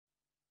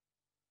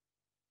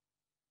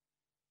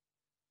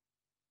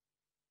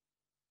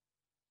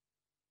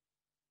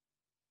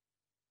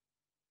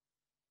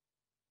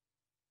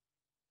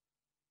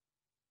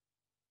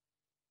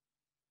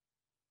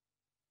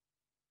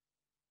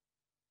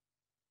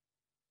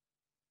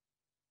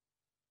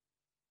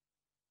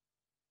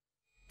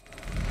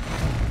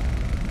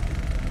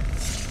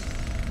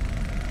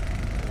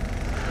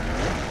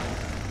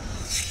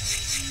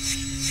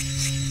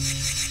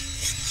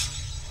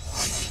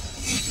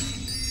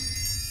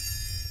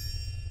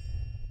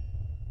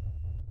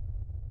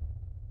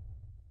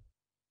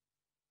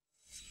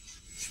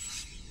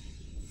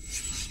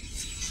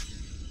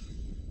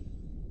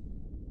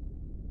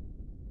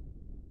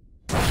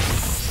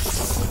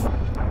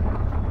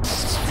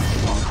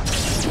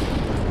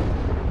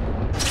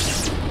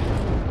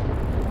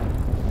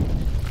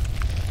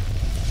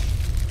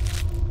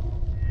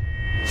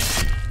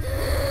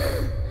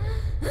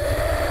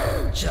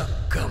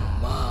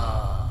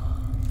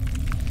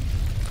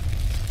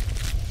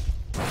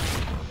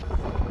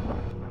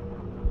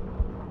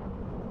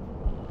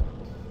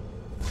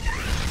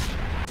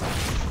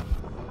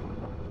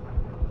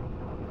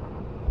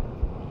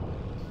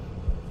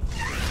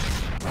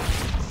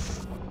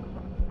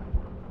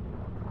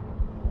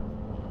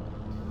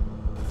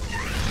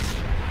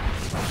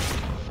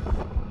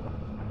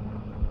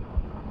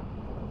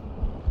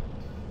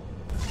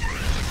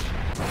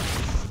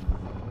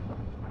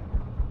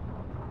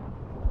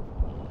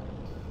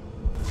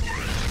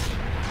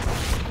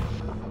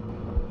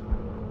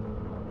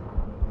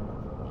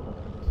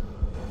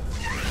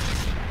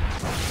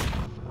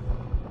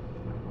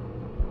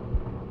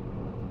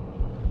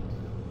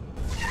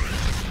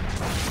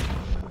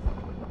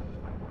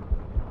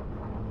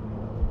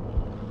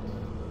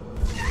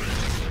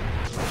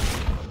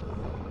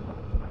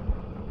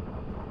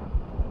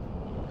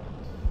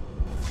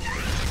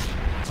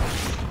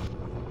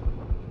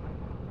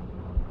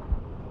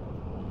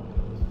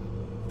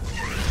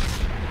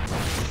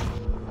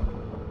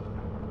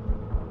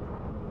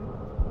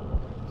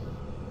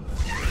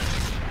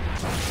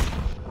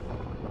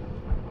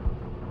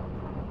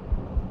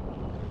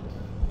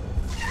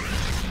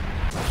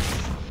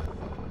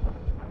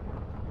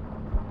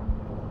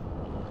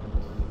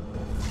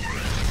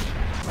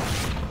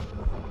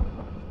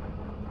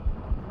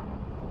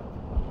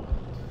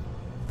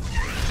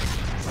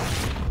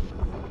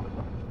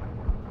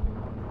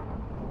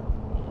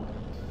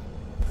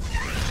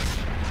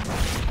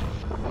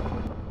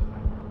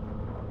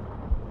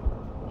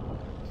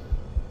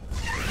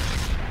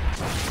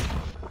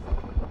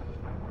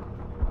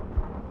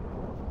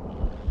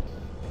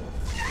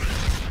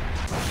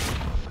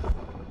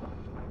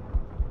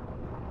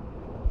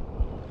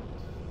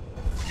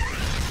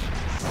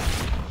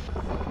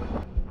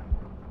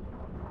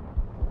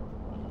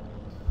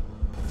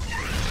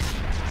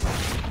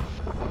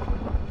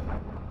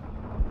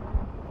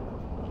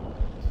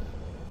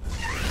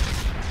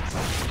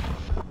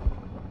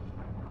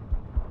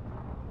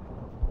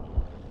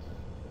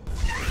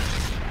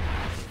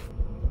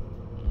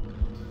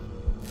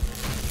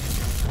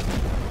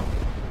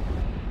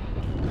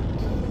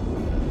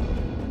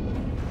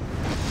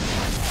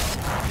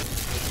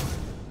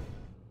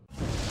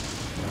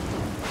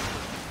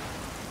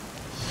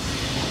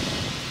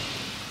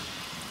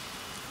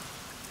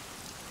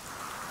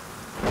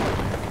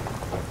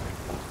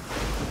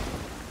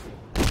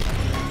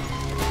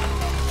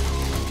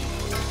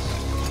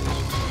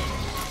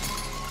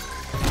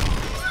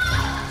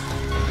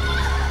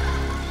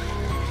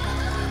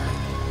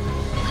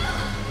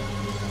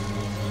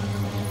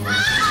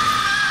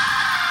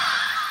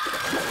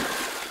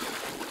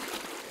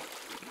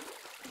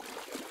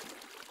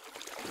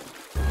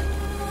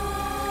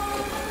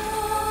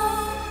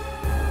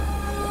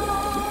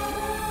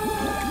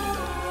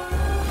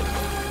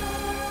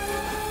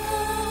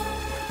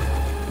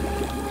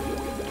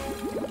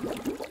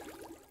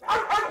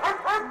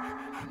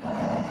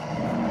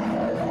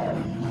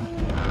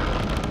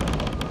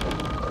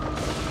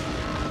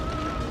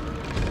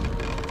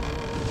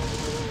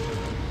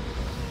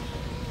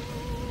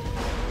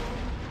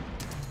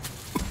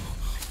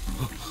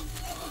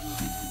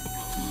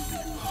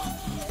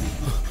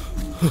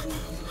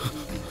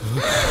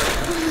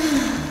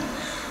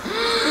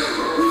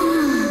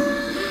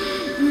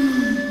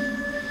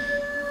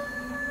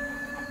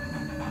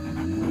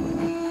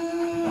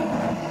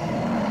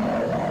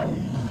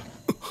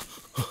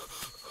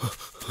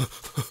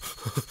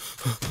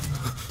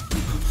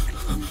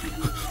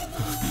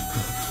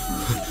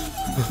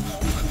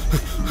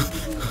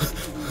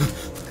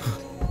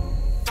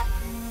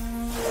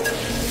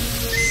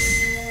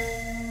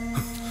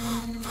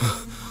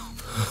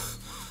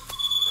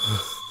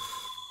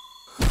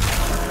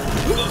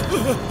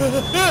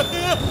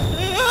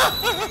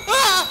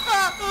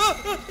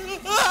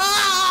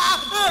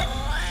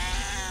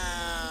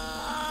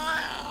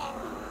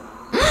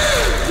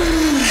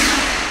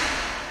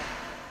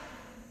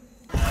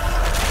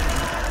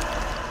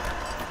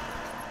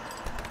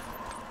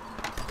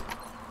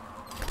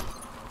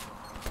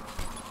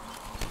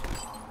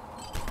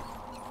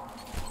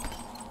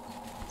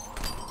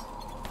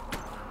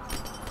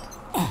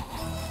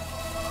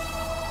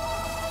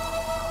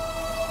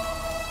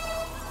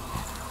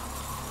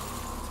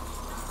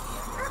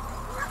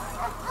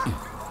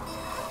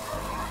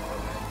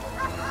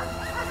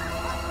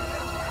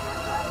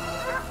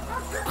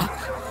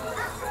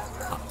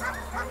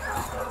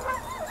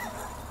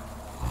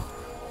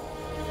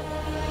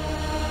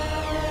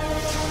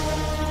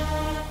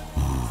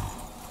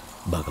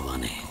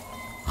பகவானே,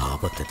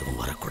 ஆபத்து எதுவும்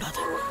வரக்கூடாது.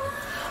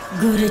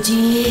 குருஜி,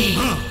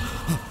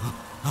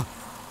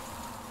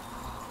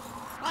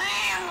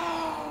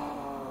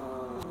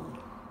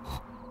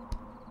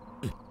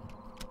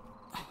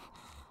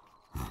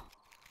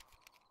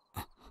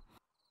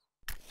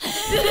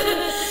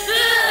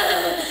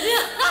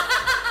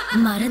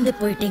 மறந்து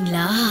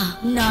போயிட்டீங்களா?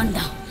 நான்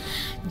தான்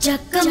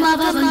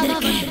ஜக்கம்மாவா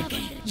வந்திருக்கேன்.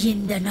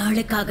 இந்த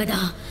நாளுக்காக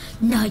தான்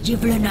நான்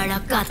இவ்வளவு நாளா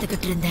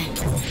காத்துக்கிட்டு இருந்தேன்.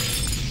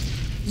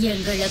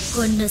 எங்களை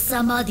கொன்னு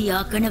சமாதி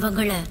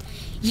ஆக்கணவங்களை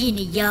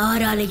இனி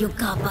யாராலையும்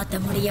காப்பாற்ற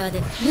முடியாது.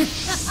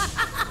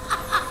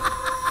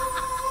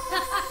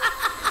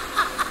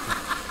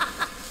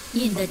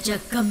 இந்த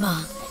ஜக்கம்மா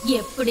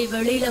எப்படி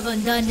வெளியில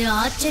வந்தான்னு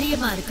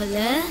ஆச்சரியமா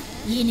இருக்குல்ல?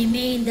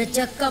 இனிமே இந்த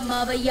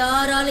ஜக்கம்மாவை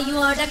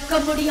யாராலையும் அடக்க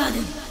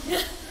முடியாது.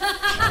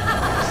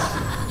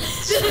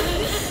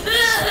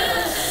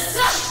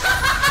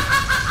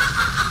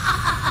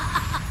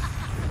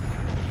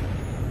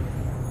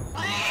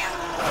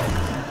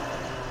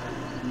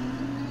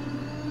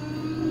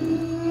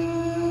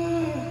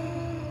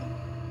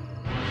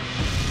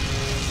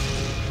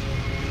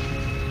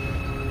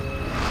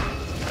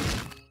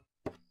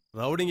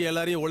 ரவுடிங்க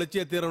எல்லாரையும்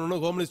ஒளிச்சே தீரணும்னு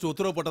ஹோம் மினிஸ்டர்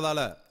உத்தரவு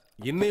போட்டதால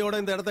இன்னையோட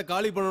இந்த இடத்த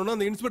காலி பண்ணணும்னு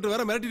அந்த இன்ஸ்பெக்டர்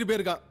வேற மிரட்டிட்டு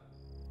போயிருக்கான்.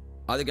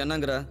 அதுக்கு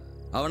என்னங்கிற?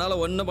 அவனால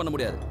ஒன்றும் பண்ண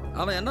முடியாது.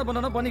 அவன் என்ன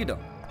பண்ணனா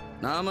பண்ணிக்கிட்டோம்.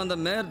 நாம அந்த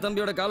மேயர்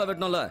தம்பியோட காலை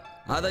வெட்டணும்ல,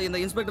 அதை இந்த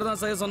இன்ஸ்பெக்டர்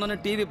தான் செய்ய சொன்னான்னு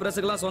டிவி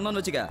பிரஸுக்கெல்லாம்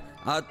சொன்னான்னு வச்சுக்க,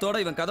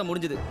 அதோட இவன் கதை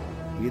முடிஞ்சுது.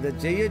 இதை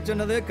செய்ய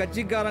சொன்னது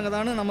கட்சிக்காரங்க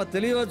தானே நம்ம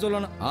தெளிவா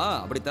சொல்லணும்.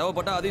 அப்படி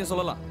தேவைப்பட்டா அதையும்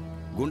சொல்லலாம்.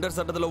 குண்டர்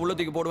சட்டத்துல உள்ள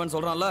தூக்கி போடுவேன்னு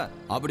சொல்றான்ல,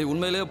 அப்படி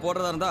உண்மையிலேயே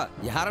போடுறதா இருந்தா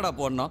யாரடா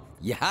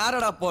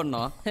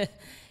போடணும்?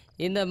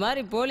 இந்த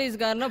மாதிரி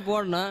போலீஸ்காரனை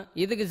போடணும்.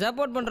 இதுக்கு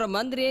சப்போர்ட் பண்ற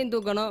மந்திரியையும்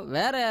தூக்கணும்.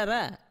 வேற யார?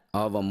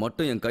 அவன்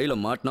மட்டும் என் கையில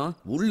மாட்டினா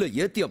உள்ள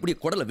ஏத்தி அப்படியே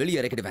குடலை வெளியே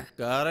இறக்கிடுவேன்.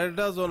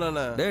 கரெக்டா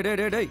சொன்ன.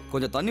 டேய்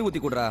கொஞ்சம் தண்ணி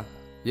ஊத்தி குடுறா,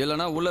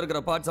 இல்லைன்னா உள்ள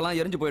இருக்கிற பார்ட்ஸ் எல்லாம்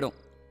எரிஞ்சு போயிடும்.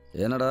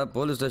 என்னடா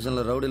போலீஸ்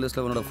ஸ்டேஷன்ல ரவுடி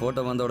லிஸ்ட்ல உன்னோட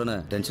போட்டோ வந்த உடனே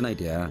டென்ஷன்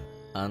ஆயிட்டியா?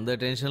 அந்த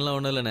டென்ஷன்லாம்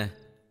ஒன்றும் இல்லைண்ணே.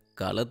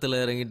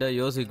 களத்தில் இறங்கிட்டா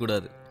யோசிக்க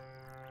கூடாது.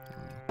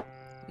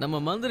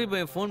 நம்ம மந்திரி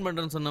பையன் ஃபோன்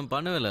பண்ணுறேன்னு சொன்ன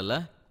பண்ணவே இல்லைல்ல?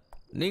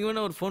 நீங்கள்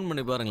வேணா ஒரு ஃபோன்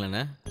பண்ணி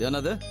பாருங்களேண்ணே.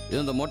 என்னது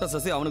இந்த மொட்டை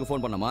சசி அவனுக்கு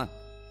ஃபோன் பண்ணமா?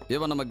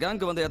 இவன் நம்ம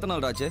கேங்க்கு வந்து எத்தனை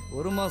நாள் ஆச்சு?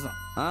 1 மாசம்.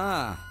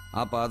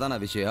 அப்ப அதான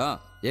விஷயம்.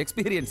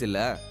 எக்ஸ்பீரியன்ஸ் இல்ல.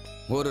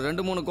 ஒரு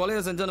 2-3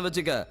 கொலையை செஞ்சான்னு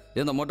வச்சுக்க,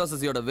 இந்த மொட்டை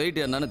சசியோட வெயிட்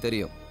என்னன்னு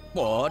தெரியும்.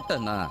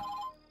 போட்டண்ணா.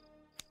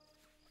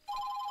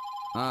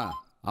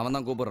 அவன்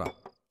தான் கூப்பிடுறான்.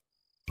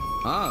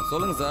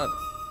 சொல்லுங்க சார்,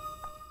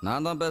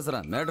 நான் தான்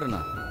பேசுறேன்.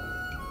 மேட்ருண்ணா,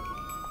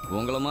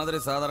 உங்களை மாதிரி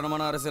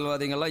சாதாரணமான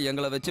அரசியல்வாதிகள்லாம்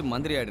எங்களை வச்சு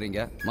மந்திரி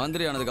ஆயிடுறீங்க.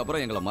 மந்திரி ஆனதுக்கு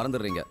அப்புறம் எங்களை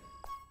மறந்துடுறீங்க.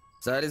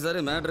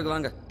 சரி மேட்ருக்கு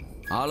வாங்க.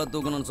 ஆளை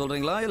தூக்கணும்னு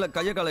சொல்றீங்களா இல்ல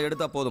கையை காலை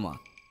எடுத்தா போதுமா?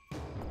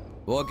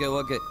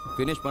 ஓகே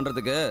ஃபினிஷ்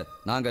பண்றதுக்கு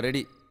நாங்க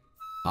ரெடி.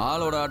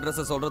 ஆளோட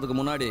அட்ரஸை சொல்றதுக்கு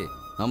முன்னாடி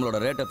நம்மளோட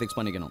ரேட்டை ஃபிக்ஸ்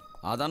பண்ணிக்கணும்.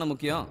 அதான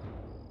முக்கியம்.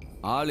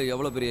 ஆள்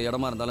எவ்வளோ பெரிய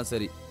இடமா இருந்தாலும்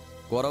சரி,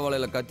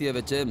 குறவலையில கத்தியை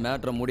வச்சு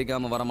மேட்ரை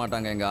முடிக்காம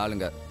வரமாட்டாங்க எங்க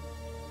ஆளுங்க.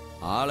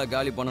 ஆளை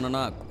காலி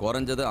பண்ணணும்னா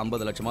குறைஞ்சது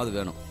 50 லட்சமாவது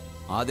வேணும்.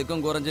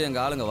 அதுக்கும் குறைஞ்சு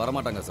எங்க ஆளுங்க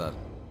வரமாட்டாங்க சார்.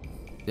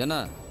 என்ன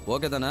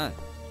ஓகே தானே?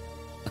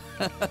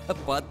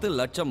 10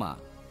 லட்சமா?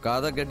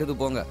 கதை கெட்டுது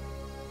போங்க.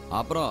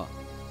 அப்புறம்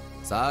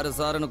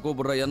சாருன்னு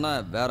கூப்பிடுற என்ன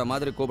வேற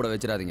மாதிரி கூப்பிட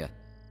வச்சிடாதீங்க.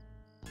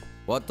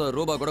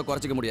 ₹10 கூட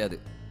குறைச்சிக்க முடியாது.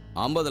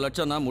 50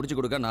 லட்சம் நான் முடிச்சு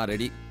கொடுக்க நான்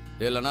ரெடி.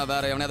 இல்லைன்னா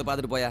வேற எவனையாவது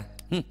பார்த்துட்டு போயா.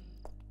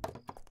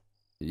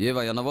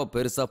 இவன் என்னவோ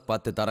பெருசா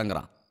 10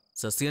 தரங்குறான்.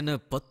 சசி என்ன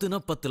 10னா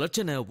 10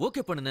 லட்சம்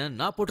ஓகே பண்ணுன,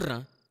 நான்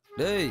போட்டுறேன்.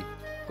 டேய்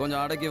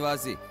கொஞ்சம் அடக்கி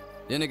வாசி.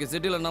 எனக்கு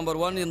சிட்டில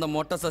நம்பர் 1 இந்த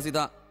மொட்டை சசி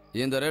தான்.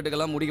 இந்த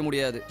ரேட்டுக்கெல்லாம் முடிக்க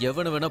முடியாது.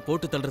 எவனை வேணா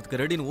போட்டு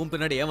தள்ளுறதுக்கு ரெடின்னு உன்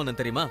பின்னாடி ஏவன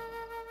தெரியுமா?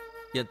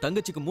 என்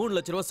தங்கச்சிக்கு 3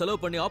 லட்ச ரூபா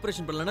செலவு பண்ணி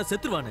ஆபரேஷன் பண்ணலன்னா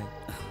செத்துருவானு.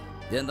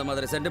 எந்த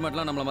மாதிரி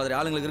சென்டிமெண்ட்லாம் நம்மள மாதிரி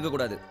ஆளுங்களுக்கு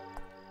இருக்கக்கூடாது.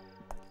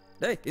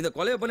 டேய் இந்த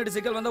கொலையை பண்ணிட்டு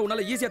சிக்கல் வந்தா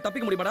உன்னால ஈஸியா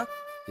தப்பிக்க முடியுமாடா?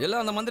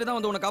 எல்லாம் அந்த மந்திரி தான்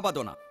வந்து உன்னை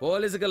காப்பாத்துவனா?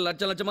 போலீஸுக்கு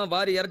லட்சமா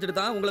வாரி இறைச்சிட்டு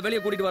தான் உங்களை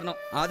வெளியே கூட்டிட்டு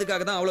வரணும்.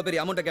 அதுக்காக தான் அவ்வளவு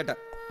பெரிய அமௌண்ட்டை கேட்டேன்.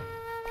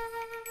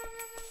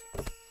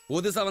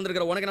 புதுசா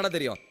வந்திருக்கிற உனக்கு என்னடா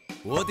தெரியும்?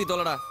 ஓத்தி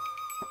தொலைடா.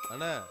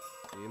 அண்ணா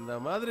இந்த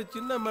மாதிரி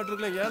சின்ன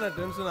மேட்டருக்குலாம் ஏன்னா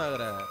டென்ஷன்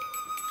ஆகுற?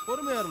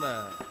 பொறுமையா இருண்ணா.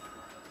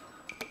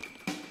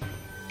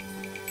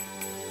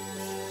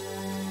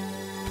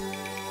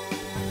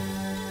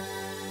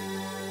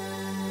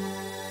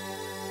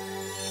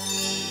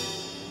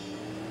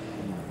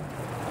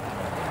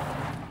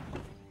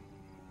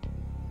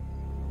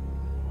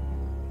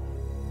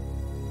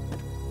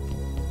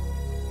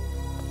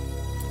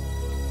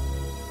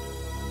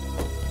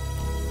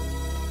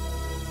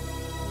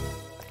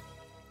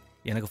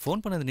 எனக்கு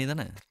ஃபோன் பண்ணது நீ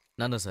தானே?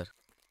 நான் தான் சார்.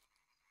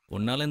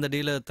 உன்னால் இந்த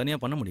டீலை தனியாக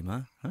பண்ண முடியுமா?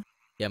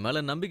 என் மேலே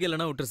நம்பிக்கை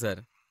இல்லைன்னா விட்டுரு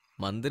சார்.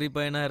 மந்திரி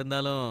பையனாக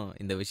இருந்தாலும்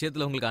இந்த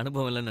விஷயத்தில் உங்களுக்கு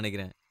அனுபவம் இல்லைன்னு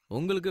நினைக்கிறேன்.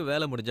 உங்களுக்கு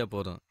வேலை முடிஞ்சா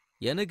போதும்.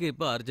 எனக்கு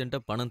இப்போ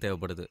அர்ஜென்ட்டாக பணம்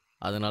தேவைப்படுது.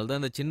 அதனால தான்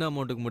இந்த சின்ன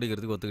அமௌண்ட்டுக்கு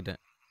முடிக்கிறதுக்கு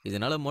ஒத்துக்கிட்டேன்.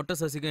 இதனால மொட்டை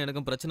சசிக்கும்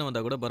எனக்கும் பிரச்சனை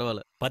வந்தால் கூட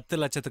பரவாயில்ல. 10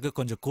 லட்சத்துக்கு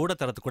கொஞ்சம் கூட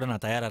தரத்துக்கு கூட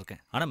நான் தயாராக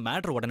இருக்கேன். ஆனால்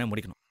மேட்ரு உடனே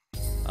முடிக்கணும்.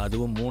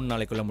 அதுவும் 3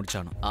 நாளைக்குள்ள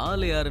முடிச்சானும்.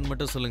 ஆள் யாருன்னு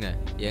மட்டும் சொல்லுங்க,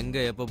 எங்க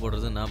எப்போ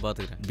போடுறதுன்னு நான்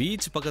பாத்துக்கிறேன்.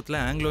 பீச் பக்கத்துல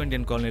ஆங்கிலோ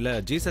இந்தியன் காலனில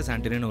ஜீசஸ்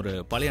ஆண்டனின்னு ஒரு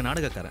பழைய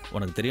நாடகக்காரன்,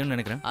 உனக்கு தெரியும்னு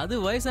நினைக்கிறேன். அது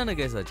வயசான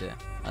கேஸ் ஆச்சு.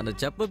 அந்த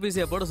செப்ப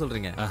பீசியா போட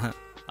சொல்றீங்க?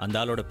 அந்த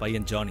ஆளோட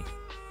பையன் ஜானி,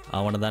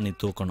 அவனை தான் நீ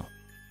தூக்கணும்.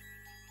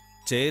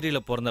 சேரியில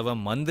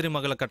பிறந்தவன் மந்திரி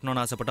மகளை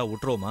கட்டணும்னு ஆசைப்பட்டா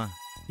விட்டுருவோமா?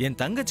 என்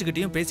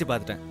தங்கச்சிக்கிட்டையும் பேசி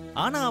பார்த்துட்டேன்.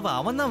 ஆனா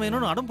அவன் தான்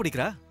வேணும்னு அடம்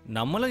பிடிக்கிறா.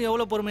 நம்மளும்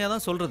எவ்வளவு பொறுமையா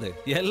தான் சொல்றது,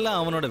 எல்லாம்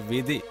அவனோட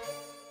விதி.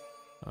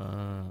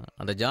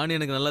 அந்த ஜானி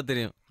எனக்கு நல்லா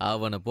தெரியும்.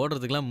 அவனை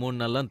போடுறதுக்கெல்லாம் 3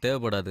 நாள்லாம்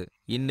தேவைப்படாது.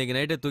 இன்னைக்கு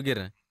நைட்டே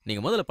தூக்கிடுறேன்.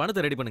 நீங்க முதல்ல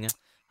பணத்தை ரெடி பண்ணுங்க.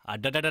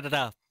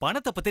 அடடடடா,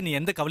 பணத்தை பத்தி நீ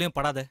எந்த கவலையும்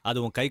படாத,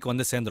 அது உன் கைக்கு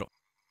வந்து சேர்ந்துரும்.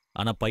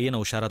 ஆனா பையனை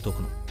உஷாரா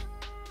தூக்கணும்.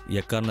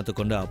 எக்காரணத்தை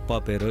கொண்டு அப்பா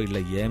பேரோ இல்ல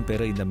என்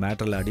பேரோ இந்த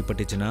மேட்டர்ல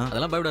அடிபட்டுச்சுன்னா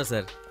அதெல்லாம் பயப்படா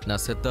சார்.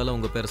 நான் செத்தாலும்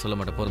உங்க பேரை சொல்ல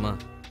மாட்டேன், போதுமா?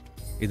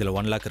 இதுல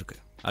 1 லாக் இருக்கு,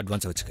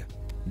 அட்வான்ஸ் வச்சுக்க.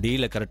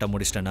 டீலை கரெக்டா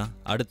முடிச்சிட்டேன்னா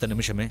அடுத்த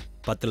நிமிஷமே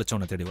 10 லட்சம்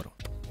உன்னை தேடி வரும்.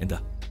 இந்தா.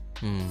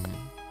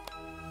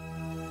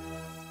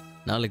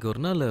 நாளைக்கு ஒரு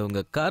நாள்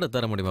உங்க காரை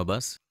தர முடியுமா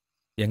பாஸ்?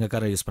 எங்க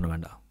காரை யூஸ் பண்ண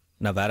வேண்டாம்,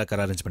 நான் வேற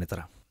காரை அரேஞ்ச் பண்ணி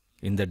தரேன்.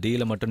 இந்த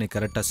டீலை மட்டும் நீ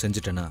கரெக்டா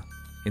செஞ்சுட்டேன்னா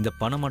இந்த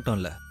பணம் மட்டும்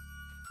இல்ல,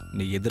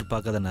 நீ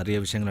எதிர்பார்க்காத நிறைய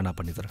விஷயங்களை நான்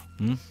பண்ணி தரேன்.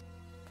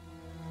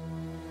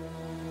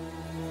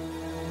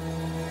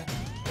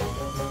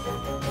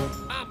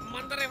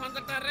 மந்திரி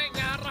வந்துட்டாரு,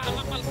 யாரும்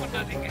அலமல்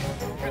பண்ணாதீங்க.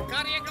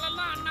 காரியங்கள்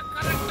எல்லாம் அண்ணன்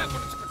கரெக்டா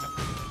முடிச்சுக்கிட்டோம்.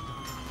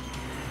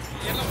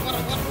 எல்லாம்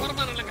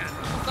பொறுமா நில்லுங்க.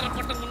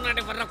 அவசரப்பட்டு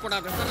முன்னாடி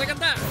வரக்கூடாது.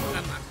 சரிங்கதா?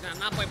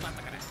 நான் போய்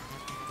பார்த்துக்கிறேன்.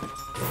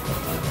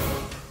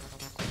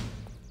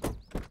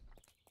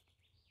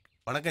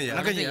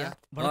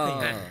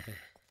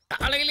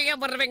 காலையிலேயே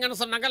வருவீங்கன்னு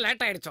சொன்னாங்க,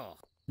 லேட் ஆயிடுச்சோ?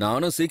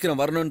 நானும் சீக்கிரம்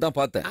வரணும்னு தான்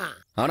பார்த்தேன்.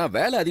 ஆனா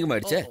வேலை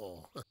அதிகமாயிடுச்சே.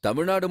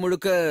 தமிழ்நாடு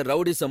முழுக்க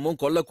ரவுடிசமும்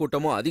கொள்ள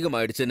கூட்டமும்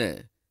அதிகமாயிடுச்சுன்னு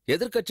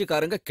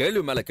எதிர்கட்சிக்காரங்க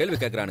கேள்வி மேல கேள்வி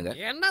கேட்கறானுங்க.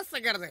 என்ன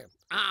செய்யறது?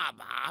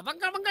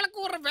 அவங்களுக்கு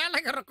ஒரு வேலை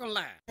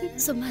இருக்கும்ல.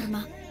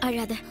 சும்மாருமா,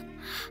 அழாத.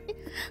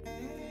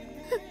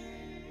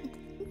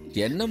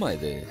 என்னம்மா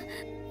இது?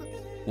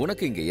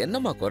 உனக்கு இங்க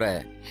என்னம்மா குறை?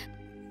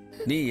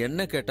 நீ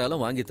என்ன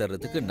கேட்டாலும் வாங்கி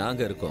தர்றதுக்கு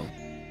நாங்க இருக்கோம்.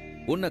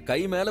 உன்னை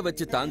கை மேல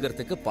வச்சு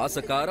தாங்கறதுக்கு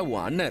பாசக்கார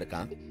உன் அண்ணன்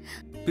இருக்கான்.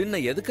 பின்ன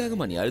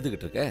எதுக்காகமா நீ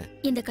அழுதுகிட்டு இருக்க?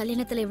 இந்த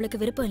கல்யாணத்துல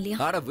இவளுக்கு விருப்பம் இல்லையா?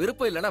 ஆனா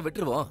விருப்பம் இல்லனா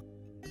விட்டுருவோம்.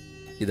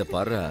 இத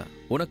பாரு,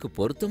 உனக்கு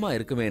பொருத்தமா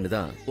இருக்குமேன்னு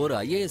தான் ஒரு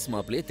IAS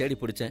மாப்பிளையே தேடி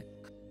பிடிச்சேன்.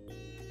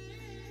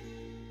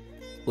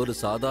 ஒரு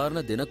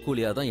சாதாரண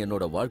தினக்கூலியா தான்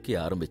என்னோட வாழ்க்கையை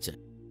ஆரம்பிச்சேன்.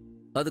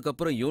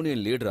 அதுக்கப்புறம்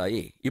யூனியன் லீடர்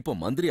ஆகி இப்போ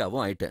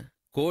மந்திரியாவும் ஆயிட்டேன்.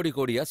 கோடி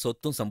கோடியா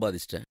சொத்தும்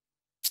சம்பாதிச்சிட்டேன்.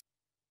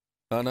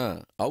 ஆனா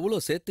அவ்வளோ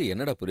சேர்த்து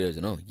என்னடா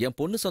பிரயோஜனம்? என்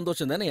பொண்ணு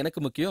சந்தோஷம் தானே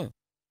எனக்கு முக்கியம்.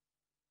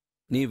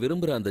 நீ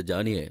விரும்புற அந்த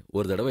ஜானியை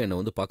ஒரு தடவை என்ன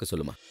வந்து பார்க்க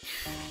சொல்லுமா?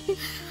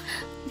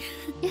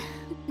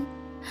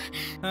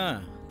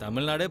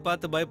 தமிழ்நாடே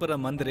பார்த்து பயப்படுற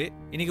மந்திரி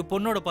இன்னைக்கு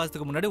பொண்ணோட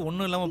பாசத்துக்கு முன்னாடி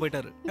ஒண்ணும் இல்லாம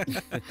போயிட்டாரு.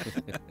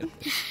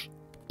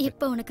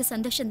 இப்ப உனக்கு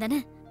சந்தோஷம் தானே?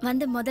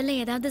 வந்து முதல்ல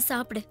ஏதாவது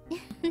சாப்பிடு.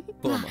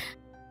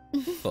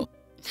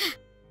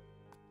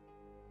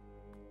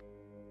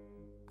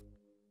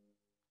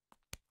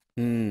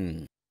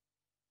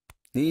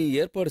 நீ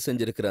ஏற்பாடு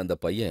செஞ்சிருக்கிற அந்த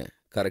பையன்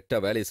கரெக்டா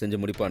வேலையை செஞ்சு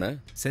முடிப்பான?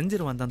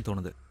 செஞ்சிருவான் தான்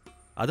தோணுது.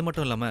 அது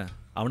மட்டும் இல்லாம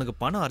அவனுக்கு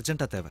பணம்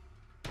அர்ஜென்ட்டா தேவை.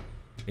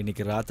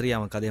 இன்னைக்கு ராத்திரி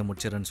அவன் கதையை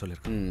முடிச்சிடறேன்னு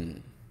சொல்லியிருக்கான்.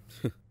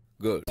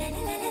 குட்.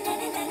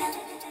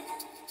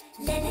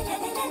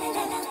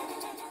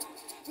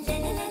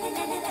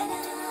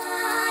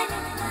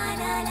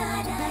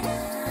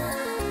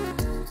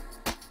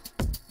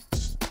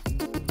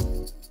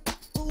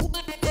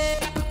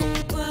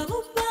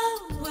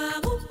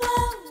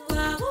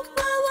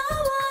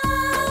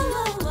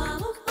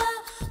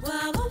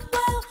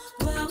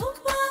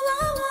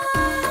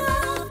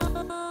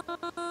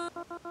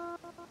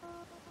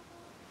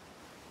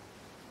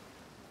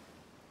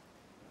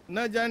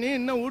 என்ன ஜானி,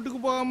 இன்னும் வீட்டுக்கு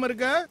போகாம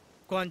இருக்க?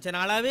 கொஞ்ச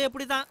நாளாவே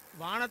எப்படிதான்,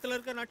 வானத்துல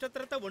இருக்க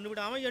நட்சத்திரத்தை ஒண்ணு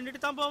விடாம எண்ணிட்டு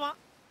தான் போவான்.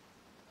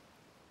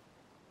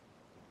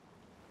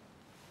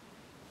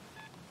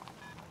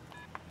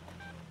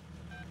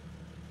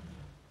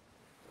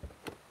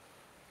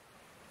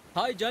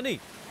 Hi Johnny.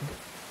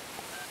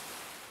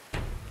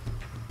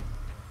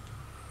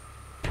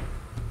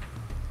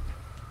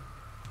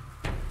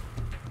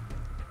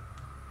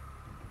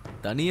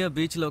 தனியா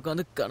பீச்ல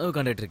உட்காந்து கனவு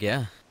கண்டுட்டு இருக்கியா?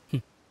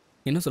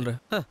 என்ன சொல்ற?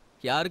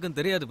 யாருக்கும்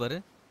தெரியாது பாரு.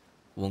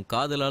 உன்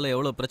காதலால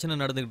எவ்வளவு பிரச்சனை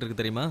நடந்துகிட்டு இருக்கு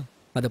தெரியுமா?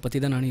 அதை பத்தி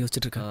தான் நானும்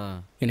யோசிச்சுட்டு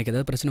இருக்கேன். எனக்கு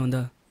ஏதாவது பிரச்சனை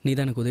வந்தா நீ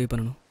தான் எனக்கு உதவி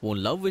பண்ணணும்.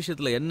 உன் லவ்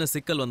விஷயத்துல என்ன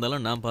சிக்கல்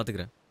வந்தாலும் நான்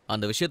பாத்துக்கிறேன்.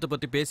 அந்த விஷயத்தை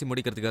பத்தி பேசி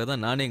முடிக்கிறதுக்காக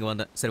தான் நானே இங்க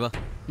வந்தேன். சரி வா.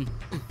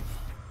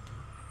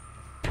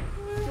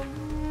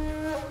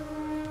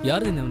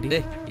 யாரு இந்த வண்டி?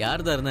 டேய்,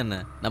 யாருதான் இருந்தா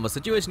என்ன? நம்ம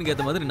சிச்சுவேஷனுக்கு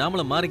ஏத்த மாதிரி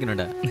நாமள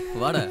மாறிக்கணும்டா.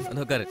 வாடா,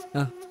 வந்து உட்காரு.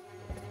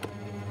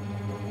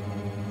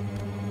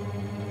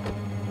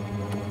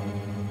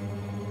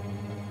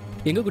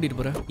 எங்க கூட்டிட்டு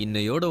போற?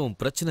 இன்னையோட உன்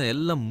பிரச்சனை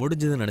எல்லாம்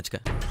முடிஞ்சதுன்னு நினைச்சுக்க.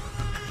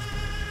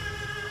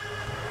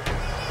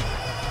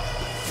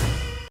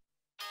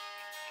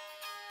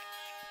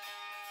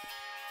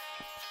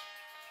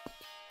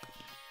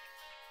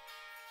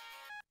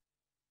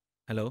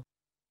 ஹலோ,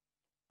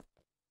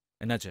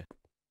 என்னாச்சு?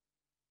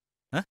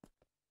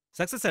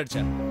 சக்சஸ்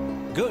ஆயிடுச்சா?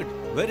 Good,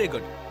 very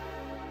good.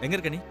 எங்க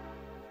இருக்க நீ?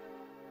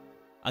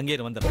 அங்கே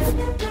வந்துடுறேன்.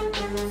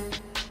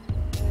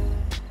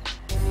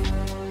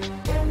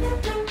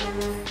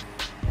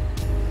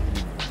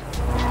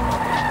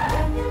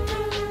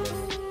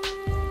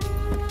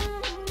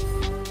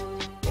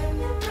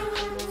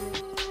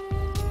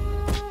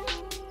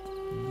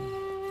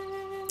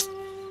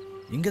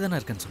 இங்க தானே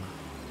இருக்கேன்னு சொன்னா.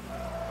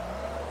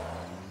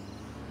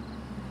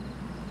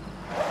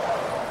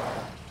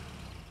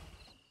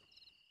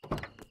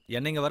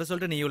 என்ன இங்க வர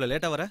சொல்லிட்டு நீ இவ்வளவு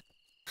லேட்டா வர?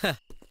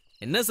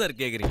 என்ன சார்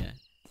கேக்குறீங்க?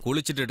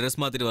 குளிச்சுட்டு ட்ரெஸ்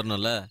மாத்திட்டு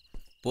வரணும்ல.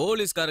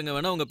 போலீஸ்காரங்க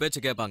வேணா உங்க பேச்சு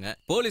கேட்பாங்க.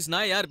 போலீஸ்னா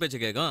யார் பேச்சு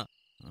கேட்கும்?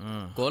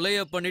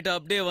 கொலைய பண்ணிட்டு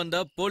அப்படியே வந்தா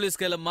போலீஸ்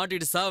கையில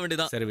மாட்டிட்டு சாக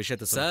வேண்டியதான். சரி,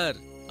 விஷயத்த சார்,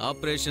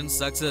 ஆபரேஷன்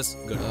சக்சஸ்.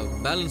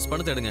 பேலன்ஸ்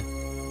பணத்தை எடுங்க.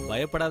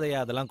 பயப்படாதயா,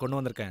 அதெல்லாம் கொண்டு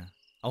வந்திருக்கேன்.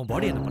 அவன்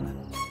பாடி என்ன பண்ண?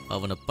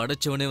 அவனை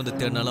படைச்சவனே வந்து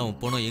தேடினாலும்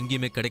அவன் போனோம்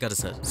எங்கேயுமே கிடைக்காது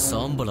சார்.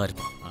 சாம்பலா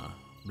இருப்பான்.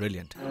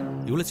 பிரில்லியன்ட்.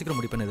 இவ்வளவு சீக்கிரம்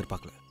முடிப்பேன்னு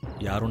எதிர்பார்க்கல.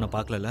 யாரும் நான்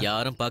பார்க்கல.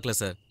 யாரும் பார்க்கல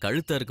சார்.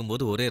 கழுத்தா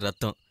இருக்கும்போது ஒரே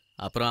ரத்தம்.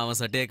 அப்புறம் அவன்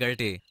சட்டையை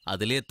கழட்டி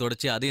அதுலயே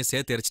தொடச்சி அதையும்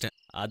சேர்த்து எரிச்சிட்டேன்.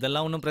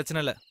 அதெல்லாம் ஒன்றும் பிரச்சனை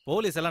இல்லை.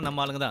 போலீஸ் எல்லாம்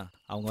நம்ம ஆளுங்க தான்.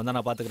 அவங்க வந்தா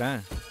நான் பாத்துக்கிறேன்.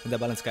 இந்த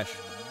பேலன்ஸ் கேஷ்.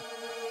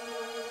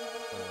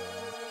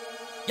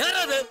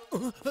 யாராவது?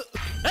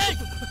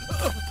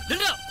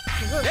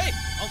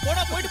 அவன்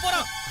போடா, போயிட்டு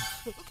போறான்.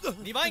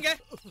 நீ வாங்க.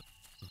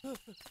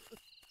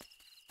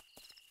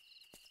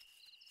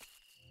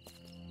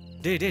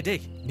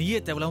 டேய், நீயே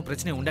தேவையில்லாம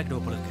பிரச்சனையை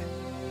உண்டாக்கிட்டு போல இருக்கு.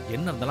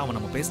 என்ன இருந்தாலும் அவன்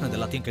நம்ம பேசினது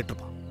எல்லாத்தையும்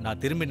கேட்டிருப்பான்.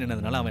 நான் திரும்பி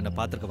நின்னதுனால அவன் என்ன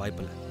பார்த்துருக்க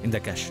வாய்ப்பு இல்லை. இந்த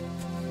கேஷ்.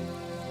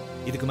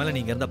 இதுக்கு மேல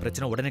நீங்க இருந்தா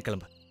பிரச்சனை, உடனே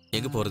கிளம்பு.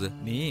 எங்க போறது?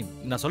 நீ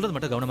நான் சொல்றது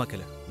மட்டும் கவனமா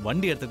கேளு.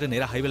 வண்டி எடுத்துட்டு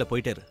நேரா ஹைவேல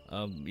போயிட்டே இரு.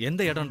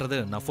 எந்த இடம்ன்றது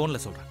நான் போன்ல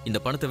சொல்றேன். இந்த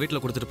பணத்தை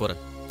வீட்டுல கொடுத்துட்டு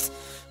போறேன்.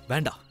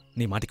 வேண்டாம்,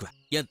 நீ மாட்டிக்குவ.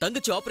 என்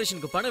தங்கச்சி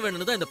ஆபரேஷனுக்கு பணம்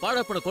வேணும்னு தான் இந்த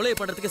பாழாப்பண கொலையை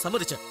பண்றதுக்கு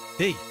சம்மதிச்சேன்.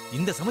 டேய்,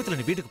 இந்த சமயத்துல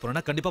நீ வீட்டுக்கு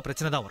போறனா கண்டிப்பா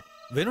பிரச்சனை தான் வரும்.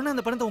 வேணும்னா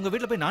இந்த பணத்தை உங்க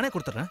வீட்டுல போய் நானே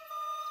கொடுத்துறேன்.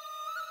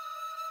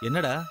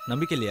 என்னடா,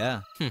 நம்பிக்கை இல்லையா?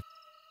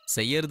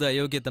 செய்யறது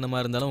அயோக்கியத்தனமா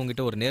இருந்தாலும்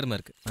உங்ககிட்ட ஒரு நேர்மை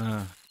இருக்கு.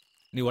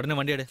 நீ உடனே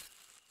வண்டி எடு.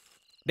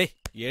 டேய்,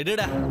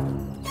 எடுடா.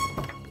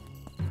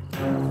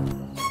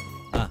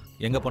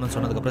 எங்க போனன்னு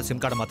சொன்னதுக்கு அப்புறம்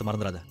சிம் கார்டை மாத்த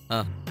மறந்துடாத.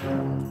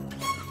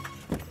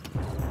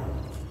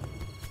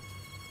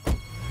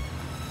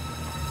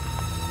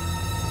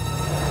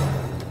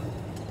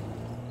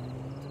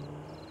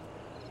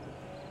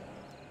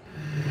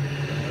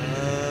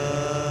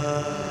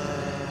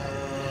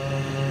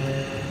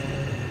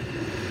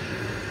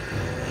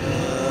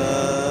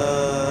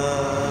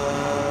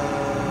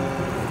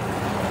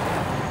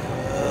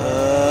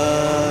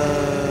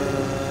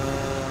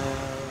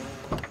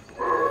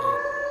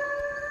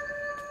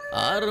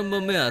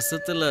 ஆரம்பமே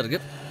அசத்தலா இருக்கு.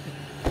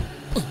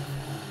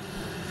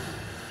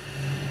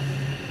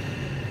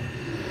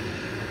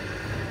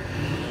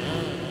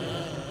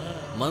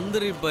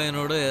 மந்திரி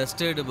பையனோட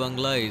எஸ்டேட்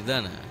பங்களா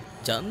இதுதானே?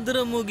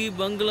 சந்திரமுகி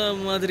பங்களா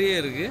மாதிரியே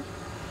இருக்கு.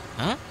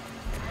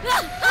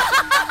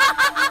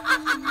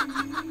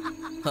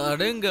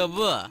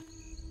 அடேங்கப்பா,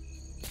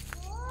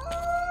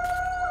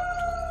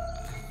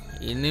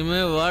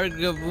 இனிமே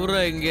வாழ்க்கை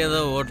பூரா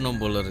இங்கேதான்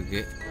ஓட்டணும் போல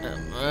இருக்கு.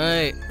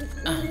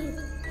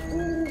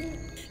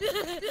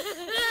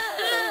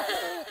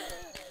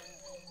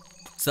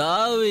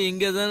 சாவு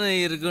இங்க தானே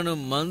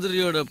இருக்கணும்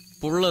மந்திரியோட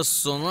புள்ள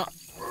சொன்னா.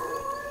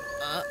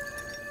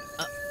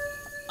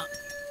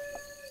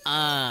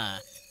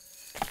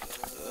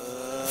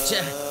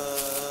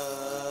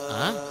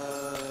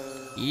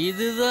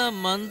 இதுதான்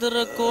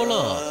மந்திர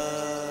கோலம்.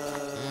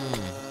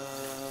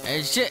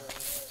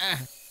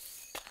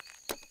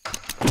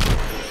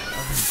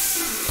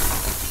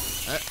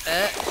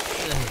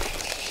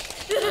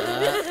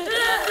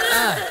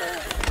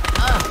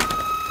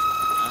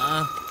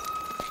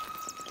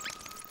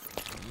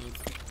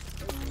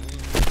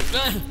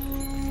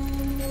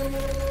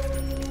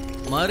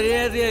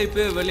 மரியாதையா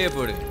இப்ப வெளியே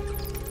போடுங்க.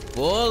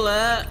 போல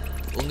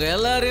உங்க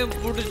எல்லாரையும்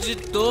பிடிச்சி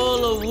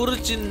தோலை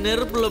உரிச்சு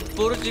நெருப்புல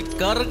பொறிச்சு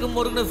கறக்கு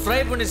முறுக்குன்னு ஃப்ரை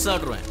பண்ணி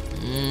சாப்பிடுவேன்.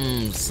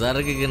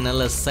 சரக்குக்கு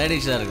நல்ல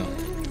சைடிஷா இருக்கும்.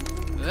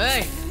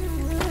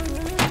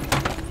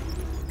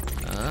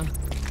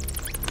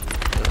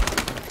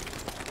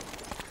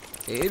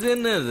 இது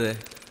என்னது?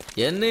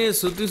 என்னையே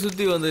சுத்தி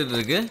சுத்தி வந்துட்டு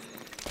இருக்கு.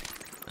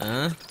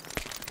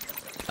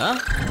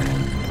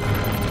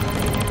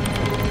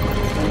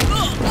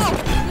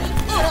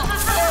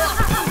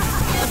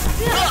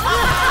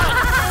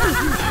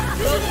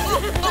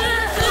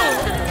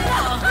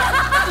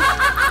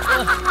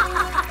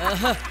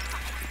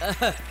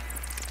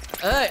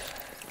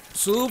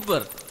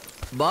 சூப்பர்.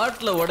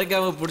 பாட்டில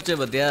உடைக்காம பிடிச்ச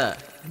பத்தியா?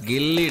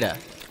 கில்லிடா.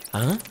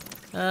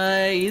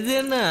 இது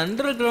என்ன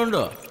அண்டர்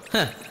கிரவுண்டோ?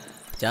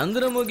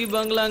 சந்திரமுகி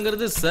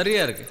பங்களாங்கிறது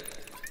சரியா இருக்கு.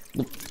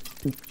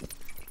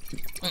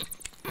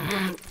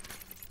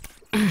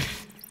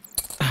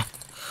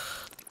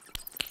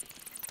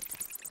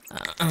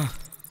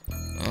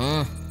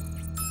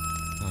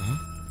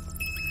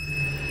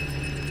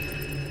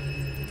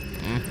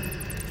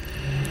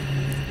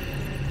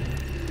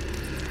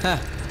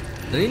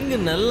 ரிங்கு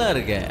நல்லா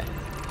இருக்க.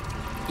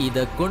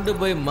 இத கொண்டு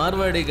போய்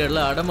மார்வாடி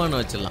கடையில் அடமானம்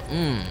வச்சிடலாம்.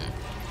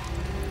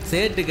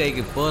 சேட்டு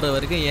கைக்கு போற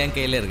வரைக்கும் என்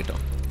கையில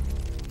இருக்கட்டும்.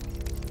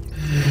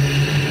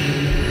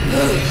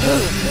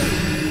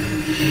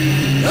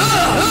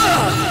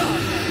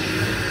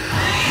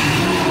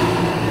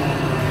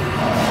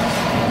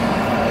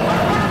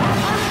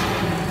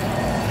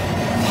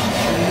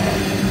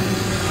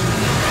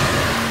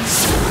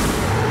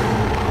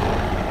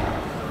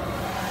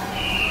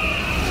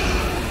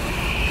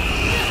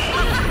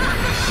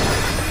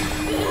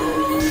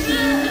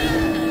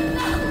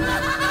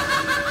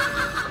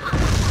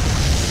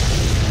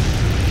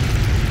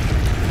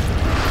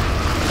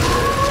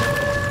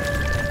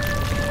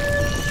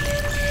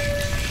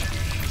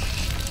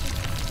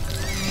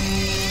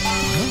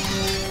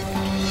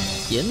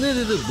 என்னது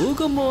இது,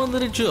 பூகம்பம்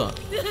வந்துருச்சோ?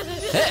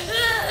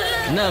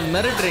 என்ன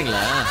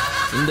மிரட்டுறீங்களா?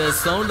 இந்த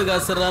சவுண்டுக்கு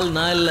அசரால்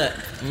நான் இல்லை.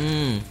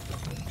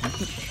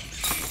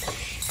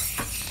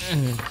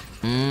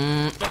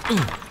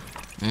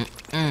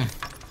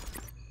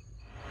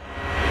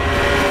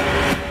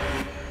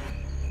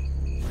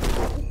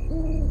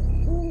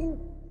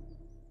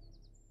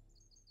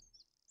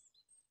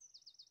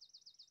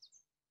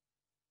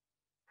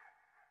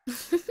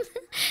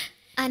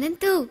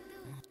 அனந்து,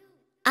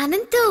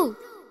 அனந்து,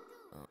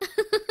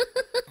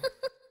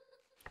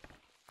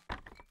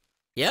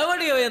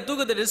 எவடி என்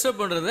தூக்கத்தை டிஸ்டர்ப்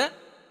பண்றது?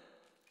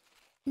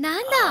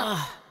 நான்தான்.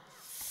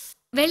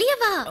 வெளியே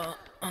வா.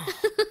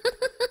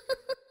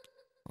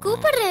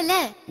 கூப்பிடுறல.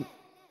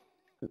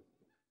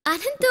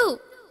 அனந்து,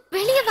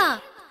 வெளியே வா.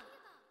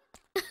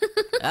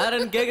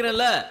 யாருன்னு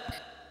கேக்குறேன்ல.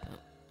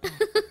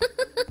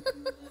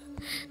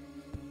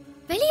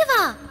 வெளியே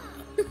வா.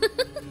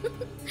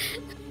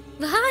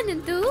 வா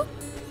அனந்து.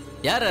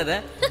 யார் அத?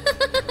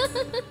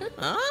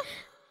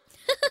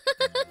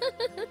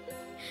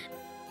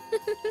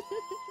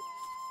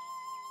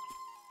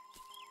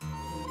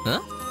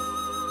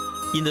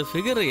 இந்த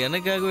ஃபிகரை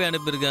எனக்காகவே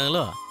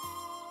அனுப்பியிருக்காங்களோ?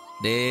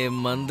 டே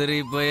மந்திரி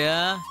பையா,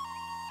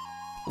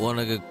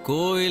 உனக்கு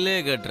கோயிலே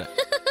கட்டுறேன்.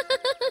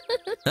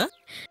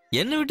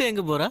 என்ன விட்டு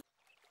எங்க போறா?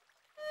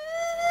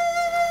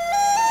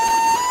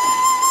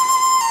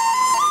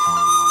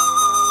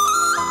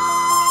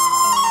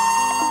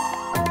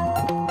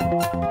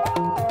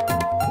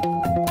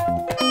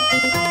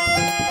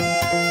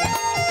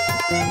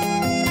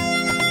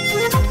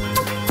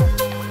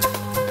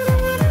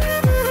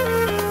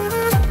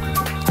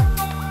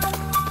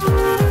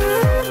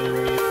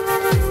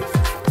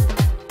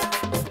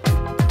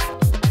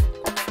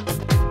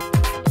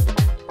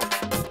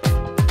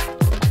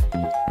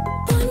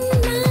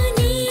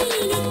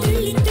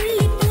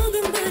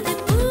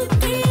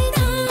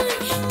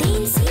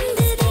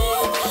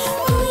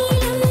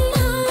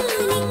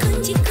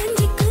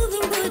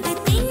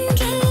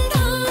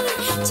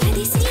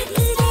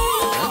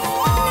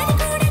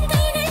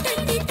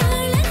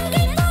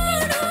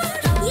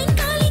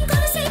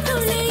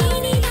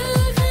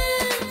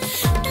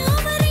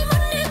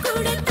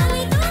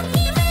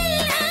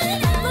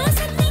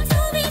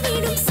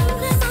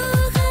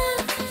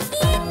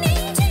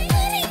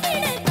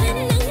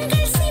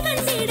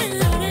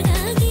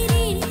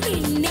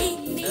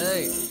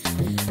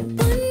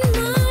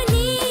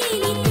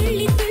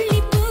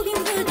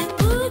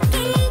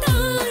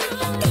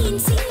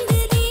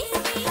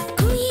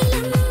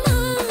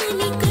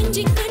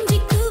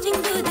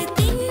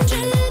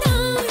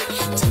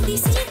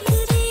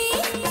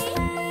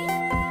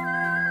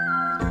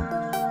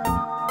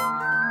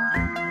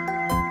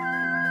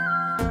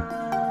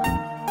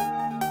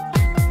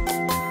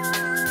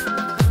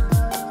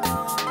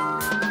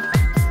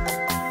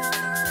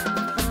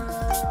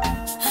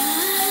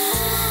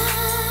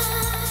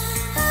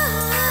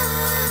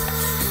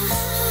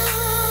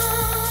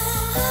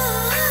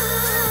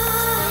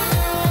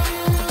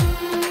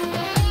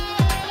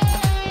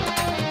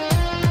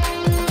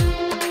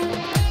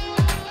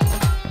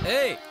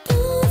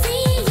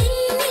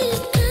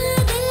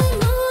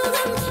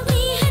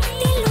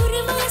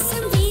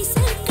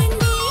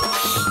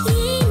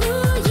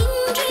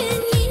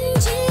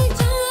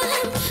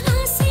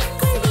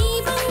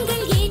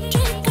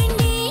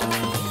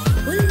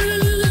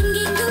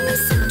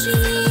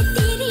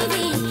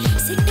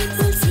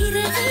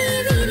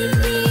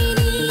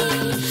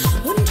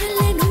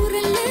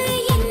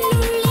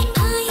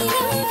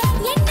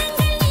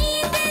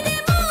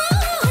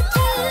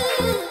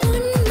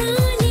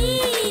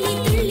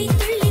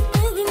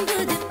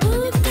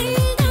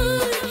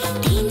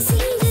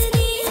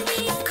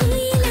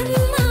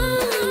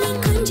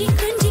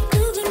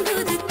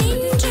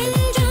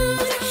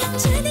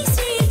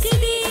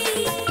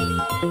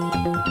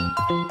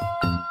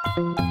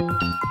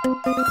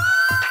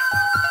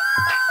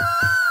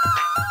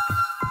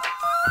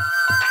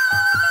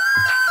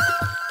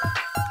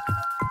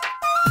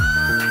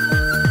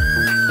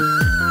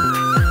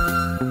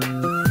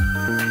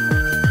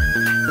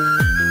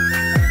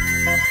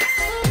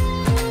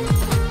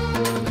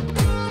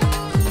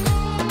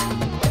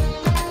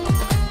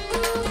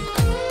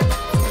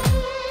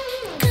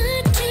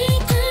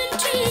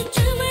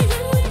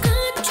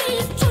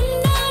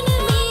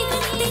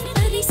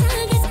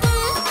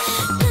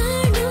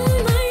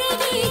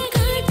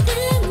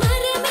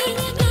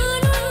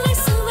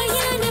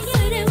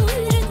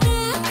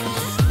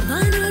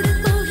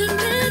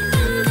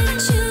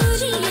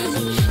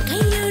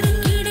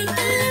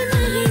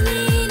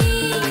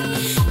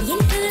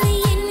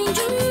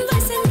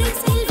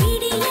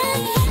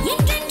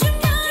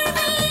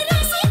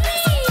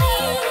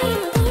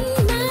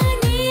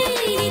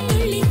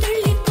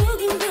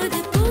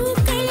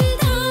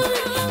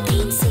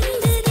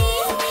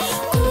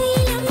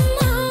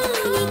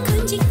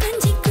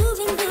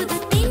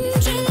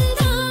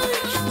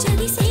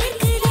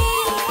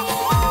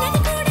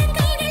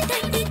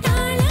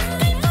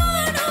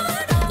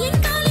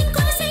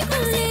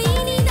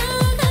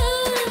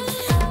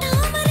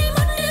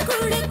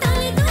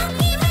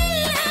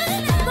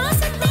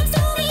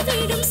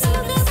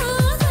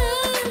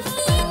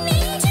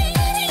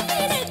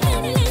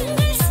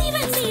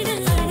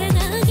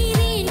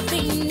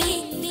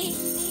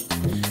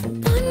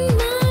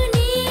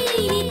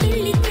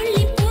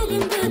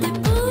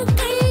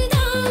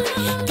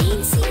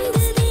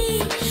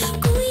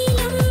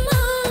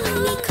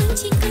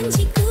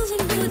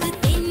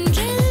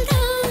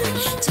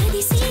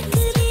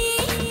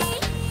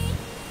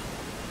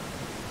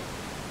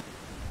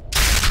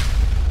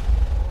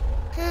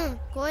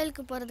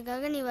 கோயிலுக்கு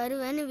போறதுக்காக நீ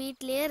வருவேன்னு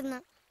வீட்லயே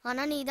இருந்தேன்.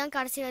 ஆனா நீ தான்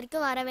கடைசி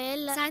வரைக்கும் வரவே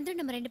இல்ல. சாயந்தரம்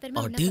நம்ம 2 பேரும்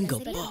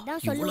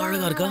இவ்வளவு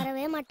அழகா இருக்கா?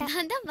 வரவே மாட்டேன்.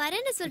 நான் தான்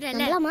வரேன்னு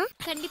சொல்றேன்ல.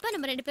 கண்டிப்பா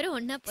நம்ம 2 பேரும்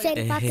ஒண்ணா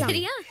சரி பாக்கலாம்.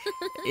 சரியா?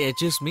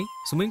 எக்ஸ்கியூஸ் மீ,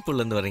 ஸ்விமிங்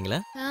பூல்ல இருந்து வரீங்களா?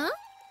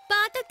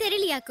 பார்த்தா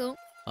தெரியலையாக்கும்.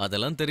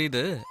 அதெல்லாம்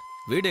தெரியுது.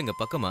 வீடு எங்க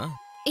பக்கமா?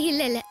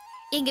 இல்ல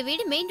எங்க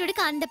வீடு மெயின்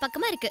ரோடுக்கு அந்த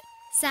பக்கமா இருக்கு.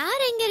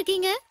 சார் எங்க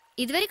இருக்கீங்க?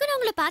 இதுவரைக்கும் நான்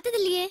உங்களை பார்த்தது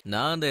இல்லையே.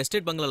 நான் அந்த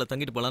எஸ்டேட் பங்களால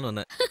தங்கிட்டு போலான்னு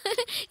வந்தேன்.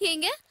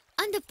 எங்க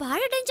அந்த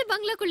பாழடைஞ்ச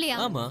பங்களாக்குள்ளயா?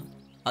 ஆமா.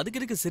 அதுக்கு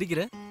எதுக்கு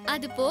சிரிக்கிற?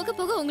 அது போக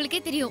போக உங்களுக்கே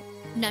தெரியும்.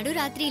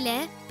 நடுராத்திரியில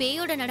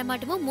பேயோட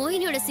நடமாட்டமும்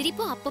மோகினியோட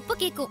சிரிப்பும் அப்பப்போ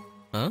கேக்கும்.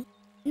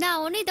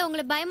 நான் ஒண்ணு இதை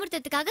உங்களை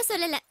பயமுறுத்துறதுக்காக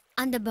சொல்லல.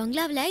 அந்த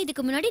பங்களாவில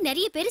இதுக்கு முன்னாடி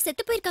நிறைய பேர்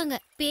செத்து போயிருக்காங்க.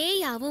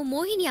 பேயாவும்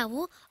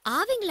மோகினியாவும்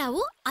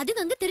ஆவிங்களாவும்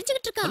அதுங்க அங்க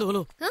தெரிஞ்சுக்கிட்டு இருக்காங்க.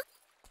 ஹலோ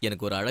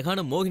எனக்கு ஒரு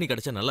அழகான மோகினி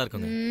கிடைச்சா நல்லா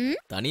இருக்குங்க.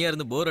 தனியா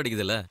இருந்து போர்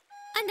அடிக்குதுல்ல.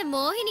 அந்த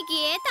மோகினிக்கு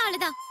ஏத்த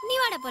ஆளுதான். நீ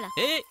வாட போலாம்.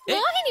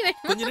 மோகினி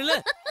கொஞ்சம் நில்லு.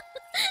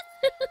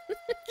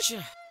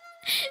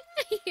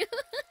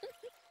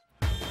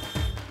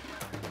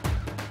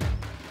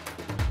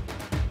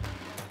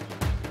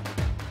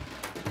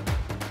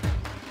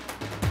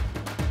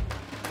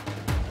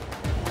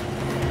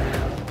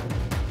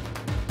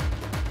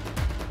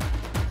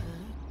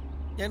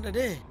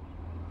 ஏன்டே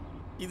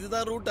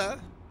இதுதான் ரூட்டா?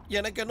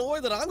 எனக்கு என்னவோ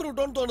இது ராங்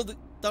ரூட்டோன்னு தோணுது.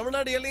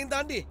 தமிழ்நாடு எல்லையும்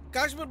தாண்டி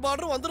காஷ்மீர்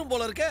பார்டரும் வந்துரும்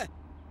போல இருக்க.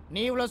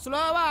 நீ இவ்வளவு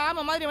ஸ்லோவா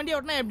ஆம மாதிரி வண்டி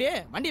ஓட்டினா எப்படி?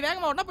 வண்டி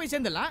வேகமா ஓட்டினா போய்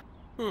சேர்ந்துடலாம்.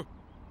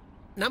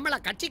 நம்மள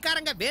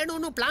கட்சிக்காரங்க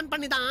வேணும்னு பிளான்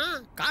பண்ணி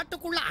தான்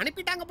காட்டுக்குள்ள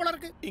அனுப்பிட்டாங்க போல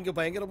இருக்கு. இங்க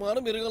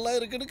பயங்கரமான மிருகம்லாம்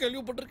இருக்குன்னு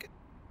கேள்விப்பட்டிருக்கேன்.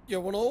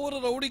 எவனோ ஒரு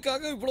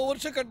ரவுடிக்காக இவ்வளவு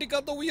வருஷம் கட்டி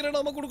காத்த உயிரை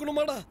நாம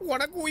கொடுக்கணுமாடா?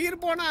 உனக்கு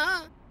உயிர் போனா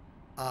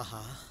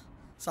ஆஹா,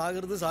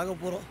 சாகிறது சாக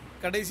போறோம்.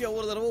 கடைசியா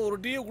ஒரு தடவை ஒரு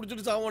டீயை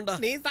குடிச்சிட்டு சாவோண்டா.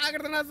 நீ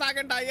சாகிறதுனா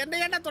சாகண்டா, என்ன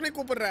என்ன துணை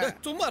கூப்பிடுற?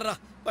 சும்மாறா,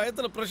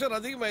 பயத்துல பிரஷர்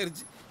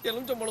அதிகமாயிருச்சு.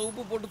 எலுமிச்சம்பழம்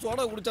உப்பு போட்டு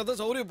சோடா குடிச்சாதான்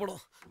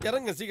சௌரியப்படும்.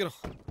 இறங்க சீக்கிரம்.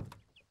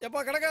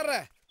 எப்பா கடைக்காரர,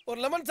 ஒரு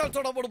லெமன் சால்ட்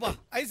சோடா போடுப்பா,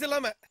 ஐஸ்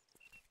இல்லாம.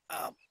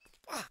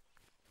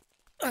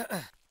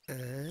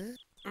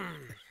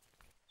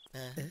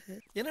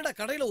 என்னடா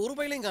கடையில ஒரு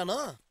பையிலையும்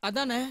காணோம்?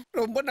 அதானே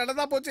ரொம்ப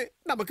நல்லதா போச்சு.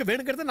 நமக்கு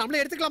வேணுங்கிறத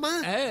நம்மளே எடுத்துக்கலாமா?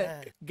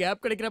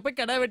 கேப் கிடைக்கிறப்ப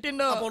கடை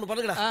வெட்டினோம். அப்ப ஒண்ணு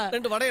பண்ணுங்கடா,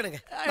 2 வடை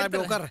எடுங்க. நான்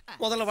இப்படி உட்கார்றேன்.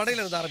 முதல்ல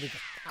வடையில இருந்து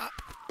ஆரம்பிப்பேன்.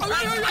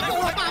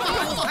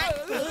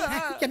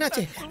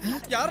 என்னாச்சு?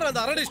 யாரு அந்த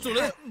அரடி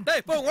ஸ்டூல்?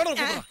 டேய் போ ஓனர்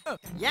கூப்பிடு.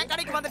 ஏன்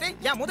கடைக்கு வந்துட்டு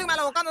என் முதுகு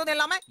மேல உட்கார்ந்தது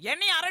இல்லாம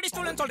என்னைய அரடி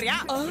ஸ்டூல்னு சொல்றியா?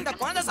 இந்த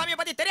குழந்தை சாமியை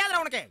பத்தி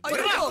தெரியாதுடா உனக்கு.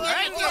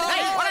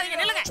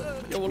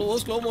 எவ்வளவோ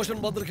ஸ்லோ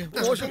மோஷன் பார்த்திருக்கேன்.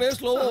 மோஷனே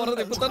ஸ்லோவா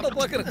வர்றது இப்ப தான்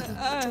பாக்குறேன்.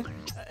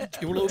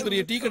 இவ்வளவு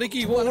பெரிய டீ கடைக்கு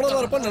இவன்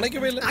ஓனரா இருப்பான்னு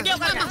நினைக்கவே இல்லை.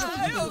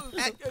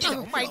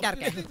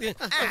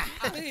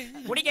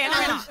 குடிக்க என்ன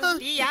வேணும்?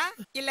 டீயா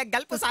இல்ல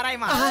கல்ப்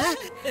சாராயமா?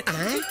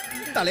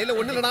 தலையில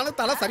ஒண்ணு இல்லனாலும்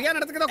தலை சரியா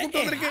நடந்துக்கதா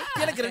கூப்பிட்டு வந்திருக்கு.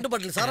 எனக்கு 2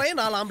 பாட்டில் சாராயம்,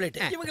 4 ஆம்லெட்.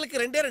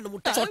 இவங்களுக்கு 2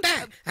 முட்டை. சொட்டை.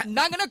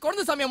 நாங்க என்ன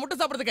குழந்தை சாமியை முட்டை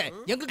சாப்பிடுறதுக்கு?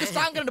 எங்களுக்கு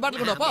ஸ்ட்ராங் 2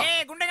 பாட்டில் கொண்டு வா.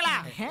 ஏய் குண்டங்களா,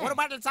 ஒரு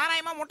பாட்டில்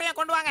சாராயமா முட்டையா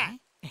கொண்டு வாங்க.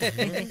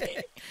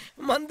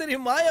 மந்திரி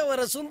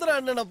மாயவர சுந்தர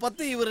அண்ணனை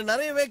பத்தி இவர்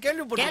நிறையவே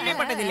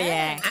கேள்விப்பட்டது இல்லையே.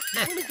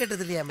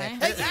 கேட்டது இல்லையாமே.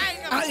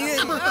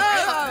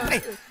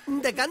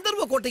 இந்த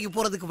கந்தர்வ கோட்டைக்கு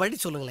போறதுக்கு வழி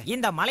சொல்லுங்களேன்.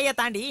 இந்த மலையை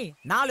தாண்டி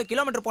 4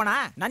 கிலோமீட்டர் போனா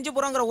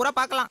நஞ்சுபுரங்கிற ஊரை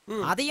பார்க்கலாம்.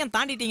 அதையும்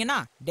தாண்டிட்டீங்கன்னா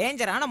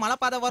டேஞ்சரான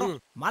மலைப்பாதை வரும்.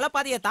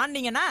 மலைப்பாதையை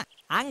தாண்டிங்கன்னா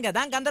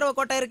அங்கதான் கந்தர்வ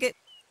கோட்டை இருக்கு.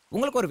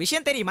 உங்களுக்கு ஒரு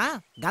விஷயம் தெரியுமா?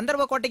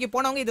 கந்தர்வ கோட்டைக்கு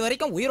போனவங்க இது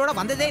வரைக்கும் உயிரோட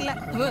வந்ததே இல்ல.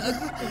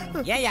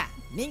 ஏயா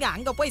நீங்க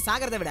அங்க போய்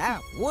சாகிறத விட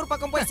ஊர்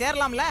பக்கம் போய்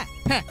சேரலாம்ல?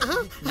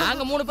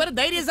 நாங்க 3 பேரும்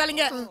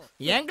தைரியசாலிங்க.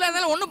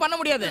 எங்களால ஒண்ணும் பண்ண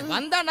முடியாது.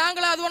 வந்தா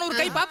நாங்களா அதுவான ஒரு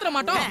கை பாத்திர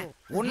மாட்டோம்.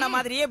 உன்ன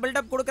மாதிரியே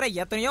பில்டப் கொடுக்கற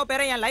எத்தனையோ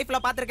பேரை என்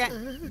லைஃப்ல பாத்திருக்கேன்.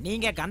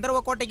 நீங்க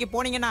கந்தர்வ கோட்டைக்கு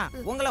போனீங்கன்னா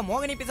உங்களை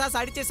மோகினி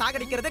பிசாசு அடிச்சு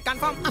சாகடிக்கிறது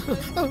கன்ஃபார்ம்.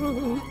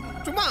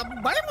 சும்மா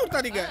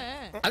பயமுறுத்தாதீங்க.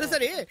 அது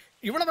சரி,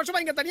 இவ்வளவு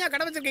வருஷமா இங்க தனியா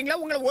கடை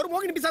வச்சிருக்கீங்களா? உங்களுக்கு ஒரு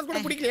மோகினி பிசாசு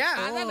கூட பிடிக்கலையா?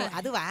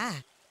 அதுவா,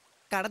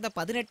 கடந்த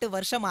 18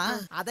 வருஷமா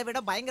அதை விட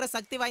பயங்கர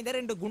சக்தி வாய்ந்த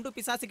 2 குண்டு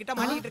பிசாசு கிட்ட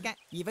மாட்டிட்டு இருக்கேன்.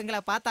 இவங்கள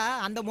பார்த்தா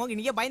அந்த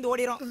மோகினியே பயந்து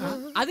ஓடிரும்.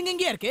 அதுங்க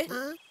எங்கயா இருக்கு?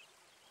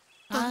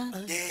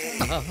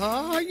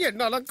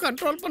 என்னால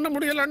கண்ட்ரோல் பண்ண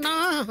முடியலண்ணா.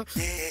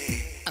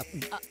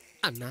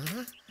 அண்ணா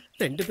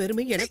 2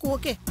 பேருமே எனக்கு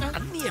ஓகே.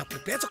 அண்ணி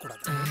அப்படி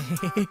பேசக்கூடாது.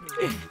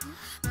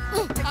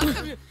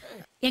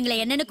 எங்களை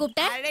என்னன்னு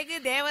கூப்பிட்ட? அழகு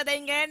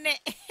தேவதைங்கன்னு.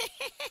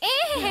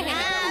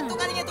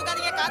 தூக்காதீங்க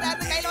தூக்காதீங்க,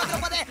 காதாந்து கையில வந்துற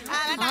போதே.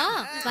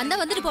 வந்தா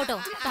வந்துட்டு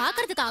போட்டோம்.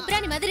 பாக்குறதுக்கு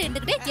அப்ராணி மாதிரி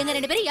இருந்துகிட்டு எங்க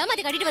 2 பேரும்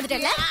ஏமாத்தி கட்டிட்டு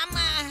வந்துட்டல.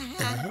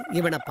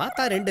 இவனை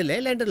பார்த்தா 2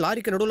 லேண்ட்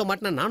லாரிக்கு நடுவுல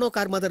மாட்டினா நானோ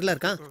கார் மாதிரில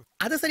இருக்கான்.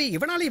 அது சரி,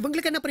 இவனால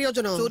இவங்களுக்கு என்ன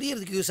பிரயோஜனம்?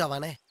 சொரியறதுக்கு யூஸ்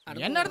ஆவானே.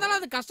 என்ன இருந்தாலும்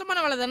அது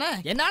கஷ்டமான வேலை தானே.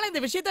 என்னால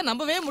இந்த விஷயத்தை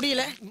நம்பவே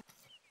முடியல.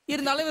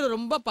 இருந்தாலும் இது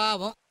ரொம்ப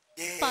பாவம்.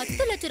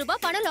 10 லட்சம்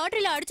ரூபாய் பணம்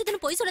லாட்டரியில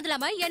அடிச்சதுன்னு போய்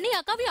சொன்னதுலாம என்னை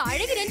அக்காவையும்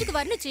அழகு ரேஞ்சுக்கு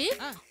வரணுச்சு.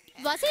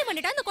 வசதி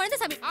பண்ணிட்டா அந்த குழந்தை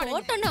சாமி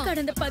போட்டோம்.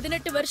 கடந்த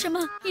 18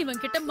 வருஷமா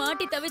இவன் கிட்ட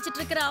மாட்டி தவிச்சிட்டு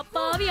இருக்கிற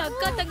அப்பாவி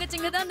அக்கா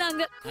தங்கச்சிங்க தான்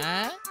நாங்க.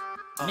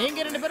 நீங்க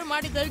 2 பேரும்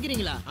மாட்டி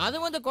தவிக்கிறீங்களா?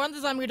 அதுவும் அந்த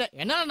குழந்தை சாமி கிட்ட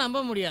என்னால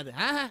நம்ப முடியாது.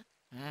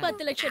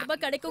 10 லட்சம்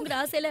ரூபாய் கிடைக்குங்கிற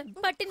ஆசையில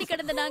பட்டினி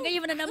கிடந்த நாங்க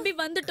இவனை நம்பி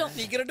வந்துட்டோம்.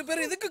 நீங்க 2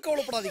 பேரும் எதுக்கு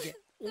கவலைப்படாதீங்க.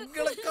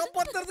 உங்களை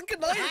காப்பாத்துறதுக்கு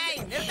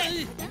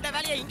இந்த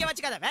வேலையை இங்க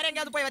வச்சுக்காத, வேற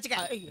எங்கயாவது போய் வச்சுக்க.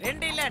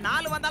 2 இல்ல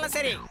 4 வந்தாலும்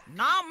சரி,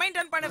 நான்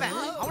மெயின்டைன் பண்ணுவேன்.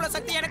 அவ்வளவு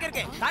சக்தி எனக்கு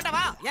இருக்கு.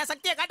 காட்டவா, என்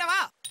சக்தியை காட்டவா.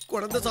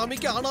 குழந்தை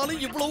சாமிக்கு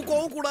ஆனாலும் இவ்வளவு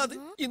கோவம் கூடாது.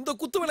 இந்த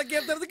குத்து விளக்கு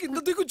ஏத்துறதுக்கு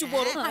இந்த தூக்குச்சு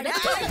போறோம்.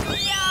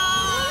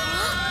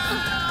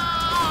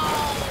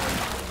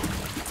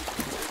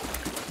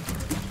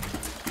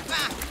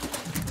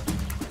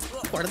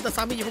 குழந்தை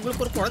சாமி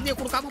இவங்களுக்கு ஒரு குழந்தைய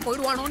கொடுக்காம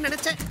போயிடுவானோன்னு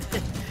நினைச்சேன்.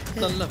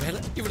 நல்ல வேலை,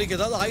 இவனுக்கு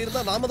ஏதாவது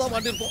ஆயிருந்தா நாம தான்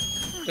மாட்டிருப்போம்.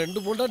 2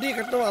 பொண்டாட்டியை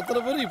கட்டணும்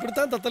அத்தனை பேர்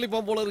இப்படித்தான்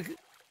தத்தளிப்பான் போல இருக்கு.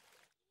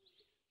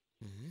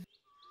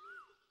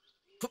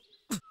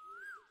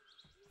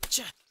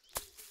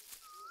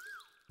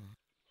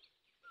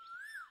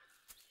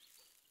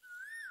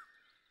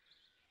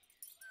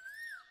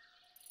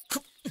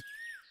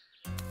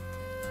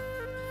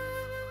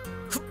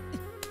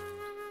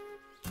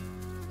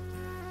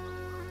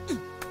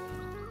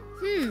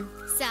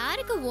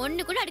 சாருக்கு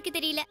ஒண்ணு கூட அடிக்க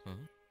தெரியல.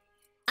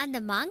 அந்த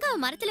மாங்காவை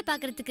மரத்துல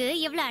பாக்குறதுக்கு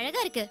எவ்வளவு அழகா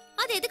இருக்கு.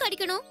 அது எதுக்கு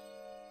அடிக்கணும்?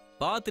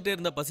 பாத்துட்டே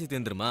இருந்தா பசி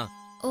தேந்துருமா?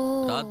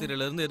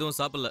 ராத்திரில இருந்து எதுவும்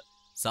சாப்பிடல.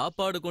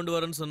 சாப்பாடு கொண்டு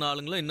வரேன்னு சொன்ன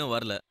ஆளுங்களும் இன்னும்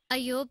வரல.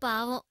 ஐயோ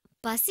பாவம்,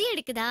 பசி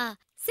எடுக்குதா?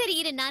 சரி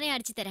இரு, நானே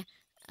அடிச்சு தரேன்.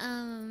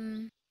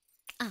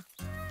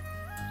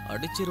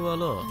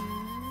 அடிச்சிருவாளோ?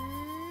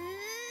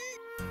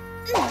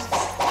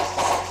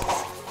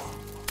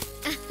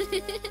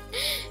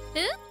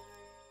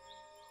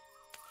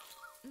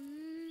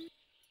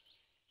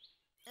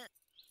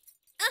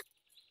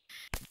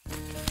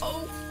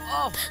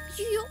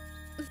 ஐயோ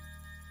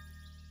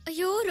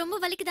ஐயோ, ரொம்ப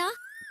வலிக்குதா?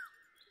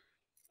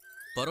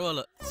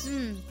 பரவாயில்ல.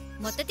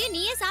 மொத்தத்தையும்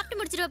நீயே சாப்பிட்டு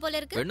முடிச்சிருவ போல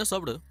இருக்கு. என்ன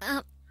சாப்பிடு?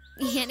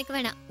 எனக்கு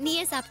வேணாம்,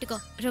 நீயே சாப்பிட்டுக்கோ.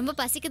 ரொம்ப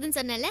பசிக்குதுன்னு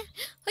சொன்னல.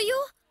 ஐயோ,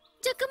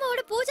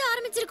 ஜக்கம்மாவோட பூஜை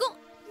ஆரம்பிச்சிருக்கோம்.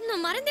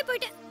 நான் மறந்தே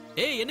போயிட்டேன்.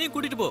 ஏய், என்னையும்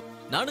கூட்டிட்டு போ.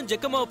 நானும்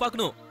ஜக்கம்மாவை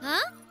பார்க்கணும்.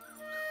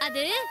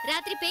 அது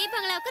ராத்திரி பேய்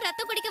பங்களாவுக்கு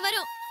ரத்தம் குடிக்க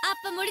வரும்.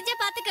 அப்ப முடிஞ்ச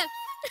பாத்துக்க.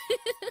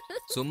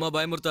 சும்மா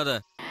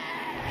பயமுறுத்தாத.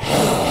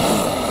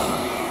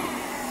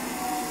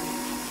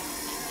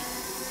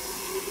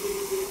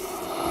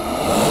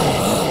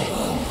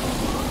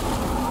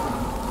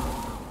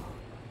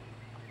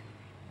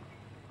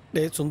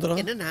 டேய் சுந்தரம்,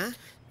 என்னண்ணா?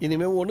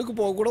 இனிமே ஒண்ணுக்கு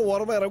போக கூட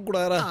ஓரமா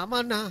இறங்கக்கூடாதா?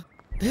 ஆமாண்ணா.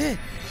 டேய்,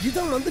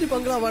 இதான் மந்திரி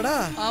பங்களாவாடா?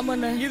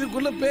 ஆமாண்ணா.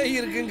 இதுக்குள்ள பேய்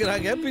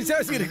இருக்குங்கிறாங்க,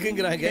 பிசாசு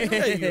இருக்குங்கிறாங்க.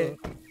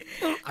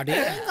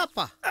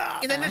 அடேங்கப்பா,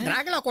 இது என்ன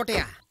டிராகலா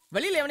கோட்டையா?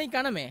 வெளியில எவனையும்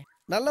காணமே.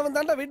 நல்லவன்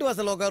தாண்டா வீட்டு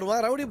வாசல்ல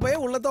உட்காருவான், ரவுடி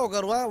பையன் உள்ளதான்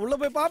உட்காருவான். உள்ள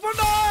போய்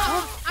பாப்போம்டா.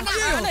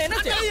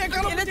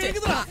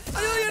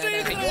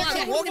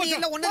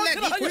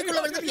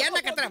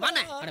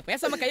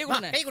 பேசாம கை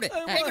கொடு. கை கொடு,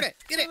 கை கொடு.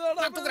 இரு,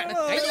 நான் தூக்குறேன்.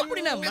 கை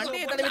எப்படி நான்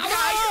மண்டையை தடவி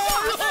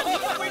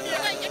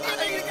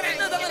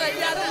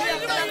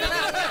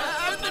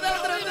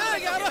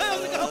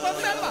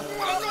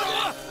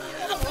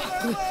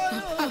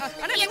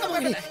எங்க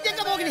மோகினி,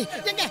 எங்க மோகினி,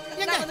 எங்க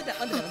எங்க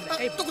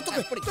தூக்கு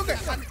தூக்கு தூக்கு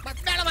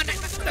மேல மாட்டேன்.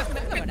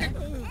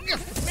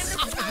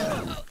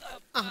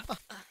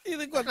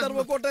 இது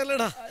கொத்தர்ம கோட்டை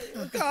இல்லடா,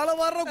 கால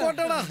வாடுற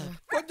கோட்டைடா.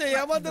 கொஞ்சம்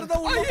ஏமாத்திருந்தா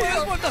உள்ள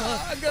போய் போட்டா.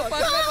 அங்க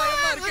பாருங்க,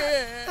 பயமா இருக்கு.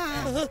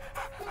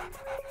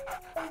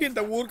 இந்த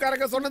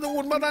ஊர்க்காரங்க சொன்னது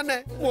உண்மைதானே?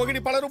 மோகினி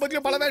பல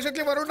ரூபத்திலும் பல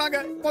வேஷத்திலும் வரும்னாங்க.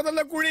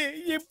 முதல்ல குழி,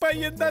 இப்ப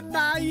இந்த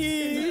நாயி.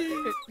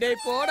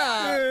 டேய் போடா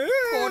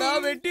போடா,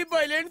 வெட்டி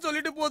பையலேன்னு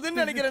சொல்லிட்டு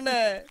போகுதுன்னு நினைக்கிறேன்.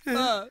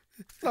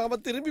 நாம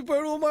திரும்பி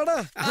போயிடுவோமாடா?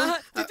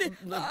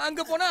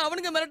 அங்க போனா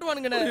அவனுங்க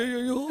மிரட்டுவானுங்க.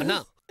 அண்ணா,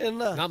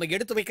 நாம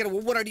எடுத்து வைக்கிற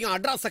ஒவ்வொரு அடியும்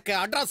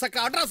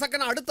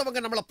அட்ராசக்கன்னு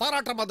அடுத்தவங்க நம்மள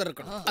பாராட்டுற மாதிரி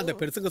இருக்கணும். அந்த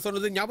பெருசுங்க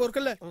சொன்னது ஞாபகம்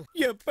இருக்குல்ல?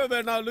 எப்ப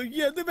வேணாலும்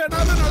எது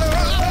வேணாலும்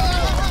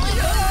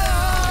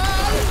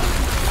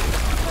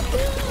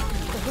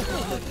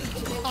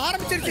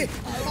ஆரம்பிச்சிருச்சு.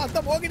 அந்த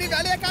மோகினி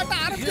வேலையை காட்ட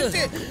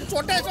ஆரம்பிச்சிருச்சு.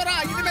 சொட்டேஸ்வரா,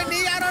 இனிமே நீ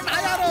யாரோ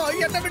நான் யாரோ,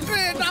 என்ன விட்டு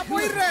நான்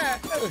போயிடுறேன்.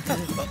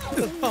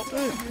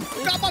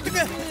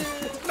 காப்பாத்துங்க.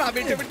 நான்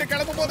விட்டு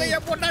கிளம்பும் போது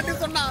என் பொண்டாட்டி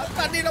சொன்னா,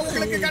 தண்ணியில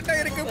உங்களுக்கு கட்ட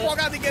இருக்கு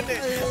போகாதீங்கன்னு.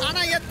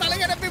 ஆனா என்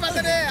தலையை நம்பி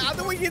வந்தனே,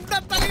 அதுவும்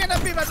இந்த தலையை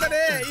நம்பி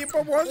வந்தனே.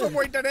 இப்ப மோசம்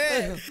போயிட்டனே.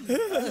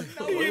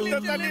 இந்த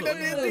தண்ணியில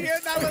நீந்தியே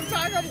நாம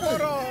சாக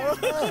போறோம்.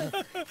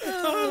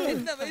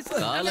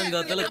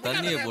 காலங்காத்தால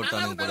தண்ணியை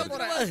போட்டானுங்க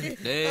போல இருக்கு.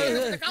 டேய்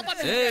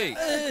டேய்,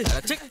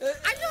 அச்சக்.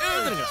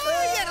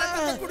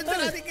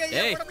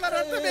 ஏய்,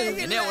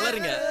 என்ன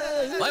உளறீங்க?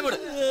 பயப்படு.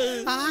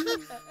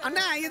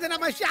 அண்ணா, இது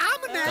நம்ம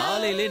ஷாமண்ணே.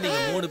 காலையிலே நீங்க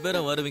 3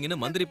 பேரும்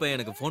வருவீங்கன்னு மந்திரி பையன்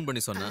எனக்கு ஃபோன்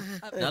பண்ணி சொன்னா.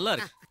 நல்லா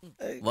இருக்கு.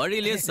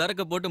 வழியிலே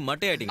சரக்கு போட்டு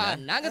மட்டையாட்டீங்க.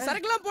 நாங்க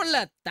சரக்குலாம்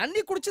போடல,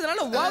 தண்ணி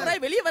குடிச்சதுனால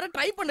ஓவராய் வெளிய வர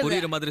ட்ரை பண்ணுங்க.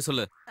 புரியுற மாதிரி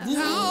சொல்லு.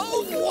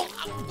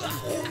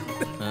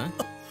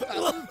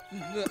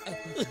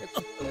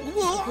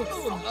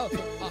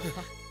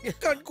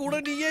 கண் கூட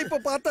நீயே இப்ப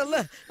பார்த்தல,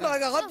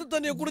 நாங்க ஆத்து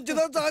தண்ணியை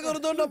குடிச்சுதான்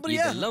சாகிறதோ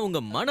நம்புறியா? இதெல்லாம் உங்க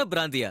மன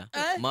பிராந்தியா?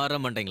 மாற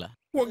மாட்டீங்களா?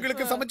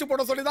 உங்களுக்கு சமைச்சு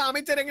போட சொல்லிதான்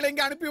அமைச்சர் எங்களை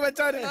இங்க அனுப்பி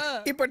வச்சாரு.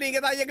 இப்ப நீங்க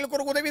தான் எங்களுக்கு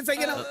ஒரு உதவி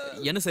செய்யணும்.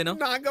 என்ன செய்யணும்?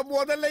 நாங்க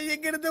முதல்ல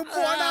இங்க இருந்து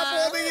போனா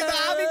போது இது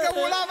ஆவிக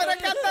உலாவர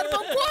கந்தர்வ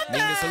கோட்டை.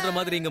 நீங்க சொல்ற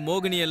மாதிரி இங்க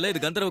மோகினி இல்ல,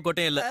 இது கந்தர்வ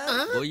கோட்டையும் இல்ல.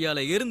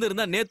 கொய்யால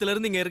இருந்தா நேத்துல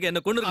இருந்து இங்க இருக்க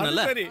என்ன கொண்டு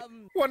இருக்கணும்ல. சரி,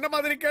 ஒன்ன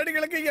மாதிரி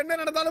கேடுகளுக்கு என்ன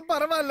நடந்தாலும்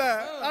பரவாயில்ல.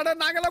 ஆனா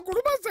நாங்கெல்லாம்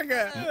குடும்பசங்க.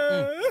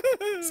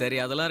 சரி,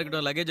 அதெல்லாம்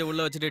இருக்கட்டும். லக்கேஜ்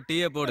உள்ள வச்சுட்டு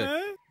டீயை போடு.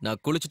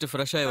 நான் குளிச்சுட்டு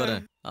ஃப்ரெஷ் ஆகி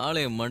வரேன்.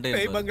 ஆலயம் மண்டே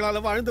பேய் பங்களால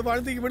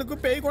வாழ்ந்து இவனுக்கு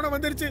பேய் குணம்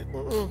வந்துருச்சு.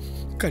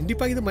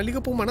 கண்டிப்பா இது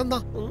மல்லிகைப்பூ மனம்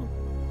தான்.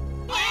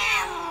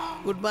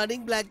 Good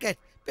morning black gate.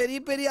 பெரிய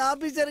பெரிய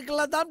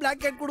ஆபீசருக்கெல்லாம் தான்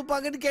பிளாக் கேட்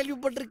கொடுப்பாங்கன்னு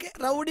கேள்விப்பட்டிருக்கேன்.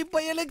 ரவுடி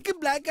பையனுக்கு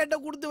பிளாக் கேட்டை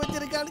கொடுத்து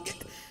வச்சிருக்கானுங்க.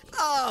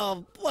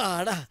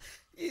 அப்பாடா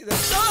இது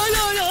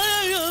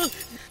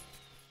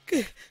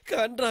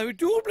கன்றாவி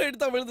டியூப்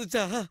லைட் தான்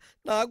விழுந்துச்சா?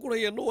 நான் கூட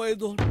என்ன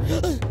ஓய்தோம்.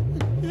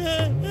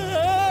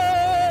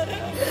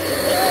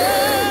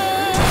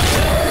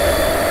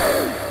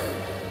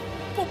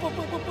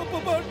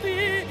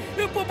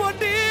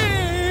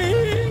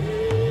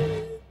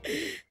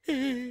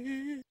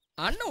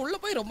 அண்ணன் உள்ள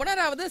போய் ரொம்ப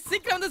நேரம் ஆகுது.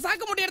 சீக்கிரம் வந்து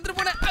சாக்கு மூட்டை எடுத்துட்டு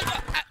போன.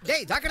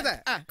 டேய் ஜாக்கிரதை,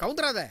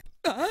 கவுந்தராத.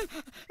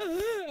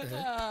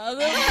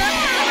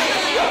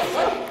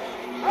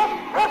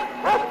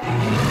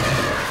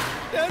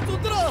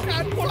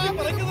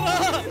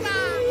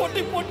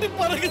 பொட்டி பொட்டி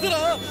பறக்குதுடா.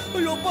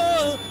 ஐயோப்பா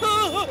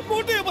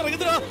மூட்டையை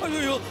பறக்குதுடா.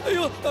 ஐயோ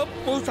ஐயோ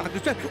சாக்கு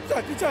சார்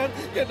சாக்கு சார்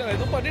என்ன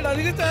எதுவும்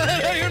பண்ணிடாதீங்க சார்.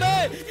 ஐயோடா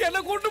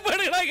என்ன கூட்டு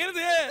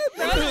போயிடுறாங்கிறது.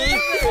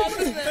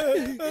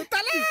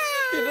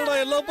 என்னடா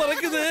எல்லாம்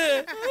பறக்குது.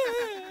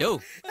 யோ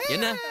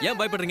என்ன ஏன்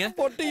பயப்படுறீங்க?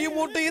 பொட்டியும்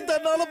மூட்டையும்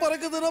தன்னால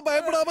பறக்குதுன்னா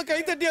பயப்படாம கை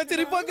தட்டியா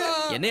சிரிப்பாங்க.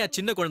 என்னையா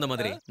சின்ன குழந்தை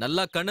மாதிரி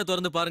நல்லா கண்ணை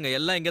திறந்து பாருங்க,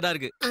 எல்லாம் இங்கதான்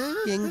இருக்கு.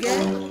 எங்க?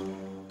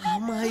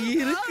 ஆமா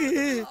இருக்கு.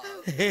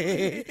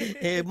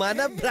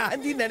 மன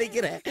பிராந்தி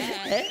நினைக்கிறேன்.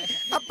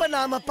 அப்ப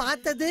நாம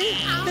பார்த்தது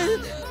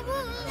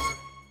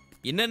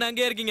இன்னும்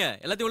அங்கே இருக்கீங்க,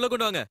 எல்லாத்தையும் உள்ள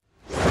கொண்டு வாங்க.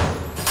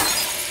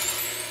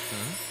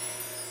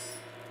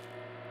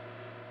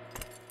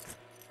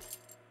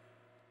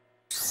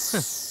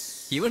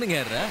 இவனுங்க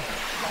யாரா?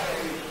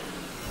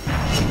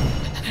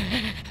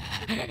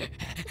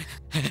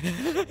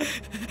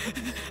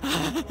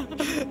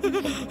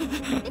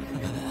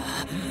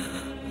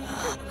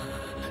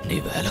 நீ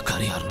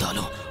வேலைக்காரியா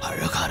இருந்தாலும்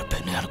அழகா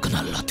இருப்பேன்னு எனக்கு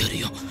நல்லா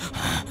தெரியும்.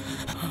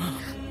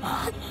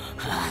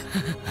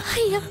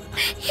 ஐயா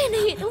என்ன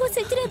எதுவும்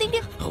செஞ்சிடாதீங்க.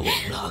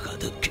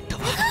 ஒன்றாகாது, கிட்ட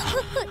வா.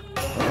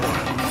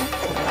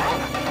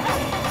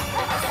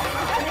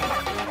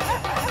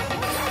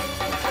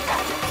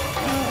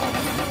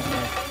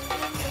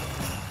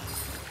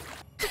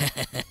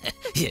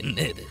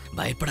 என்ன இது?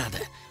 பயப்படாத.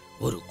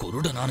 ஒரு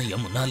குருடனான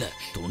என் முன்னால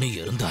துணி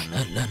இருந்தான்னு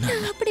இல்ல.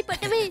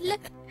 அப்படிப்பட்டவே இல்ல.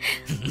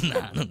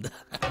 நானும்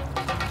தான்.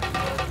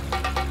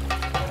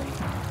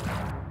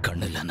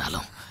 கண்ணு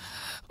இல்லைனாலும்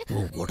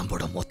உன்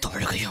உடம்போட மொத்த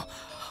அழகையும்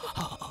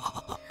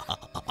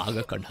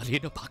ஆக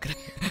கண்ணாலே நான்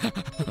பாக்குறேன்.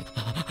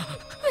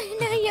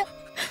 ஐயா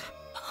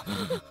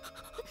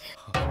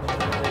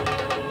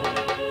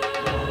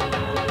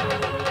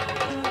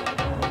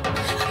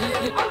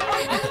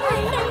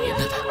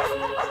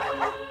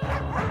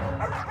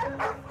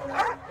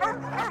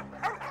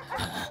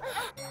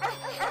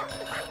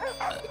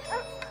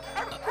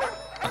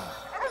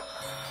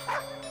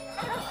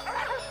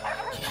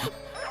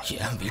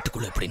என்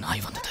வீட்டுக்குள்ள எப்படி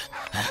நாய் வந்தது?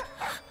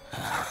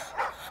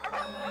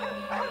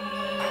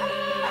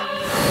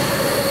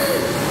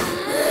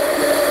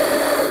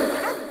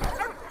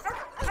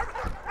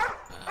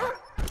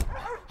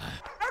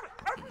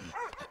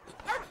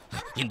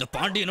 இந்த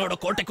பாண்டியனோட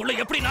கோட்டைக்குள்ள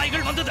எப்படி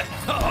நாய்கள் வந்தது?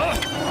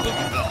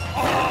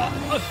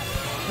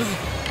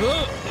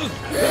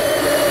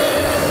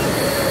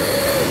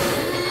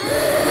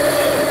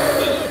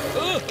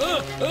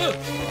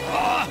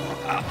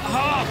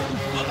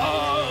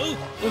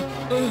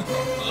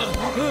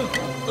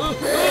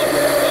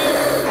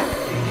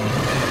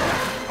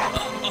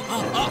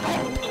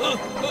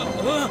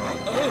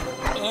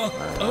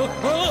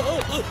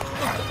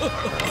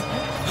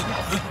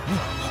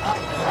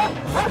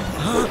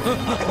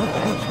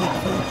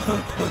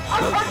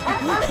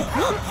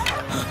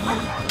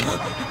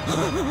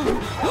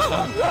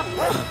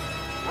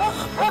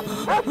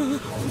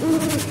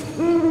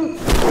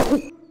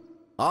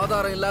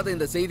 ஆதாரம் இல்லாத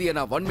இந்த செய்தியை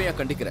நான் வன்மையா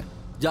கண்டிக்கிறேன்.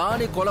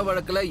 ஜானி கொலை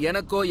வழக்குல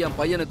எனக்கோ என்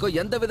பையனுக்கோ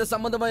எந்தவித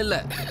சம்பந்தமும் இல்ல.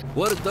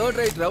 ஒரு தேர்ட்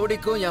ரைட்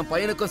ரவுடிக்கும் என்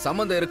பையனுக்கும்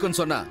சம்பந்தம் இருக்குன்னு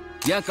சொன்னா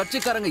என்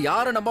கட்சிக்காரங்க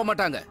யாரும் நம்ப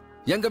மாட்டாங்க.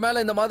 எங்க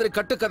மேல இந்த மாதிரி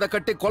கட்டுக்கதை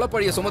கட்டி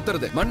கொலைப்பழிய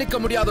சுமத்துறது மன்னிக்க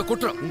முடியாத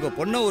குற்றம். உங்க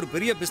பொண்ணை ஒரு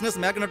பெரிய பிசினஸ்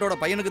மேக்னட்டோட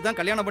பையனுக்கு தான்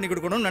கல்யாணம் பண்ணி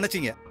கொடுக்கணும்னு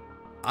நினைச்சீங்க.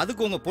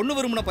 அதுக்கு உங்க பொண்ணு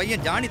விரும்பின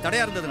பையன் ஜானி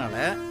தடையா இருந்ததுனால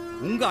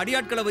உங்க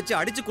அடியாட்களை வச்சு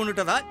அடிச்சு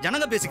கொண்டுட்டதா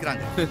ஜனங்க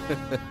பேசிக்கிறாங்க.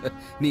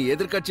 நீ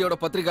எதிர்கட்சியோட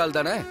பத்திரிகையாள்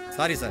தானே?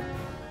 சாரி சார்,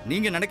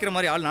 நீங்க நினைக்கிற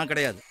மாதிரி ஆள் நான்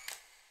கிடையாது.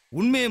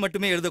 உண்மையை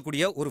மட்டுமே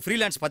எழுதக்கூடிய ஒரு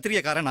ஃப்ரீலான்ஸ்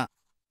பத்திரிகைக்காரனா.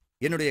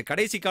 என்னுடைய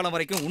கடைசி காலம்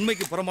வரைக்கும்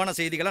உண்மைக்கு புறம்பான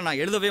செய்திகளை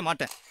நான் எழுதவே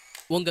மாட்டேன்.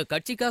 உங்க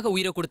கட்சிக்காக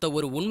உயிரை கொடுத்த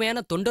ஒரு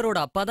உண்மையான தொண்டரோட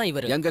அப்பா தான்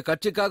இவர். எங்க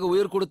கட்சிக்காக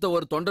உயிர் கொடுத்த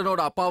ஒரு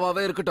தொண்டனோட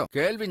அப்பாவாவே இருக்கட்டும்.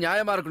 கேள்வி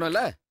நியாயமா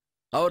இருக்கணும்ல.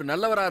 அவர்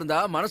நல்லவரா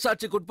இருந்தா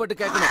மனசாட்சிக்கு உட்பட்டு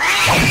கேட்கணும்.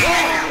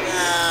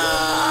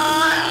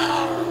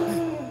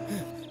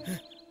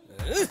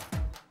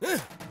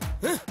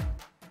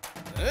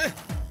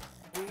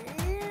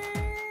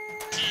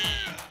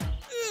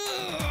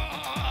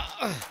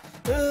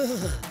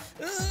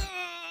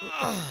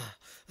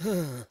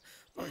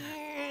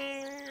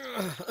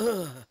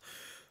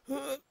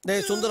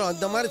 டேய் சுந்தரம்,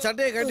 இந்த மாதிரி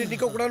சட்டையை கட்டி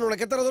நிக்க கூடாதுன்னு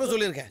உனக்கு எத்தனை தடவை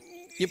சொல்லியிருக்கேன்.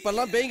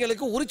 இப்பெல்லாம்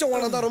பேய்களுக்கு உரிச்ச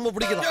வானம் தான் ரொம்ப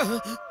பிடிக்கும்.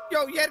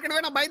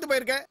 ஏற்கனவே நான் பயந்து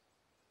போயிருக்கேன்.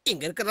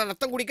 இங்க இருக்கிற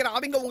ரத்தம் குடிக்கிற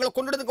அவங்க உங்களை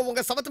கொண்டுடுங்க.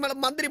 உங்க சவத்து மேல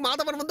மந்திரி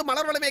மாதவன் வந்து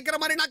மலர் வளை வைக்கிற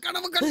மாதிரி நான்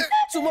கனவு கண்டேன்.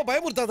 சும்மா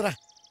பயமுறுத்தாதடா.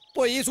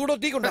 போய் சூடோ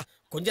டீ கொண்டா.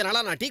 கொஞ்ச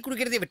நாளா நான் டீ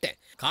குடிக்கிறதே விட்டேன்.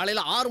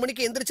 காலையில 6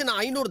 மணிக்கு எந்திரிச்சு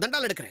நான் 500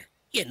 தண்டால் எடுக்கிறேன்.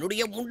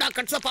 என்னுடைய முண்டா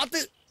கட்ஸ பார்த்து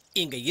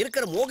இங்க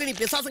இருக்கிற மோகினி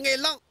பிசாசுங்க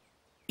எல்லாம்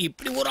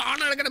இப்படி ஒரு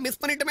ஆணழகனை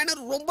மிஸ் பண்ணிட்டோமேன்னு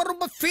ரொம்ப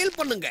ரொம்ப ஃபீல்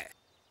பண்ணுங்க.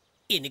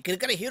 இன்னைக்கு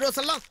இருக்கிற ஹீரோஸ்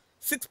எல்லாம்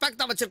 6 பேக்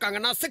தான் வச்சிருக்காங்க.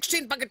 நான்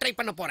 16 பேக் ட்ரை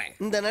பண்ண போறேன்.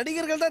 இந்த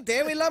நடிகர்கள் தான்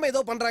தேவையில்லாம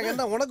ஏதோ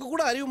பண்றாங்கன்னா உனக்கு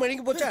கூட அறிவு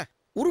மழுங்கி போச்சா?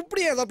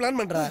 உருப்படியா ஏதோ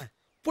பிளான் பண்ற.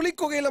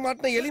 புலிக்கொகையில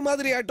மாட்டின எலி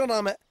மாதிரி ஆயிட்டோம்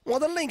நாம.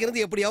 முதல்ல இங்க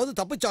இருந்து எப்படியாவது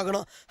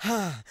தப்பிச்சாகணும்.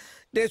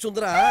 டே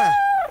சுந்தரா,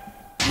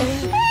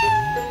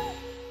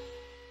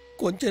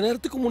 கொஞ்ச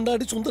நேரத்துக்கு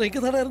முன்னாடி சுந்தரம்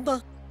இங்க தானே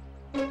இருந்தான்.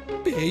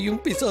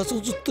 பேயும்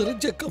பிசாசும் சுத்துற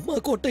ஜக்கம்மா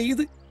கோட்டை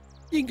இது.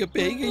 இங்க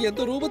பேய்ங்க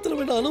எந்த ரூபத்துல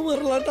வேணாலும்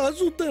வரலாட்டா.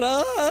 சுந்தரா,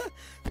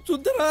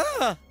 சுந்தரா,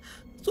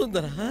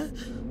 சுந்தரா,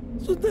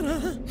 சுந்தரா,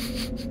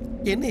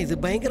 என்ன இது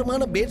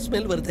பயங்கரமான பேட்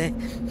ஸ்மெல் வருதே.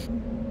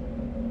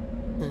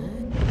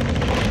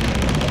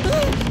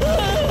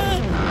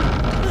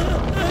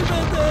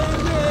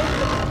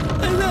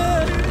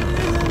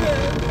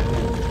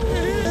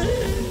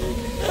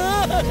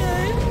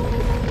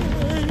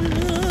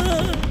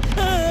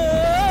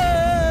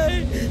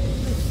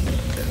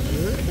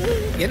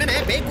 என்னண்ணே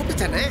பேய்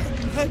கூப்பிட்டுச்சானே?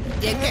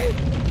 எங்க?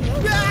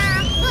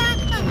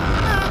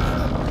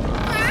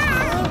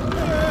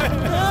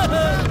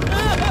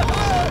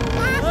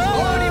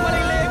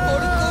 மலையிலே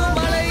கொடுக்கும்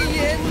மலை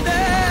எந்த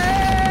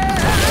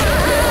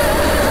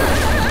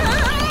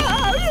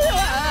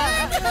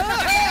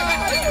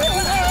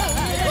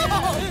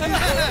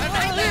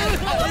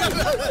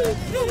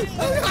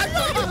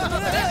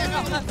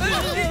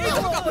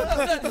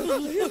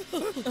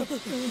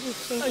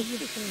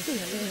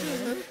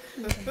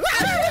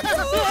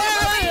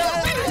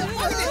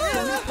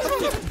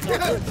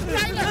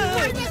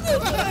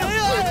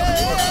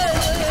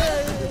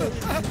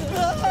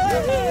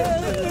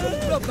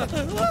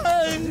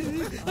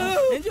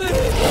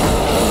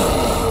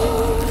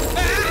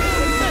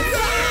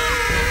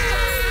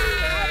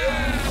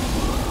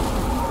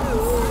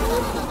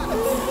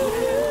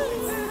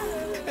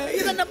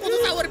இதென்ன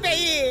புதுசா ஒரு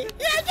பேய்?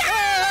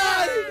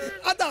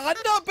 அந்த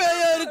அண்ணா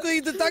பேயா இருக்கும்.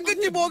 இது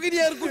தங்கச்சி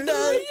மோகினியா இருக்கும்டா.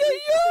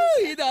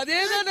 இது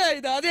அதேதானே,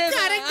 இது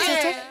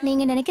அதேதான்.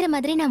 நீங்க நினைக்கிற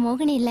மாதிரி நான்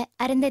மோகினி இல்ல,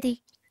 அருந்ததி.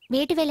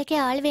 வீட்டு வேலைக்கு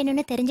ஆள்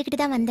வேணும்னு தெரிஞ்சுக்கிட்டு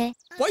தான் வந்தேன்.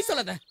 போய்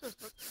சொல்லாத.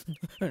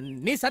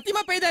 நீ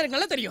சத்தியமா பேய் தான், எனக்கு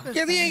நல்லா தெரியும்.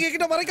 எதையும் எங்க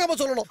கிட்ட மறைக்காம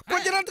சொல்லணும்.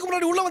 கொஞ்ச நேரத்துக்கு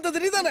முன்னாடி உள்ள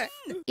வந்தது நீதானே?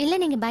 இல்ல,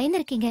 நீங்க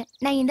பயந்துருக்கீங்க.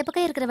 நான் இந்த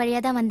பக்கம் இருக்கிற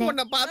வழியா தான் வந்தேன்.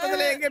 உன்னை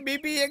பார்த்ததுல எங்க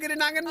பிபி எகிரி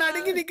நாங்க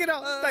நடுங்கி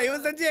நிக்கிறோம். தயவு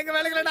செஞ்சு எங்க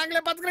வேலைகளை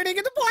நாங்களே பாத்துக்கிறோம்.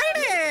 நீங்க இது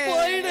போயிடு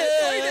போயிடு.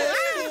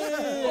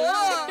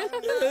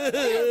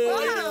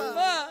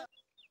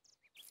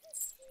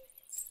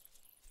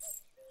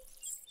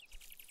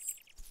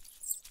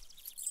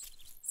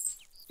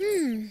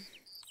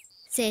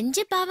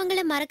 செஞ்ச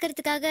பாவங்களை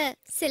மறக்கிறதுக்காக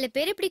சில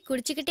பேர் இப்படி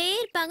குடிச்சுக்கிட்டே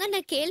இருப்பாங்க.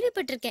 நான்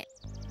கேள்விப்பட்டிருக்கேன்.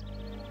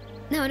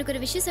 நான் உனக்கு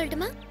ஒரு விஷயம்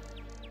சொல்லட்டுமா?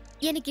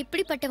 எனக்கு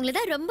இப்படிப்பட்டவங்களை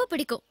தான் ரொம்ப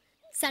பிடிக்கும்.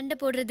 சண்டை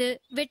போடுறது,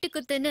 வெட்டு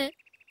குத்துன்னு,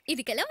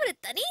 இதுக்கெல்லாம் ஒரு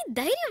தனி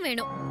தைரியம்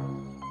வேணும்.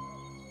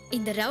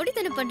 இந்த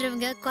ரவுடித்தனம்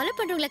பண்றவங்க, கொலை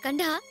பண்றவங்களை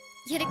கண்டா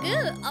எனக்கு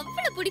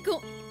அவ்வளவு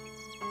பிடிக்கும்.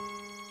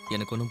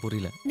 எனக்கு ஒன்றும்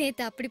புரியல.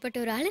 நேத்து அப்படிப்பட்ட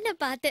ஒரு ஆளை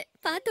நான்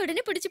பார்த்த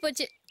உடனே பிடிச்சு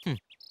போச்சு.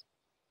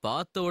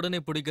 பார்த்த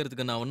உடனே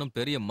பிடிக்கிறதுக்கு நான் ஒன்றும்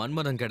பெரிய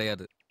மன்மதன்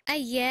கிடையாது.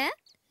 ஐயா,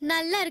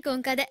 நல்லா இருக்கும்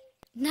உன் கதை.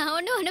 நான்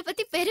ஒன்னும் உன்னை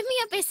பத்தி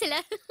பெருமையா பேசல.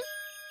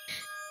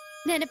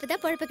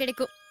 நினைப்புதான் பொழப்பு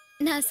கிடைக்கும்.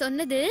 நான்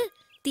சொன்னது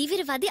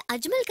தீவிரவாதி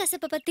அஜ்மல்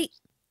கசப்ப பத்தி.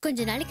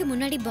 கொஞ்ச நாளைக்கு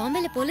முன்னாடி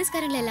பாம்பேல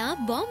போலீஸ்காரங்க எல்லாம்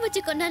பாம்பு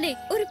வச்சு கொண்டானே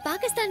ஒரு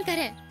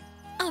பாகிஸ்தான்காரன்.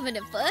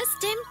 அவனை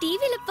ஃபர்ஸ்ட் டைம்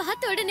டிவில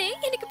பார்த்த உடனே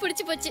எனக்கு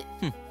பிடிச்சு போச்சு.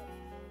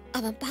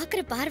 அவன்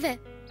பாக்குற பார்வை,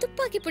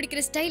 துப்பாக்கி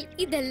பிடிக்கிற ஸ்டைல்,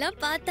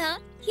 இதெல்லாம் பார்த்தா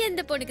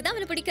எந்த பொண்ணுக்கு தான்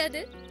அவனை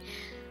பிடிக்காது.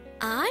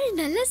 ஆள்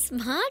நல்லா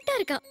ஸ்மார்ட்டா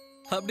இருக்கான்.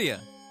 அப்படியா?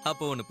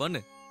 அப்போ ஒண்ணு பண்ணு,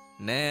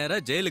 நேரா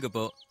ஜெயிலுக்கு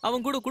போ,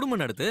 அவன் கூட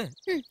குடும்பம் நடத்து.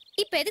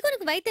 இப்ப எதுக்கு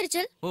உனக்கு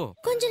வயித்தெரிச்சல்?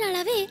 கொஞ்ச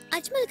நாளாவே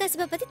அஜ்மல்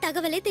கசப பத்தி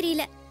தகவலே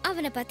தெரியல.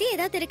 அவனை பத்தி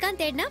ஏதாவது இருக்கான்னு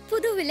தேடினா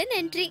புது வில்லன்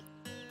என்ட்ரி.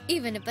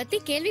 இவனை பத்தி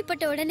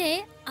கேள்விப்பட்ட உடனே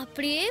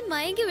அப்படியே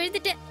மயங்கி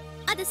விழுந்துட்டேன்.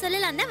 அத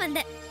சொல்லலாம் தான்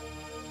வந்தேன்.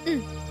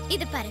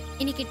 இது பாரு,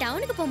 இன்னைக்கு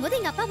டவுனுக்கு போகும்போது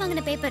எங்க அப்பா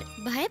வாங்கின பேப்பர்.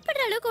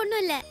 பயப்படுற அளவுக்கு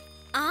ஒண்ணும் இல்ல.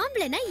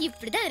 ஆம்பளைனா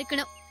இப்படிதான்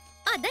இருக்கணும்.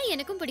 அதான்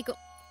எனக்கும்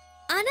பிடிக்கும்.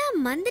 ஆனா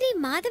மந்திரி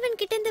மாதவன்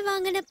கிட்ட இருந்து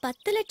வாங்கின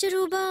 10 லட்சம்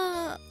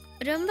ரூபாய்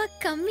ரொம்ப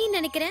கம்மி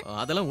நினைக்கிறேன்.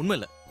 அதெல்லாம் உண்மை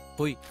இல்ல,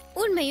 போய்.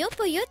 உண்மையோ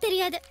பொய்யோ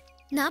தெரியாது.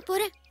 நான்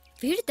போறேன்.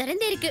 வீடு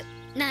திறந்தே இருக்கு.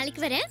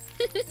 நாளைக்கு வரேன்.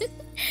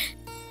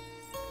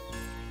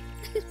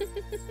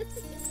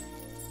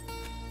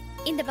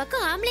 இந்த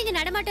பக்கம் ஆம்பளைங்க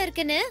நடமாட்டம்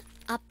இருக்குன்னு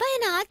அப்பா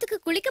என்ன ஆத்துக்கு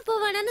குளிக்க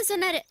போவானான்னு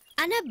சொன்னாரு.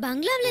 ஆனா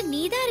பங்களாவில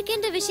நீதான்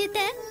இருக்கேன்ற விஷயத்த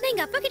நான்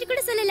எங்க அப்பா கிட்ட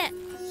கூட சொல்லல.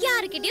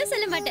 யாருக்கிட்டயும்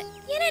சொல்ல மாட்டேன்.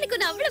 ஏன்னா எனக்கு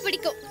ஒன்னு அவ்வளவு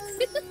பிடிக்கும்.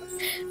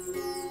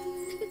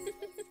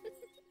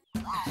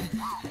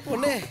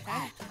 பொண்ணே,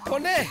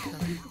 பொண்ணே,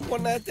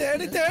 பொண்ணை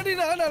தேடி தேடி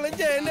நான்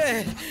அலைஞ்சேன்.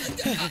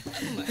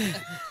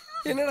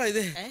 என்னடா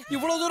இது,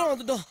 இவ்வளவு தூரம்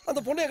வந்துட்டோம். அந்த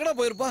பொண்ணு எங்கடா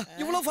போயிருப்பா?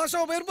 இவ்வளவு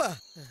ஃபாஸ்டா போயிருப்பா?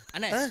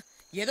 அண்ணே,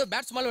 ஏதோ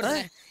பேட் ஸ்மெல்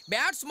வருதுனே.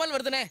 Bad smell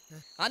வருதுனே.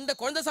 அந்த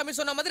குழந்தை சாமி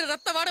சொன்ன மாதிரி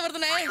ரத்த வாட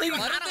வருதுனே.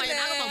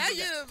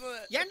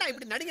 ஏன்டா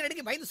இப்படி நடிங்க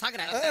நடிங்க பயந்து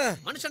சாகுற?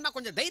 மனுஷன்னா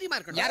கொஞ்சம் தைரியமா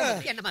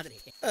இருக்கணும். என்ன மாதிரி?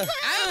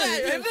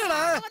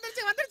 என்னடா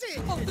வந்துருச்சு வந்துருச்சு.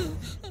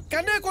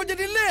 கண்ணே கொஞ்சம்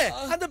நில்லு.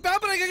 அந்த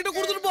பேப்பரை என்கிட்ட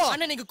கொடுத்துட்டு போ.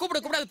 அண்ணா நீங்க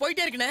கூப்பிடாது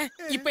போயிட்டே இருக்கனே.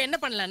 இப்போ என்ன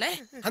பண்ணலானே?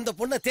 அந்த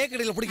பொண்ணை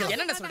தேக்கடியில பிடிக்கலாம்.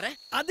 என்னடா சொல்ற?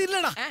 அது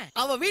இல்லடா.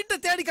 அவ வீட்டை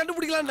தேடி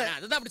கண்டுபிடிக்கலாம்னு.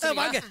 அதுதான் அப்படி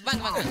சொல்லுங்க. வாங்க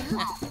வாங்க வாங்க.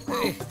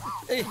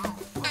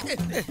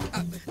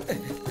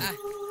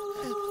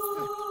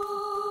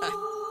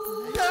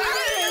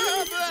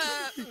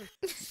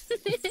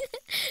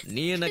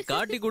 நீ என்ன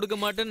காட்டி கொடுக்க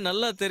மாட்டேன்னு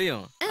நல்லா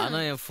தெரியும். ஆனா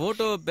என்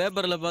போட்டோ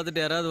பேப்பர்ல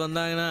பாத்துட்டு யாராவது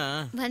வந்தாங்கன்னா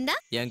வந்தா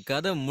என்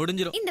கதை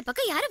முடிஞ்சிரும். இந்த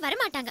பக்கம் யாரும் வர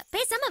மாட்டாங்க.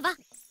 பேசாம வா.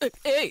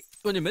 ஏய்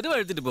கொஞ்சம் மெதுவா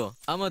எடுத்துட்டு போ.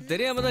 ஆமா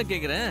தெரியாம தான்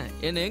கேக்குறேன்.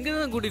 என்ன எங்க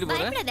தான் கூட்டிட்டு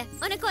போற? பயப்படாத.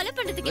 உன்னை கொலை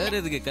பண்றதுக்கு வேற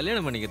எதுக்கு?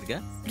 கல்யாணம் பண்ணிக்கிறதுக்கா?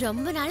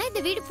 ரொம்ப நாளா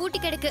இந்த வீடு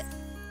பூட்டி கிடக்கு.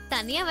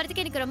 தனியா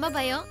வரதுக்கு எனக்கு ரொம்ப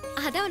பயம்.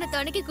 அதான் உன்னை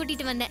துணைக்கு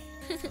கூட்டிட்டு வந்தேன்.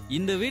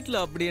 இந்த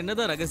வீட்ல அப்படி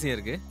என்னதான் ரகசியம்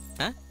இருக்கு?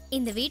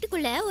 இந்த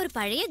வீட்டுக்குள்ள ஒரு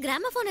பழைய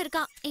கிராமபோன்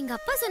இருக்கா. எங்க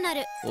அப்பா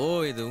சொன்னாரு. ஓ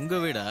இது உங்க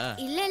வீடா?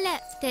 இல்ல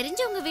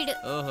தெரிஞ்சவங்க வீடு.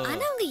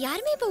 ஆனா அவங்க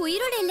யாருமே இப்ப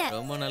உயிரோட இல்ல.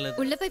 ரொம்ப நல்லது.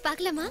 உள்ள போய்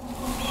பார்க்கலாமா?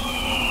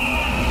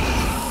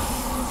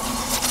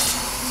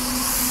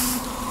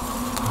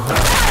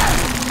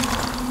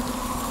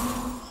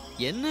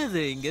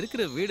 என்னது இங்க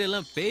இருக்கிற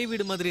வீடெல்லாம் பேய்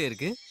வீடு மாதிரியே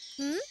இருக்கு.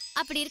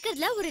 அப்படி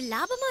இருக்கிறதுல ஒரு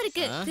லாபமும்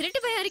இருக்கு.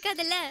 திருட்டு பயம்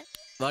இருக்காதுல்ல.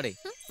 வாடி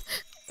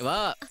வா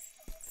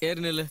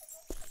ஏறு நில்லு.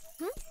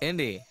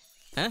 ஏண்டி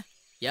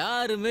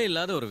யாருமே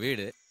இல்லாத ஒரு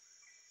வீடு,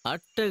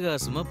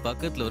 அட்டகாசமா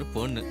பக்கத்துல ஒரு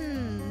பொண்ணு,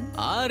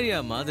 ஆரியா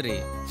மாதிரி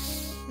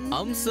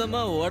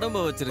அம்சமா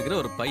உடம்ப வச்சிருக்கிற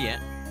ஒரு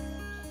பையன்.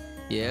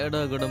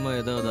 ஏடா குடமா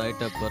ஏதாவது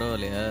ஆயிட்டா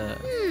பரவாயில்லையா?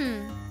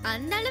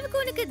 அந்த அளவுக்கு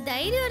உனக்கு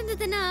தைரியம்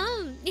இருந்ததுன்னா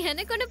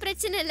எனக்கு ஒன்னும்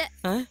பிரச்சனை இல்ல.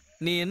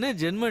 நீ என்ன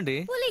ஜென்மண்டி?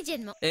 புலி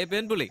ஜென்மம். ஏ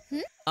பெண் புலி.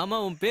 ஆமா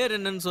உன் பேர்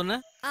என்னன்னு சொன்ன?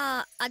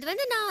 அது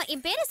வந்து நான்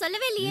என் பேரை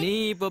சொல்லவே இல்லையே. நீ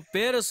இப்ப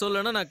பேரை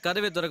சொல்லனா நான்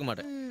கதவே திறக்க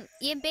மாட்டேன்.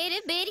 என் பேரு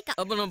பேரிகா.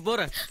 அப்ப நான்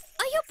போறேன்.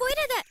 ஐயோ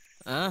போயிடாத.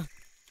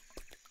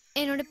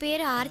 என்னோட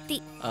பேரு ஆர்த்தி.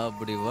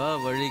 அப்படி வா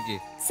வழிக்கு.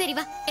 சரி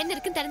வா என்ன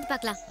இருக்குன்னு திறந்து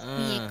பார்க்கலாம்.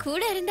 நீ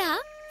கூட இருந்தா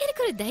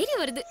எனக்கு ஒரு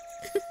தைரியம் வருது.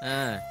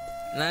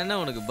 நான் என்ன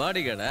உனக்கு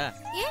பாடி கார்டா?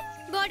 ஏன்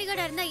பாடி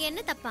கார்டா இருந்தா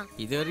என்ன தப்பா?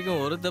 இது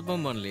வரைக்கும் ஒரு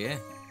தப்பும் பண்ணலையே.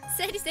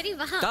 சரி சரி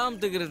வா. தாம்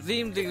திகிற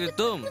தீம் திகிற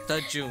தோம்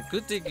தச்சும்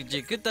குத்திக்கு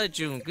ஜிக்கு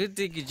தச்சும்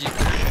குத்திக்கு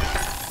ஜிக்கு.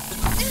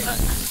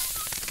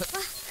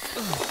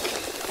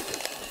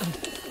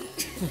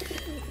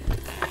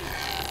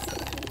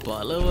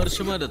 பல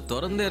வருஷமா இதை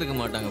திறந்தே இருக்க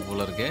மாட்டாங்க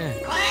போல இருக்கே.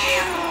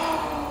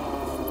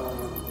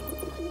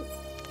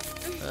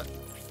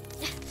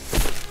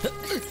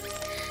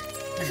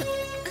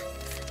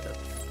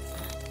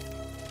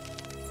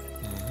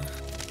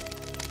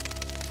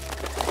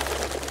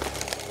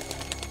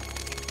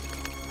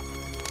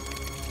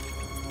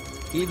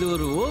 இது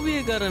ஒரு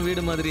ஓவியக்காரன்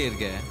வீடு மாதிரியே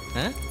இருக்க.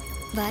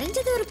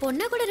 வரைஞ்சது ஒரு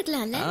பொண்ணா கூட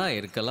இருக்கலாம்ல?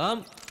 இருக்கலாம்.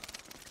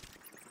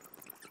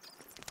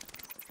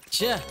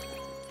 ச்சே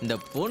இந்த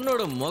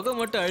பொண்ணோட முகம்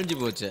மட்டும் அழிஞ்சு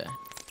போச்சு.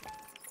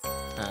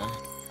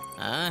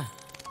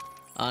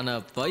 ஆனா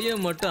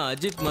பையன் மட்டும்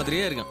அஜித்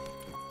மாதிரியே இருக்கான்.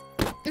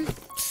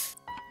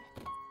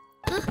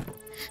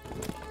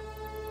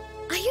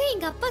 ஐயோ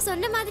எங்க அப்பா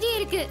சொன்ன மாதிரியே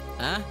இருக்கு.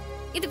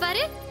 இது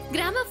பாரு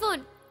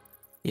கிராமபோன்.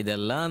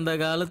 இதெல்லாம் அந்த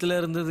காலத்துல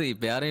இருந்தது.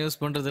 இப்ப யாரும்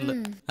யூஸ் பண்றது இல்ல.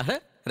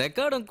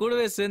 ரெக்கார்டும்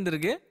கூடவே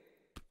சேர்ந்துருக்கு.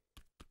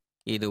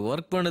 இது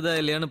ஒர்க் பண்ணுதா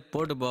இல்லையான்னு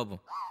போட்டு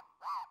பார்ப்போம்.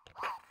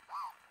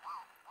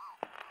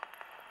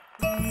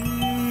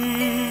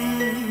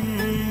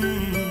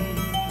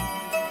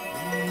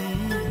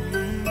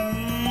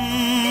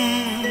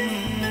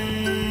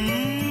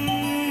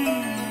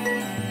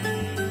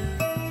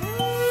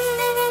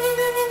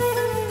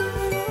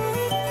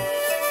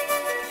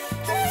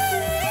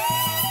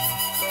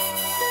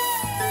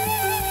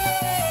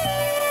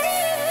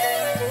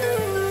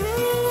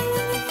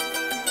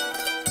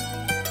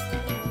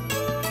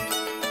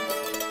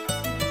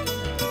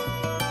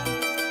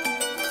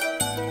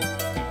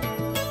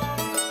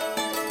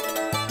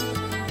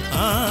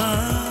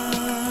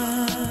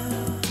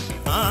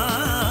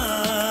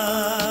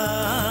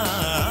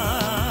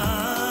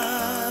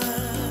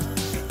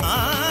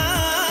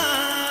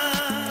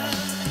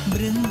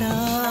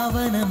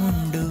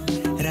 ബൃന്ദാവനമുണ്ടു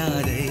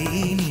രാധേ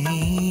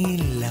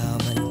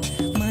നീല്ലാമൽ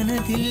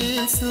മനതിൽ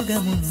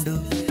സുഖമുണ്ടു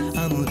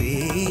അമുദേ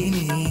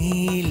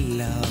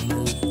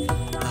നീല്ലാമൽ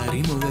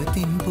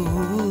അറിമുഖത്തിൻ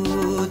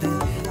പോത്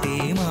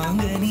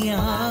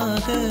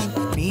തേമാങ്കനിയാക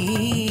നീ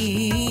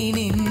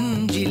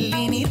നെഞ്ചിൽ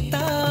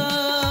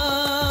ഇനിത്തായ്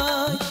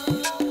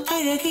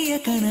അഴകിയ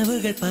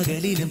കനവുകൾ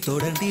പകലിലും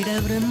തുടർന്നിട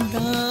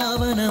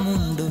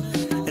വൃന്ദാവനമുണ്ടു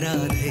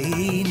രാധേ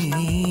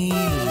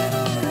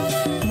നീല്ലാമൽ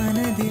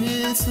മനതിൽ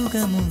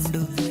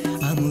സുഖമുണ്ടു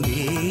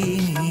അമുദേ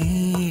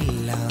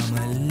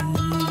നീല്ലാമൽ.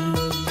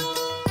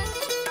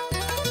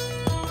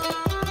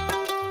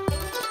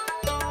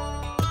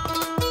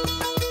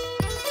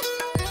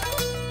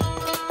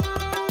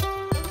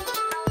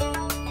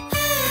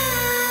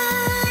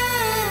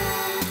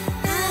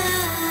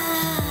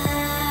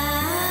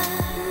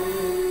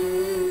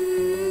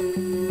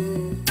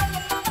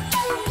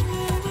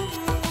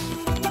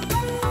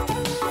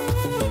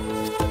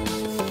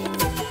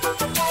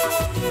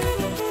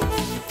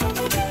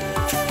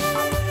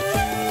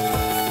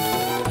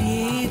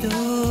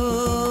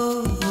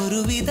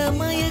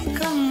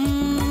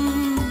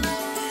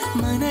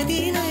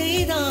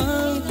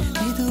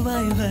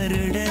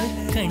 வருட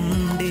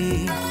கண்டே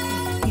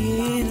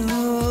ஏனோ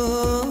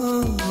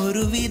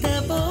ஒருவித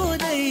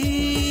போதை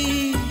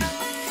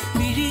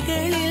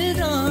விழிகளில்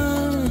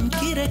தான்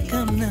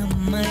கிறக்கம்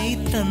நம்மை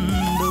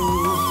தந்தோ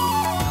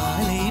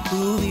காலை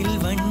பூவில்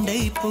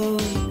வண்டை போ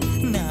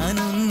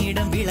நான்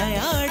உன்னிடம்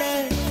விளையாட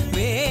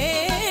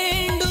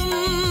வேண்டும்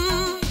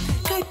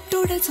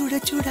கட்டுடல் சுட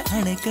சுட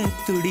அணைக்க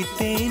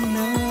துடித்தேன்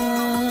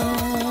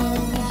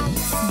நான்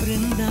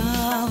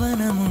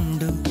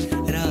பிருந்தாவனமுண்டு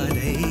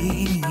ராதை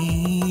நீ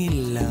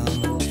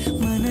இல்லாமல்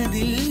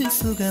மனதில்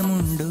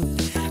சுகமுண்டு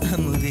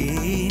அமுதே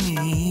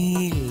நீ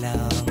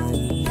இல்லாமல்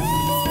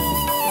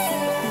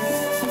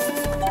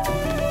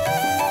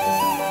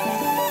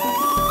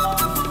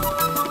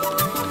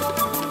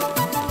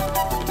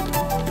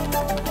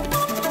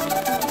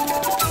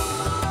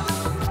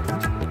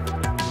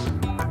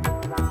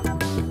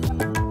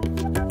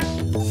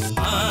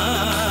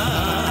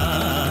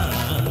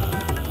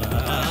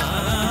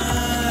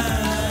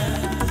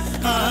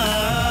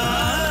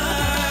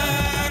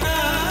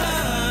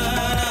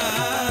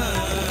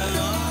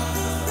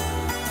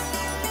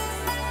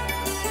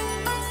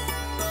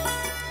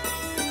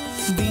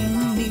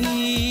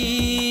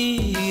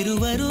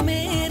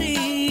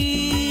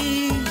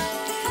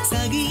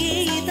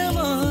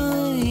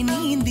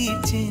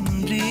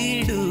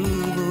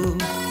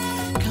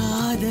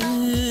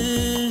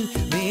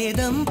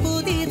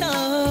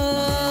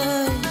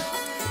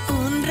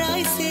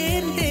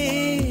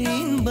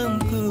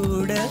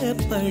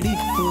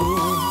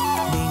படிப்போம்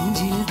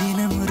நெஞ்சில்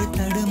தினம் ஒரு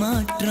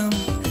தடுமாற்றம்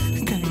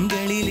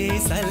கண்களிலே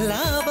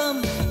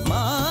சல்லாபம்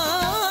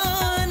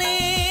மானே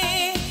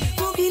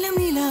முகிலும்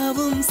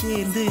நிலாவும்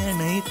சேர்ந்து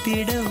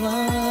அணைத்திடவா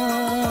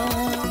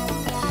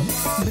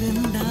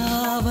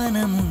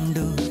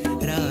பிருந்தாவனமுண்டு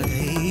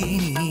ராதை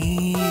நீ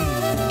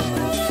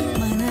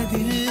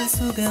மனதில்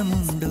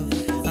சுகமுண்டு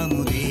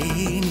அமுதே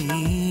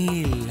நீ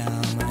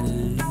இல்லாமல்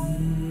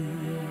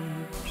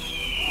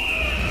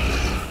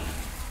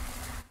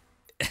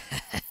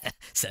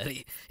சரி,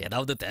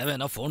 ஏதாவது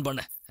தேவைன்னா ஃபோன்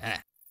பண்ண.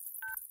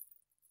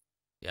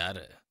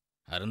 யாரு?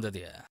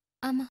 அருந்ததியா?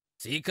 ஆமா.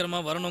 சீக்கிரமா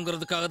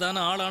வரணுங்கிறதுக்காக தானே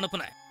ஆள்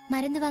அனுப்புனேன்.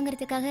 மருந்து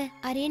வாங்குறதுக்காக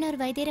அரியன ஒரு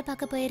வைத்தியரை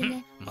பார்க்க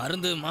போயிருந்தேன்.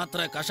 மருந்து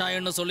மாத்திரை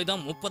கஷாயம்னு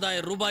சொல்லிதான்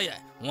 30,000 ரூபாய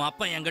உன்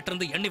அப்பா என்கிட்ட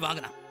இருந்து எண்ணி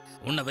வாங்கினான்.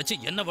 உன்னை வச்சு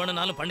என்ன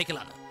வேணும்னாலும்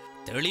பண்ணிக்கலான்னு.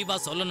 தெளிவா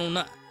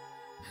சொல்லணும்னா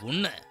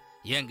உன்னை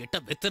என்கிட்ட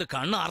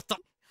வித்திருக்கான்னு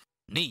அர்த்தம்.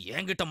 நீ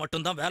என்கிட்ட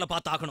மட்டும்தான் வேலை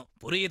பார்த்தாகணும்,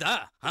 புரியுதா?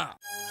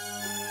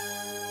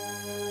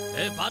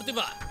 ஏய்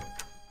பார்த்திபா.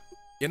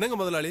 என்னங்க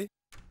முதலாளி?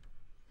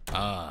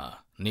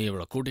 நீ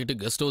இவளை கூட்டிட்டு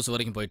கெஸ்ட் ஹவுஸ்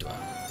வரைக்கும் போயிட்டு வா.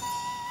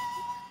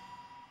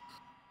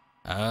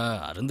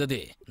 அருந்ததி,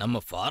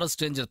 நம்ம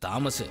ஃபாரஸ்ட் ரேஞ்சர்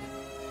தாமஸ்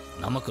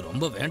நமக்கு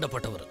ரொம்ப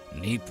வேண்டப்பட்டவர்.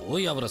 நீ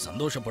போய் அவரை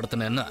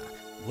சந்தோஷப்படுத்தினேன்னா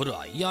ஒரு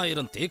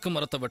 5000 தேக்கு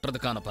மரத்தை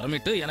வெட்டுறதுக்கான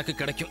பர்மிட் எனக்கு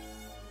கிடைக்கும்.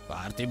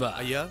 பார்த்திபா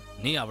ஐயா,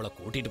 நீ அவளை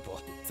கூட்டிட்டு போ.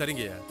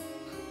 சரிங்க ஐயா.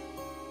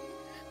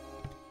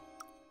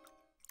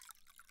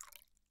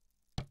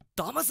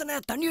 தாமசனே,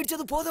 தண்ணி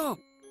அடிச்சது போதும்.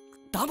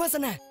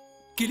 தாமசனே,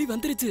 கிளி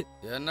வந்துருச்சு.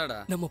 என்னடா?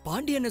 நம்ம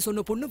பாண்டியண்ண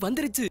சொன்ன பொண்ணு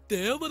வந்துருச்சு.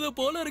 தேவதை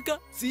போல இருக்கா.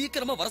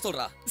 சீக்கிரமா வர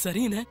சொல்றா.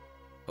 சரிண்ணே.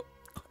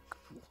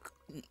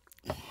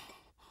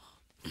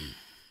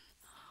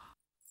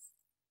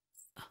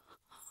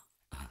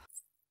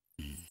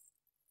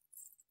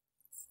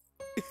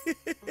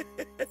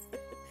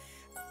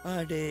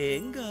 அடே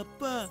எங்க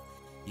அப்பா,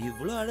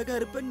 இவ்வளவு அழகா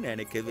இருப்பேன்னு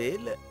நினைக்கவே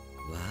இல்ல.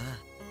 வா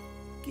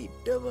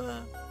கிட்ட வா.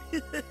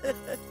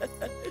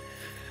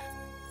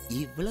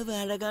 இவ்வளவு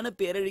அழகான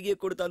பேரழகிய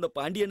கொடுத்த அந்த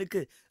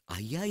பாண்டியனுக்கு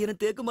 5000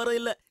 தேக்கு மரம்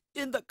இல்ல,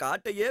 இந்த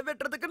காட்டையே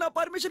வெட்டுறதுக்கு நான்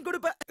பர்மிஷன்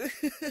கொடுப்பேன்.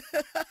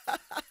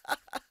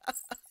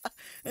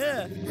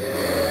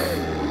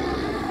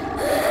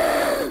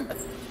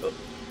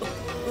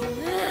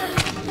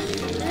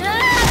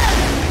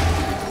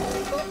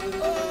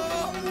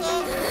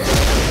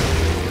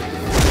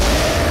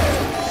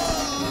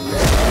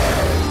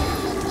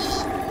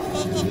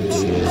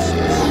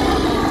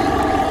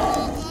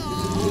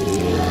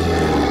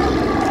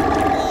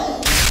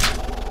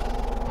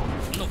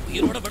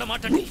 உயிரோட விட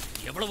மாட்டேன்.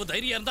 எவ்வளவு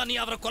தைரியம் இருந்தா நீ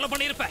அவரை கொலை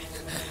பண்ணிருப்ப.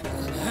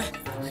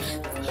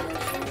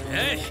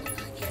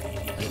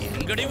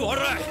 எங்கடி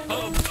ஓடுற?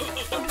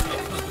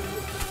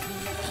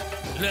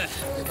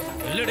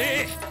 இல்லடி,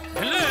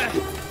 இல்ல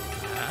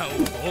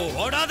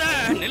ஓடாத,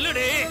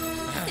 நில்லுடி.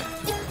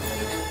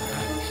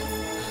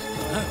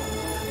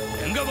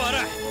 எங்க போற?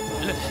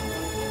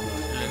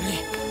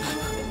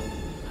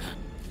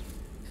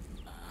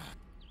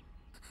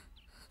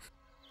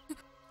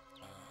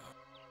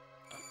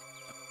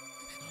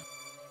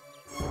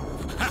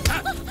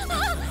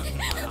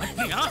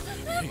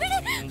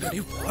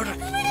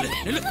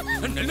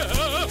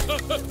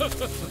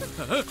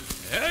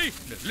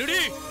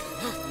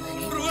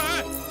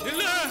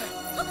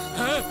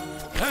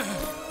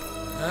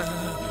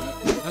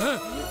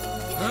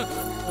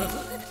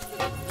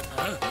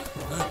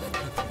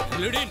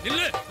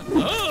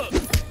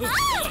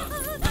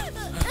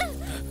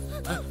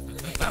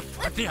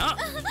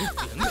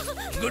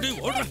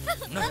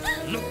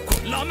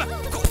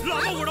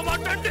 கொல்லாம விட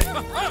மாட்டேன்.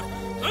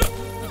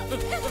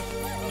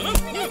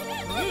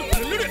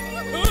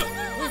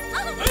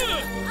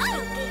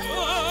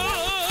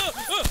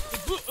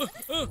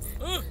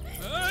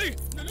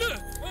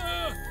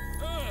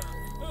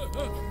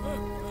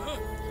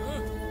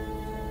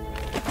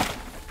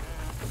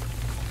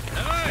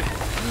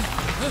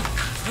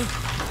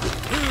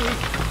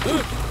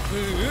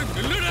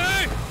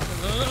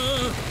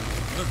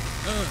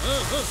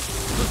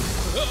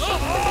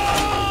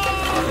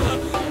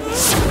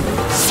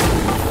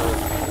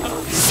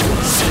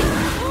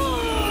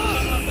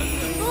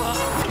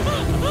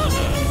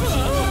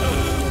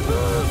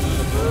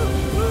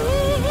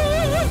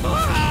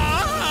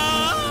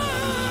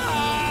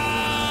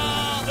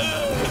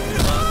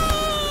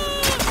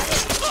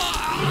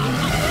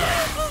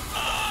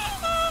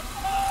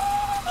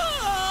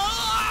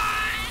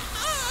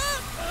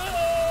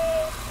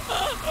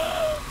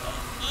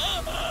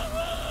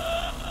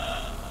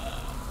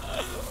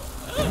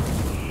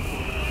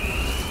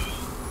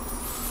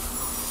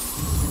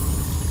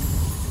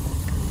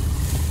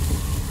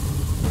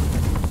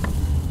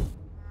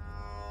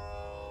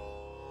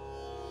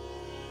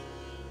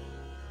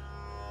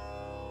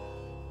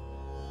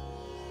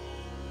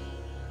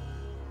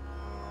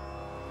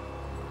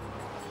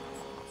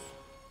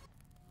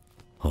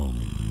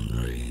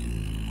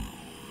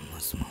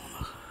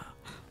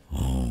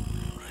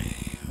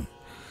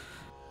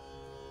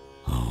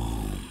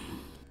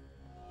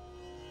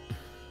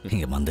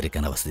 இங்க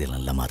மந்திரிக்கான வசதிகள்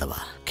நல்ல மாதவா,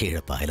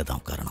 கீழே பாயில தான்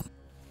உட்காரணும்.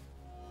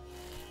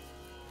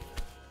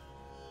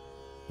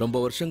 ரொம்ப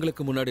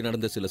வருஷங்களுக்கு முன்னாடி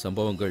நடந்த சில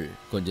சம்பவங்கள்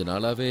கொஞ்ச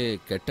நாளாவே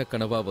கெட்ட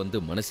கனவா வந்து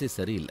மனசே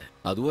சரியில்லை.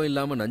 அதுவும்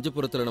இல்லாம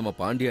நஞ்சுபுரத்துல நம்ம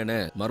பாண்டியனை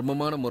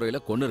மர்மமான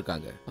முறையில கொன்னு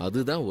இருக்காங்க.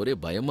 அதுதான் ஒரே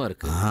பயமா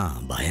இருக்கு.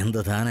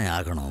 பயந்து தானே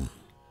ஆகணும்.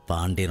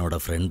 பாண்டியனோட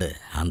ஃப்ரெண்டு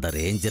அந்த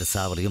ரேஞ்சர்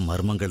சாவலையும்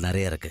மர்மங்கள்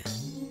நிறைய இருக்கு.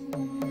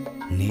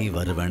 நீ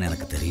வருவேன்னு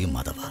எனக்கு தெரியும்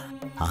மாதவா.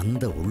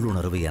 அந்த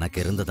உள்ளுணர்வு எனக்கு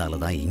இருந்ததால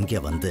தான் இங்க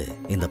வந்து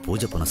இந்த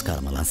பூஜை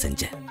புனஸ்காரம் எல்லாம்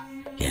செஞ்சேன்.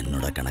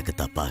 என்னோட கணக்கு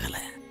தப்பாகல.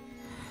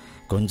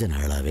 கொஞ்ச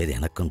நாளாவே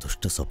எனக்கும்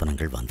துஷ்ட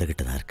சொப்பனங்கள்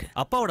வந்துகிட்டு தான் இருக்கு.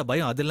 அப்பாவோட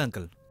பயம் அது இல்ல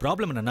அங்கிள்.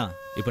 ப்ராப்ளம் என்னன்னா,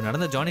 இப்ப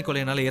நடந்த ஜானி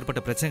கொலையினால ஏற்பட்ட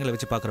பிரச்சனைகளை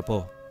வச்சு பாக்குறப்போ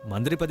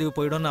மந்திரி பதவி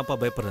போயிடும்னு அப்பா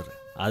பயப்படுறாரு.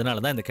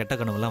 அதனாலதான் இந்த கெட்ட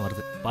கனவுலாம்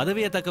வருது.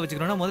 பதவியை தக்க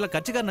வச்சுக்கணும்னா முதல்ல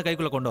கட்சிக்காரனை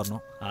கைக்குள்ள கொண்டு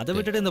வரணும். அதை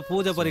விட்டுட்டு இந்த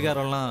பூஜை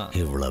பரிகாரம்லாம்.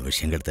 இவ்வளவு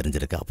விஷயங்கள்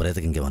தெரிஞ்சிருக்கு, அப்புறம்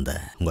எதுக்கு இங்க வந்த?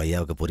 உங்க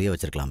ஐயாவுக்கு புரிய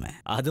வச்சிருக்கலாமே.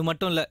 அது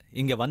மட்டும் இல்ல,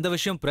 இங்க வந்த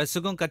விஷயம்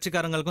பிரஸுக்கும்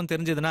கட்சிக்காரங்களுக்கும்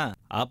தெரிஞ்சதுன்னா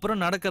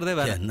அப்புறம் நடக்கிறதே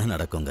வேற. என்ன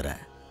நடக்குங்கிற?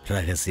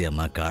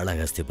 ரகசியமா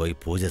காளஹஸ்தி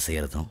போய் பூஜை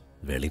செய்யறதும்,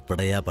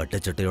 வெளிப்படையா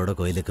பட்டுச்சட்டையோட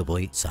கோயிலுக்கு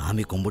போய்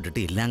சாமி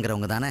கும்பிட்டுட்டு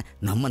இல்லங்கிறவங்க தானே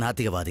நம்ம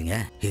நாத்திகவாதிங்க.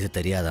 இது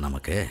தெரியாத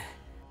நமக்கு?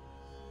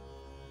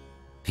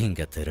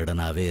 இங்க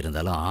திருடனாவே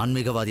இருந்தாலும்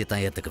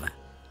ஆன்மீகவாதியத்தான் ஏத்துக்குவேன்,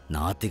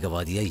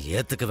 நாத்திகவாதியை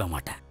ஏத்துக்கவே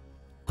மாட்டேன்.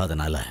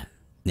 அதனால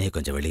நீ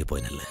கொஞ்சம் வெளியே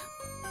போய் நில்லு.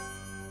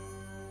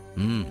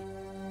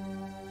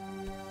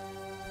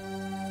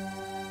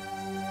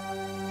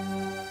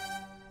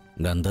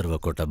 கந்தர்வ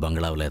கோட்டை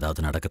பங்களாவில்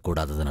ஏதாவது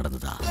நடக்கக்கூடாதது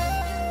நடந்ததா?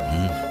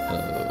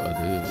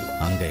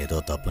 அங்க ஏதோ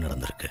தப்பு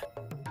நடந்திருக்கு.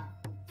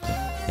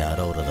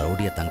 யாரோ ஒரு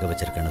ரவுடிய தங்க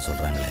வச்சிருக்கேன்னு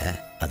சொல்றாங்களே,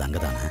 அது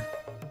அங்கதானே?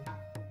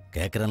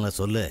 கேக்குறேன்ல,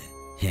 சொல்லு.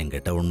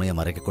 என்கிட்ட உண்மையை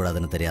மறைக்க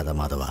கூடாதுன்னு தெரியாத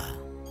மாதவா?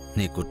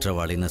 நீ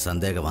குற்றவாளின்னு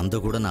சந்தேகம் வந்து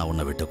கூட நான்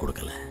உன்னை விட்டு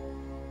கொடுக்கல.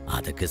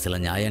 அதுக்கு சில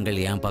நியாயங்கள்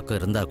என் பக்கம்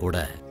இருந்தா கூட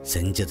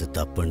செஞ்சது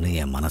தப்புன்னு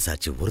என்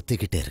மனசாட்சி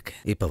உறுத்திக்கிட்டே இருக்கு.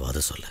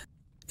 இப்பவாது சொல்லு,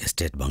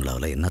 எஸ்டேட்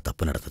பங்களாவில் என்ன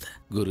தப்பு நடந்தது?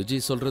 குருஜி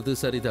சொல்றது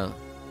சரிதான்.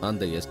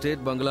 அந்த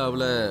எஸ்டேட்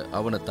பங்களாவில்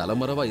அவனை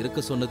தலைமறைவா இருக்க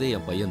சொன்னதே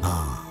என் பையன்.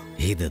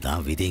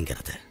 இதுதான்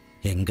விதிங்கிறது.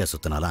 எங்க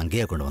சுத்தினாலும்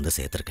அங்கேயே கொண்டு வந்து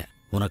சேர்த்திருக்க.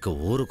 உனக்கு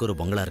ஊருக்கு ஒரு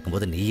பங்களா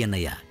இருக்கும்போது நீ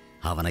என்னையா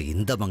அவனை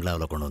இந்த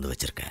பங்களாவில் கொண்டு வந்து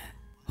வச்சிருக்க?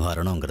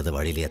 வரணுங்கிறது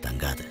வழியிலேயே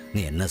தங்காது.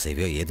 நீ என்ன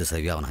செய்வியோ ஏது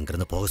செய்வியோ அவன்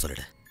அங்கிருந்து போக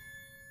சொல்லிடு.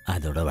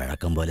 அதோட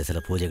வழக்கம் போல சில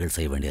பூஜைகள்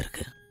செய்ய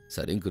வேண்டியிருக்கு.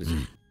 சரிங்க குருஜி.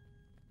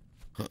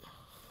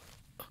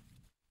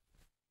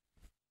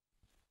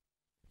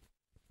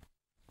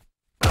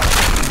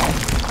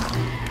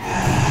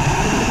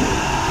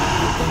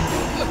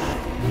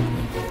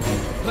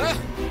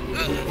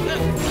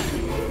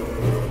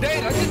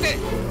 டேய் ரஞ்சித்,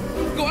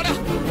 இங்க வாடா.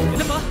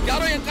 என்னப்பா?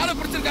 யாரோ என் காலை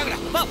பிடிச்சிருக்காங்கடா.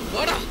 வா,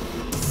 வாடா.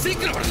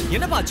 சீக்கிரம் வாடா.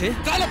 என்னப்பா ஆச்சு?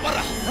 காலை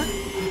பாறா.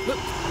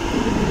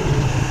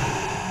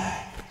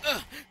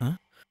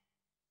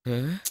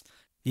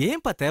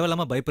 ஏன்பா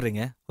தேவையில்லாம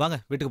பயப்படுறீங்க? வாங்க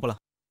வீட்டுக்கு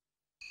போலாம்.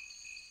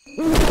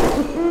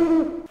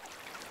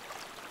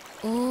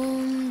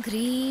 ஓம்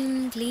க்ரீம்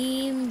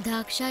க்ளீம்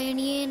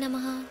தாக்ஷாயணியே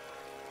நமः.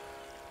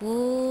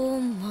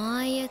 ஓம்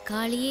மாய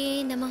காளியே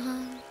நமः.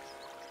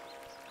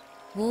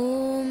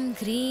 ஓம்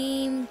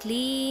க்ரீம்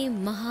க்ளீம்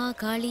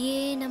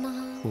மகாகாளியே நமः.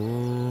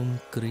 ஓம்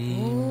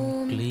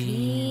க்ரீம்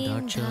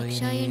க்ளீம்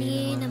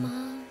தாக்ஷாயணியே நமः.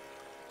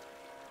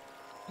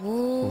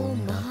 ஓம்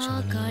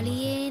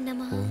மகாகாளியே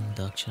நமः. ஓம்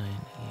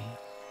தாக்ஷாயணி.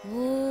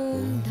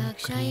 ஓம்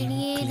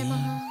தாக்ஷாயணியே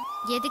நமः.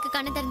 எதுக்கு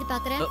கண்ணை திறந்து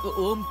பாக்குற?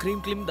 ஓம்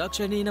க்ரீம் க்ளீம்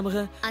தாக்ஷாயணி நமः.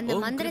 அந்த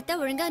மந்திரத்தை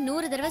ஒழுங்கா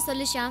 100 தடவை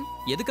சொல்லு ஷாம்.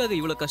 எதுக்காக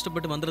இவ்வளவு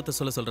கஷ்டப்பட்டு மந்திரத்தை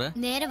சொல்ற?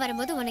 நேரம்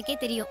வரும்போது உனக்கே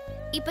தெரியும்.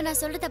 இப்ப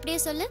நான் சொல்றது அப்படியே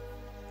சொல்லு.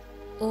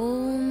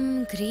 ஓம்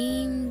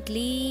க்ரீம்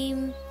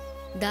க்ளீம்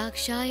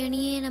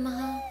தாக்ஷாயணியே நமः.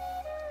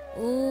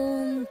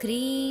 ஓம்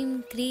க்ரீம்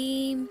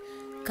க்ளீம்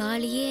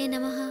காளியே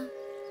நமः.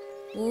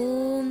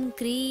 ஓம்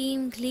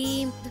க்ரீம்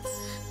க்ளீம்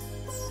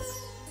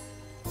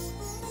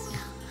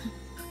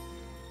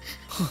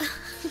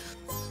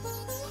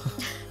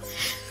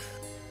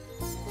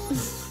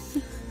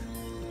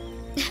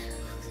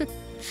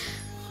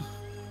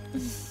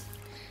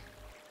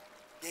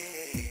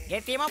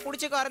கெட்டியமா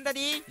புடிச்சுக்கோ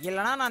அருந்ததி,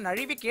 இல்லனா நான்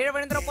நழுவி கீழே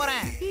விழுந்துற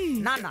போறேன்.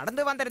 நான்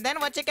நடந்து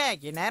வந்திருந்தேன்னு வச்சுக்க,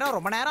 இந்நேரம்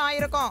ரொம்ப நேரம்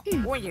ஆயிருக்கும்.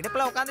 உன்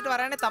இடுப்புல உட்காந்துட்டு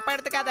வரேன்னு தப்பா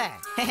எடுத்துக்காத.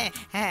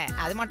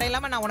 அது மட்டும்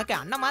இல்லாம நான் உனக்கு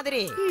அண்ணன்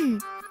மாதிரி.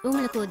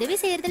 உங்களுக்கு உதவி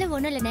செய்யறதுல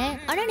ஒண்ணு இல்லனே,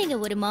 ஆனா நீங்க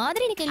ஒரு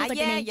மாதிரி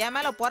கேள்விப்பட்டேன். என்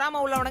மேல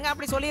பொறாம உள்ளவனுங்க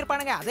அப்படி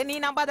சொல்லியிருப்பானுங்க, அது நீ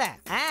நம்பாத.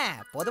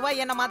 பொதுவா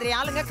என்ன மாதிரி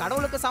ஆளுங்க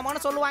கடவுளுக்கு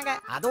சமம்னு சொல்லுவாங்க.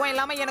 அதுவும்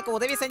இல்லாம எனக்கு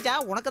உதவி செஞ்சா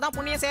உனக்கு தான்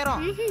புண்ணியம்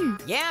சேரும்.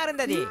 ஏன்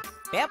அருந்ததி,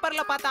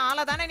 பேப்பர்ல பார்த்த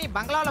ஆளை தானே நீ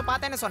பங்களாவில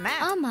பார்த்தேன்னு சொன்ன?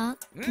 ஆமா,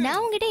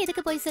 நான் உங்ககிட்ட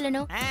எதுக்கு போய்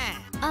சொல்லணும்?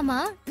 ஆமா,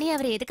 நீ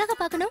அவரை எதுக்காக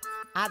பார்க்கணும்?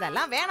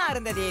 அதெல்லாம் வேணாம்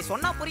அருந்ததி,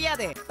 சொன்னா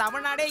புரியாது.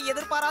 தமிழ்நாடே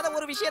எதிர்பாராத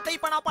ஒரு விஷயத்தை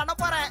இப்ப நான் பண்ண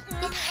போறேன்.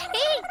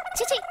 ஏய்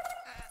சிச்சி,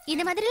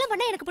 இந்த மாதிரி எல்லாம்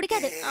பண்ணா எனக்கு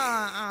பிடிக்காது.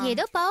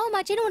 ஏதோ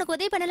பாவமாச்சின்னு உனக்கு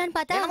உதவி பண்ணலாம்னு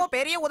பார்த்தா என்னமோ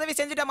பெரிய உதவி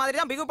செஞ்சுட்ட மாதிரி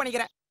தான் பிகு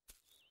பண்ணிக்கிறேன்.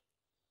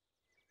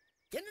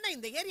 என்னடா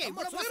இந்த ஏரியா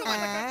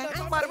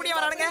இவ்வளவு மறுபடியும்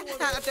வரானுங்க.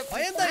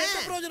 பயந்தா எந்த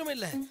பிரயோஜனமும்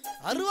இல்ல.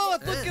 அருவாவை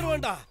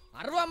தூக்கிடுவேன்டா.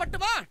 அருவா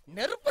மட்டுமா,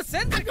 நெருப்பு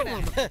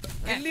சேர்ந்துக்கணும்.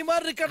 கிள்ளி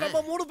மாதிரி இருக்க நம்ம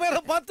 3 பேரை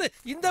பார்த்து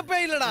இந்த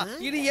பேய் இல்லடா,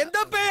 இனி எந்த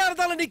பேயா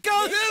இருந்தாலும்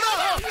நிக்காது.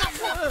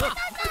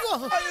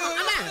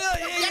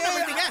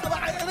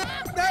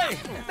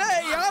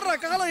 யாரா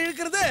காலம்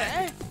இழுக்கிறது?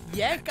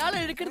 ஏன்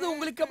காலம் இழுக்கிறது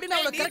உங்களுக்கு எப்படி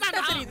நான்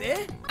கரெக்டா தெரியுது?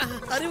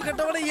 அறிவு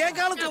கட்டவனே ஏன்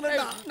காலம்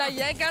சொன்னா? நான்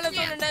ஏன் காலம்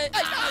சொன்னேன்.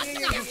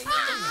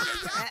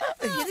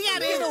 இது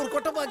யாரே ஒரு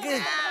கொட்டப்பாக்கு.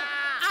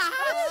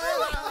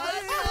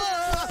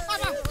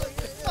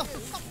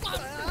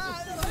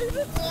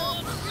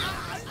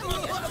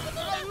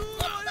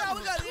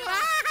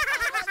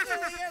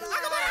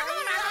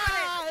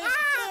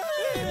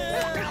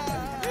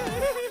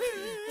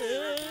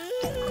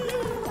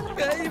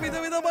 கை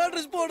விதவிதமா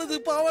ட்ரெஸ் போடுது,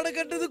 பாவாடை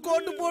கட்டுது,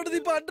 கோட்டு போடுது,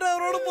 இப்ப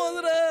அன்றாவரோட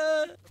போதுற.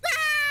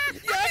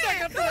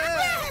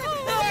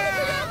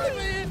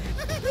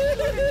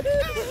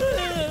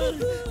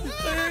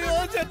 ஐயோ,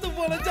 செத்து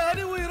போன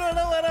ஜானி உயிரோட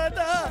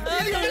வராட்டா.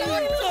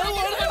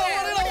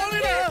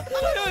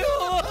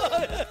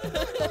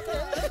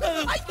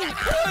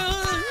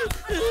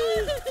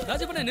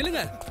 ராஜபண்ண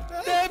நில்லுங்க.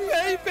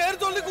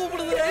 பேர் சொல்லி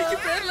கூப்பிடுது.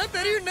 பேர்ல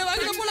தெரியும்.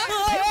 வாங்க போலாம்.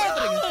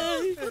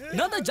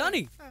 நான் தான்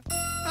ஜானி.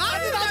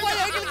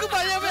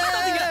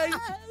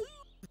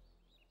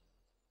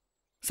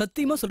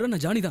 சத்தியமா சொல்றேன்,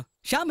 நான் ஜானி தான்.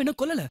 ஷாம் என்ன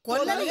கொல்லல.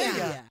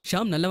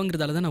 ஷாம்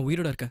நல்லவங்கிறதால தான் நான்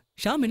உயிரோட இருக்கேன்.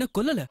 ஷாம் என்ன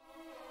கொல்லல.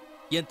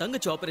 என்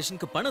தங்கச்சி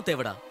ஆபரேஷனுக்கு பணம்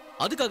தேவைடா,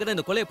 அதுக்காக தான்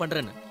இந்த கொலையை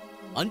பண்றேன்னு.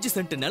 5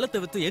 சென்ட் நிலத்தை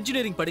வித்து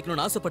என்ஜினியரிங்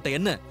படிக்கணும்னு ஆசைப்பட்ட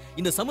என்ன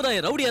இந்த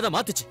சமுதாயம் ரவுடியா தான்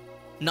மாத்துச்சு.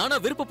 நானா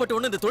விருப்பப்பட்ட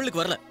ஒண்ணு இந்த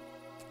தொழிலுக்கு வரல.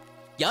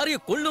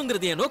 யாரையும்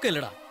கொல்லுங்கிறது என் நோக்கம்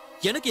இல்லடா.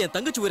 எனக்கு என்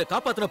தங்கச்சி உயிரை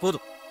காப்பாத்தினா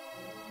போதும்.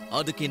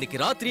 அதுக்கு இன்னைக்கு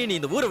ராத்திரியே நீ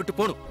இந்த ஊரை விட்டு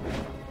போகணும்.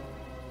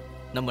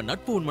 நம்ம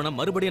நட்பு உண்மனா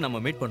மறுபடியும் நம்ம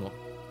மீட் பண்ணுவோம்.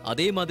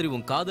 அதே மாதிரி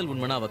உன் காதல்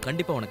உண்மனா அவ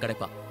கண்டிப்பா உனக்கு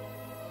கிடைப்பா.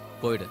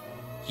 போயிடு.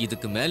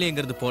 இதுக்கு மேலே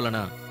எங்கிருந்து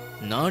போலனா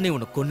நானே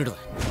உன்னை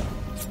கொன்னுடுவேன்.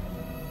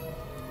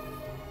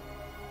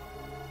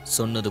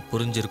 சொன்னது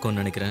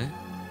புரிஞ்சிருக்கும்னு நினைக்கிறேன்.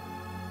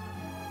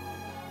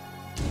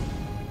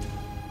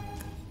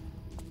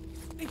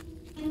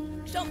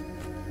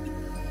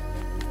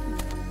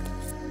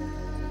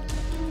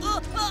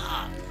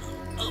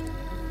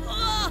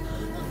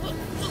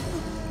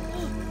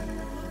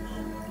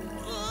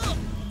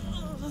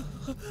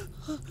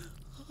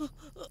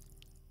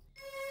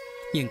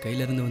 என்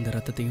கையில இருந்து வந்த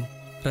ரத்தத்தையும்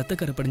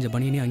ரத்தக்கரை படிஞ்ச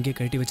பனியனையும் அங்கேயே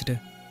கழட்டி வச்சுட்டு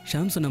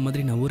ஷாம் சொன்ன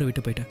மாதிரி நான் ஊரை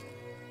விட்டு போயிட்டேன்.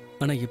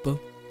 ஆனா இப்போ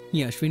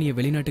என் அஸ்வினியை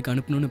வெளிநாட்டுக்கு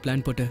அனுப்பணும்னு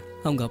பிளான் போட்டு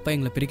அவங்க அப்பா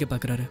எங்களை பிரிக்க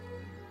பாக்குறாரு.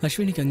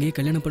 அஸ்வினிக்கு அங்கேயே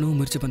கல்யாணம் பண்ணவும்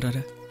முயற்சி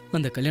பண்றாரு.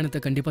 அந்த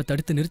கல்யாணத்தை கண்டிப்பா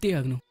தடுத்து நிறுத்தியே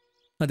ஆகணும்.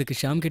 அதுக்கு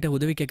ஷாம் கிட்ட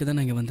உதவி கேட்க தான்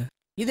நான் இங்க வந்தேன்.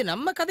 இது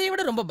நம்ம கதையை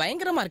விட ரொம்ப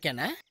பயங்கரமா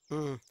இருக்கேனே.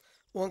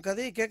 உன்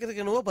கதையை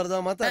கேட்கறதுக்கு என்னவோ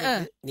பரிதாபமா தான்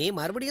இருக்கு. நீ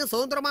மறுபடியும்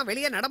சுதந்திரமா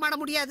வெளியே நடமாட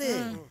முடியாது.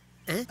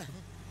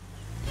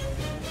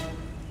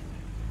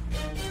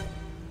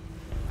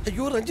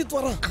 ஐயோ, ரஞ்சித்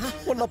வரான்.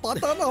 உன்னை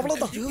பார்த்தாலும்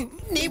அவ்வளவுதான்.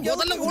 நீ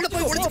முதல்ல உள்ள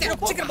போய் ஒளிச்சுக்க.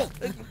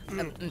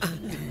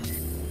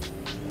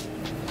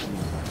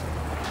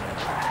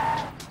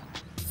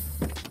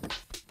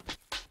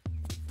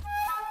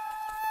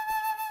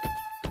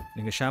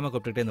 நீங்க ஷாம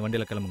கூப்பிட்டுட்டு இந்த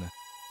வண்டியில கிளம்புங்க.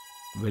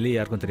 வெளியே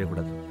யாருக்கும்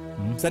தெரியக்கூடாது.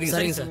 சரிங்க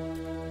சரிங்க சார்.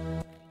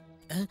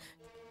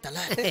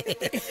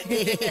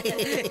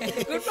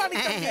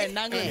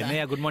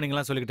 என்னையா குட் மார்னிங்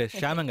எல்லாம் சொல்லிக்கிட்டு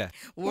ஷாமங்க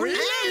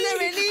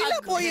வெளியில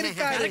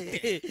போயிருக்காரு.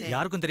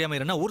 யாருக்கும் தெரியாம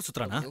இருந்தா ஊர்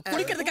சுத்துறானா?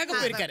 குளிக்கிறதுக்காக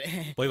போயிருக்காரு.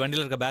 போய்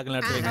வண்டியில இருக்க பேக்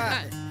எல்லாம் எடுத்து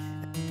வைங்க.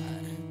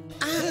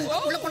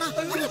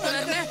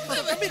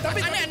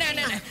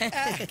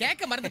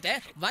 கேட்க மறந்துட்டேன்.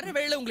 வர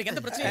வேளையில உங்களுக்கு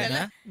எந்த பிரச்சனையும் இல்ல.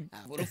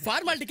 ஒரு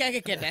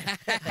ஃபார்மாலிட்டிக்காக கேட்டேன்.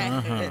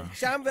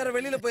 ஷாம் வேற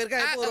வெளியில போயிருக்கா,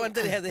 எப்போ வருவான்னு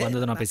தெரியாது.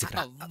 வந்தது நான்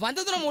பேசிக்கிறேன்.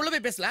 வந்தது நம்ம உள்ள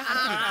போய் பேசலாம்.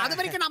 அது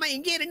வரைக்கும் நாம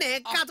இங்கே இருந்து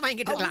காத்து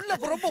வாங்கிட்டு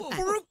இருக்கலாம். ரொம்ப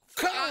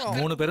புழுக்கா.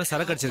 3 பேரும்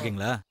சரக்கு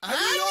அடிச்சிருக்கீங்களா?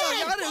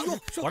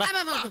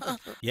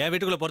 என்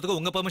வீட்டுக்குள்ள போறதுக்கு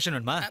உங்க பெர்மிஷன்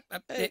வேணுமா?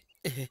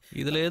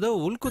 இதுல ஏதோ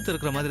உள்குத்து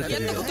இருக்கிற மாதிரி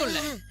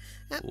தெரியுது.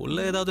 உள்ள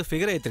ஏதாவது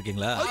ஃபிகர்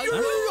ஏத்திருக்கீங்களா?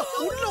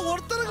 உள்ள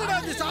ஒருத்தர்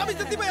கிடையாது. சாமி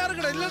சத்தியமா யாரும்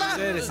கிடையாது. இல்லடா.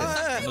 சரி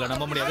சரி, உங்களை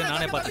நம்ப முடியாது,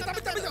 நானே பார்த்தேன்.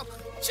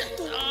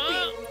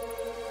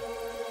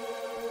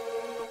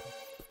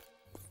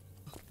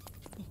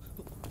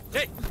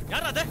 டேய்,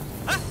 யாரா அது?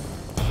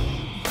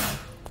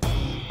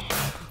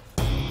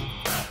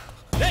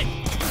 டேய்,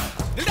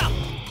 நில்டா.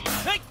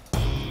 டேய்.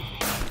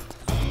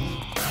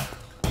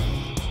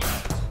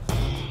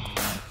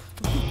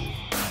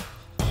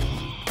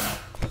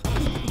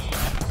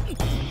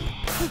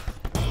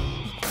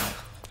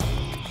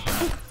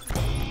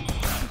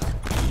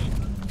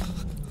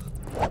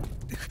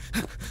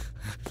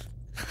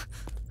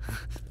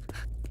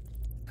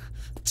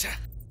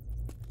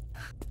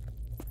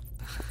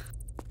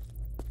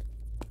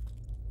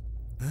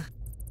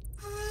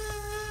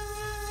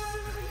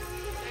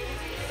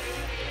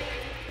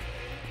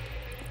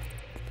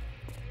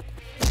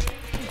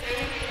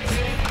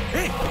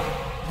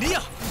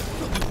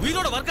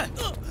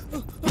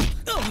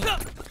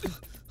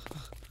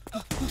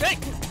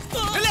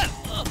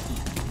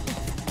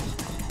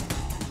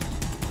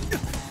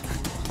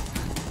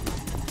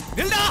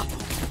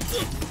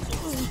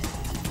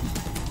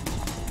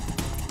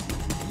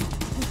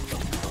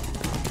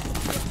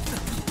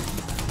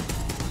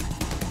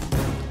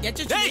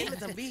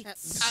 தம்பி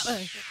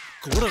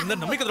கூட இருந்த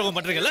நம்பிக்கை துரோகம்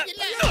பண்றீங்கல்ல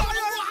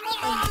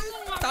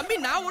தம்பி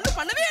நான் ஒண்ணும்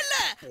பண்ணவே இல்ல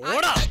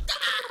ஓடா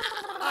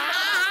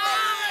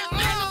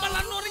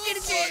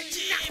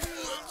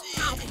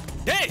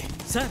டேய்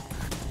சார்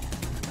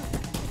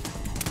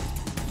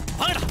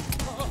வாங்கடா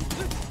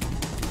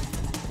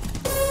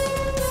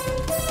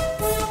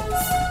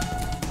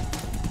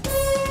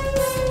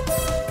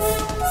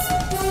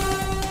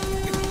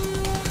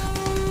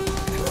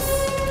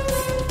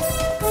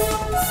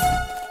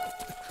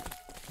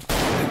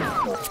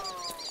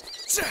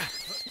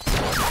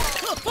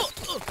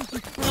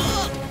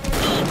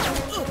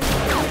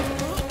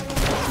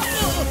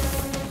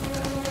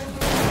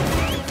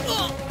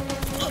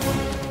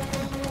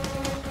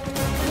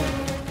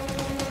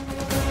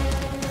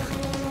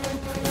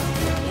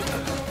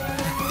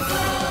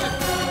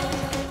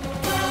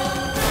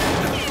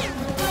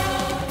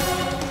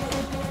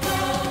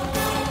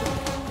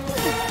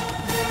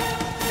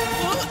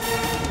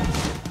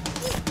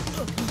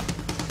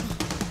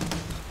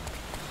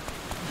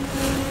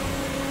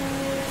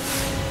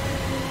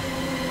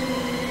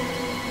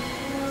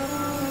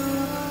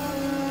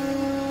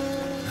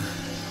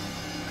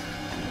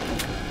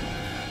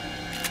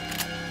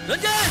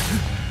ரஞ்சித்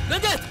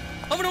ரஞ்சித்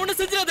அவனை ஒண்ணு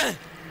செஞ்சிடாத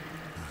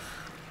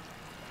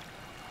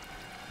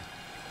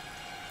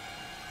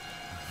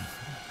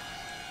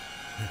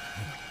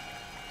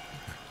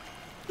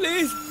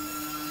ப்ளீஸ்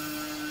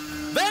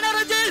வேணா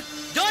ரஞ்சித்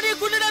ஜானியை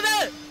கொன்னுடாத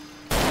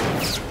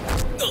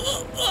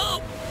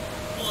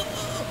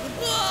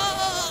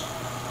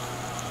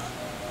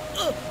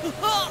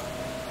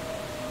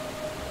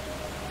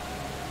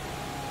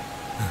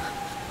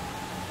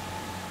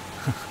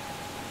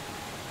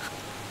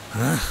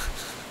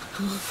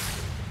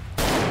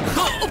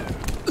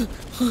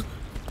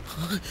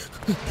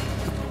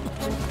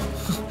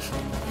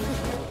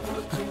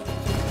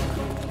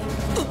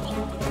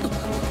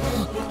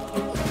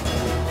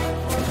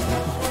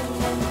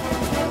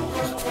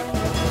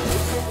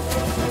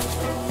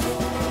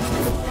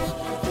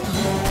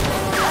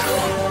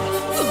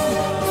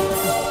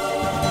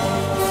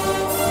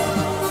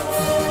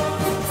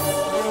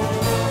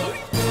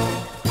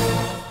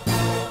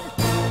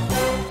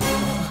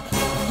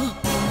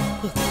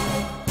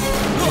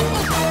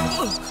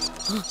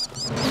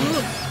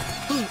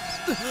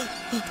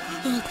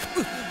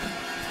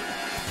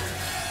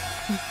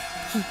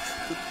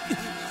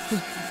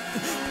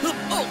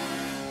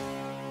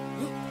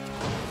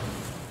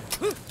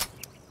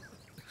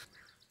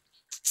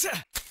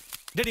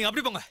டேய் நீங்க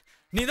அப்படி போங்க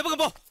நீ இந்த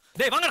பக்கம் போ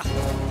டேய் வாங்கடா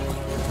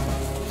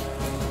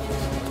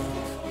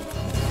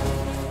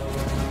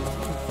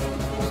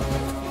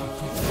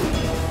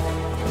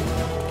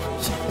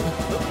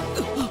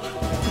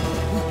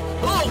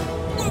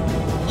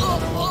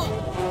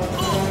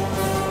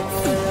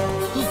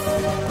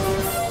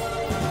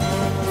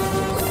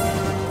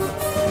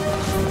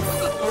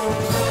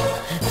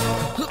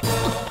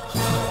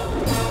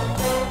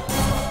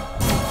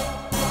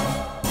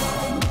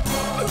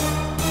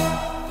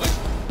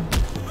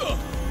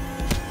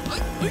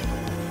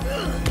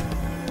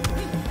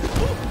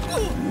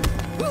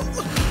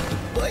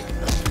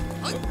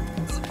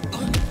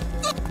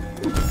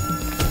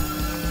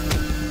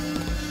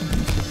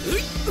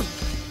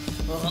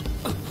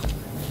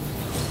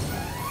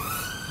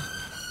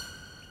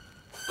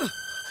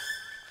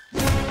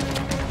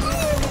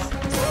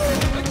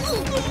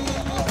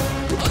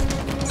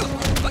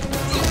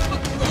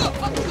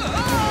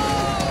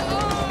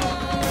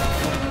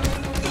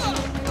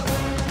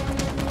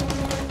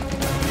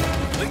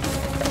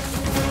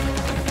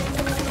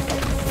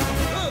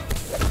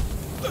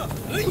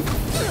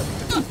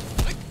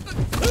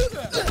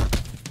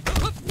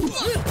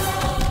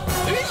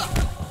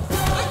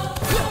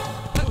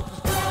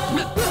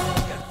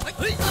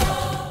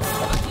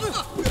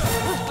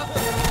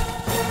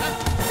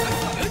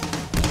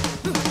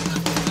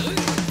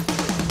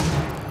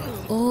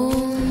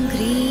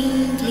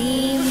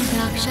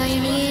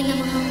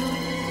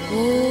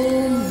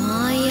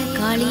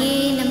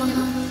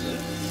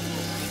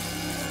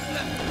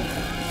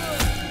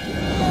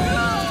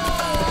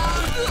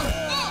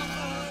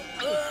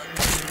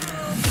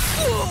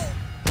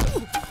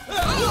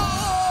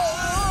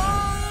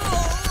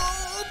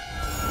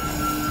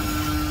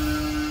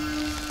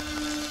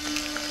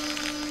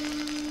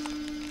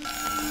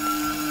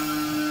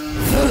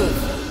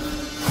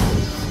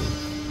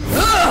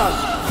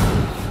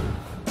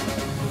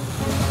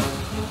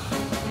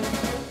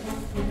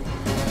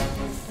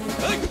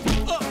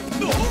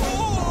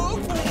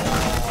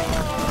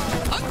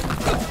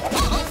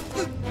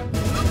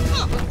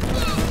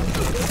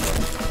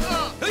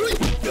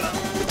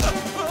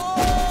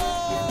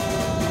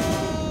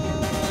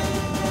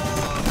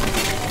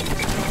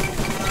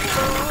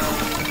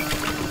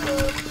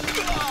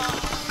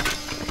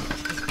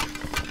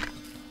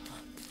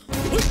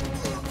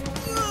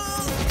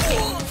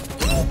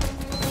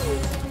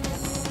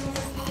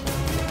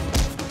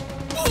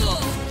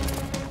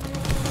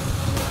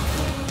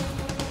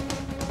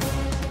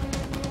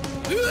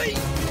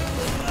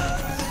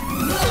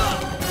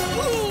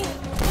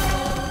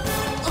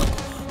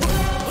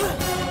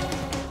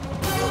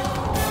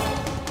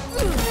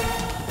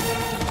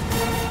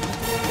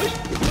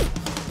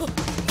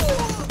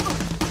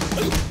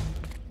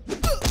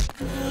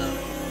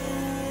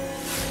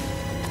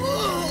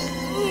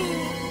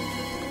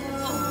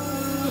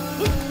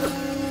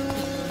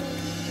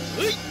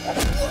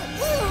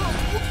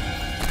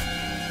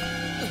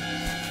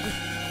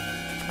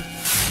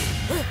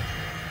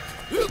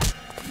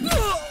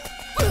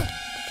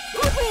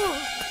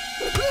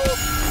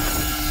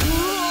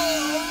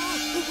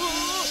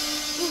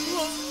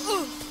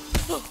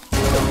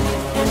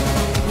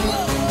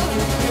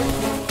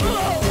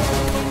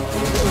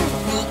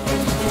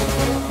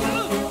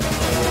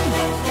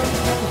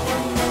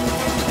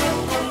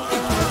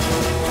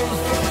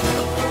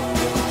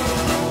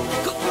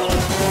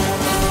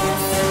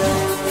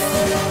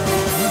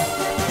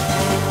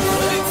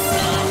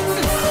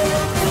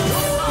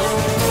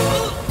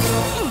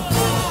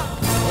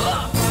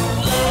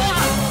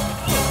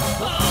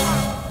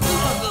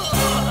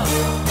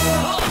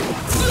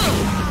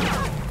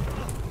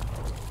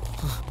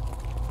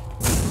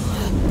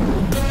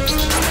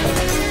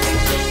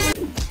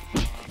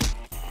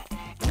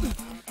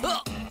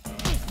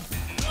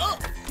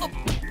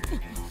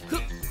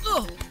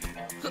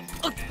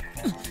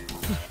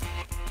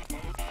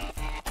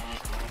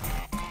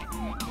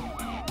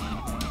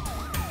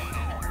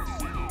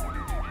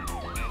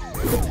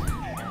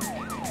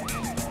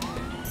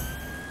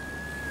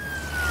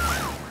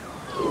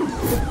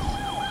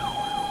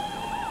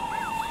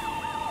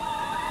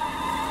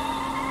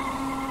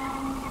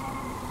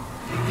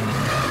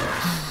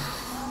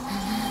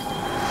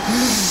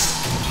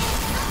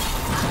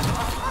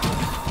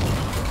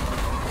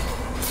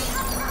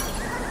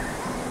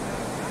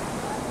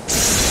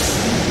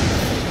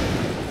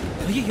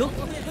ஐயோ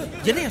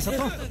என்னையா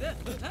சத்தம்?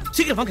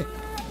 சீக்கிரம் வாங்க.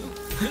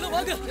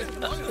 வாங்க.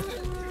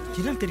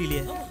 என்னன்னு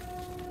தெரியலையே.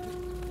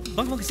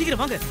 வாங்க வாங்க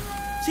சீக்கிரம் வாங்க.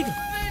 சீக்கிரம்.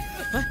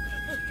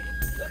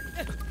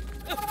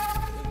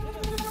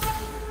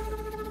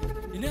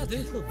 என்ன அது?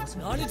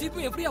 4 ஜீப்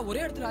எப்படியா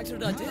ஒரே இடத்துல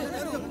ஆக்சிடென்ட் ஆச்சு?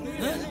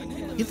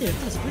 இந்த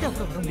இடத்துல ஸ்பீடா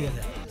கூட வர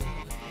முடியாது.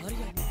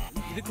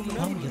 இதுக்கு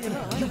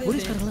முன்னாடி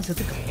போலீஸ்காரங்க எல்லாம்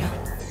செத்துருக்காங்க.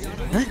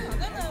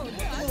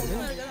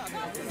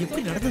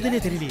 எப்படி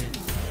நடந்ததுன்னே தெரியலையே.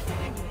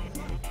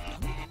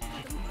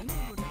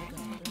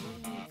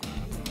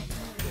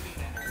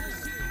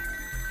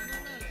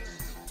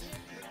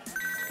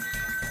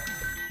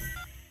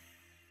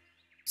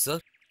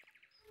 Sir,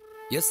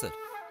 yes sir.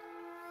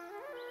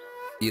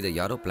 இதை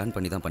யாரோ பிளான்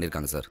பண்ணி தான்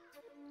பண்ணியிருக்காங்க சார்.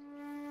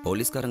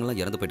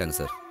 போலீஸ்காரங்களாம் இறந்து போயிட்டாங்க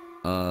சார்.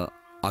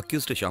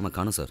 அக்யூஸ்டு ஷாம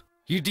காணும் சார்.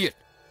 இடியட்.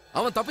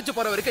 அவன் தப்பிச்சு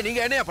போற வரைக்கும்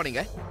நீங்க என்னையா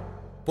பண்ணீங்க?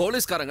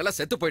 போலீஸ்காரங்க எல்லாம்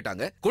செத்து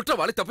போயிட்டாங்க,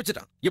 குற்றவாளி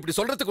தப்பிச்சிட்டான். இப்படி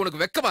சொல்றதுக்கு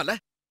உனக்கு வெக்கமா இல்ல?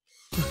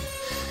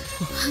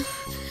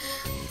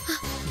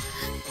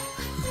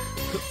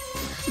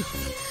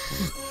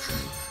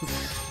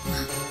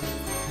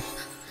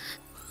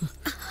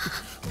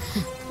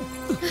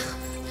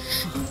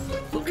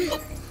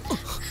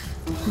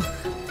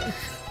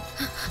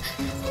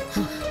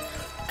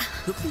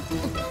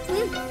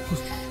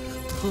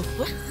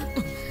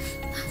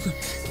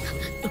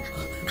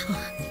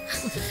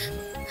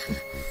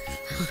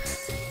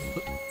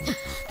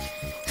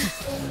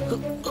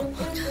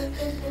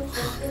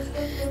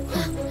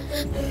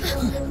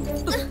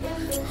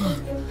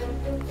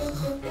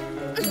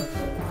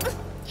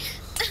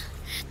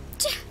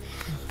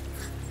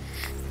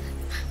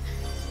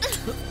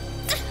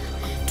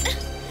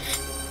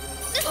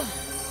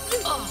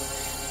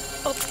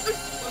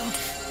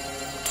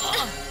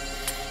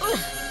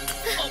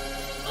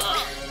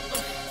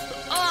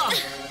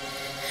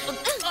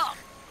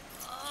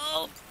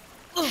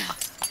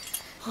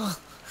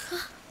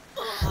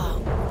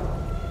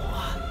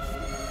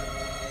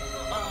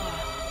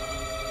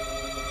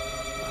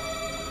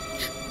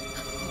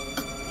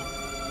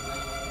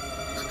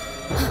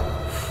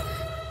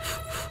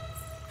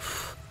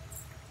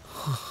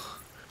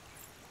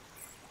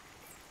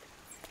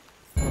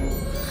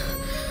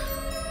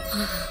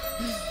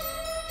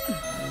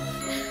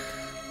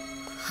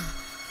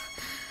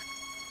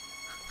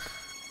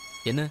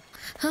 என்ன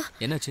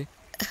என்னாச்சு?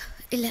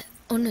 இல்ல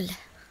ஒண்ணும் இல்ல.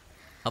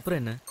 அப்புறம்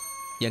என்ன?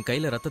 என்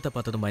கையில ரத்தத்தை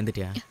பார்த்ததும்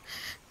பயந்துட்டியா?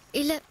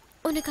 இல்ல,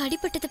 உனக்கு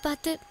அடிபட்டதை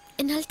பார்த்து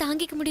என்னால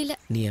தாங்கிக்க முடியல.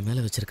 நீ என்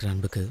மேல வச்சிருக்கிற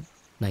அன்புக்கு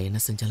நான் என்ன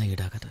செஞ்சாலும்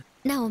ஈடாகாது.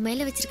 நான் உன்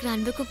மேல வச்சிருக்கிற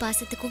அன்புக்கும்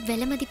பாசத்துக்கும்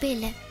விலை மதிப்பே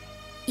இல்ல.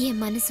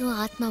 என் மனசும்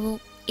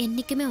ஆத்மாவும்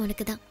என்னைக்குமே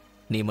உனக்கு தான்.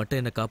 நீ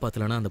மட்டும் என்ன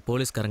காப்பாத்தலனா அந்த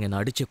போலீஸ்காரங்க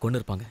என்ன அடிச்சு கொண்டு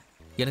இருப்பாங்க.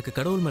 எனக்கு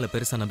கடவுள் மேல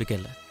பெருசா நம்பிக்கை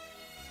இல்லை.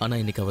 ஆனா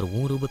இன்னைக்கு அவர்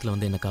உன் ரூபத்துல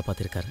வந்து என்ன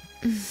காப்பாத்திருக்காரு.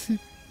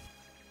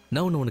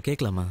 நான் ஒன்னு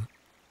கேட்கலாமா?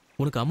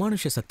 உனக்கு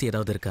அமானுஷ்ய சக்தி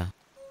ஏதாவது இருக்கா?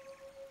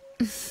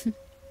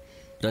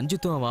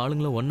 ரஞ்சித்தும் அவன்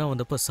ஆளுங்களும் ஒன்னா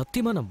வந்தப்ப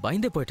சத்தியமா நான்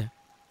பயந்தே போயிட்டேன்.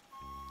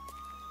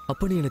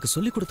 அப்ப நீ எனக்கு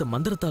சொல்லிக் கொடுத்த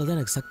மந்திரத்தால தான்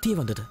எனக்கு சக்தியே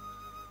வந்தது.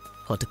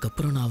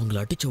 அதுக்கப்புறம் நான் அவங்களை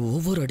அடிச்ச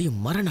ஒவ்வொரு அடியும்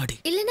மரணாடி.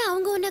 இல்லன்னா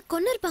அவங்க உன்னை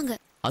கொன்னு இருப்பாங்க.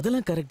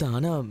 அதெல்லாம் கரெக்ட் தான்.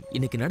 ஆனா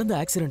இன்னைக்கு நடந்த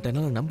ஆக்சிடென்ட்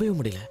என்னால நம்பவே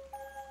முடியல.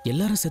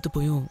 எல்லாரும் செத்து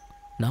போயும்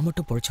நான்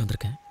மட்டும் பொழைச்சு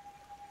வந்திருக்கேன்.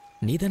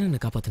 நீ தானே என்ன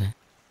காப்பாத்தின.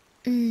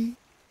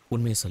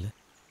 உண்மையை சொல்லு,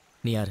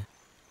 நீ யாரு?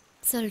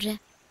 சொல்றேன்,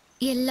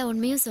 எல்லா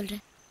உண்மையும்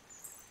சொல்றேன்.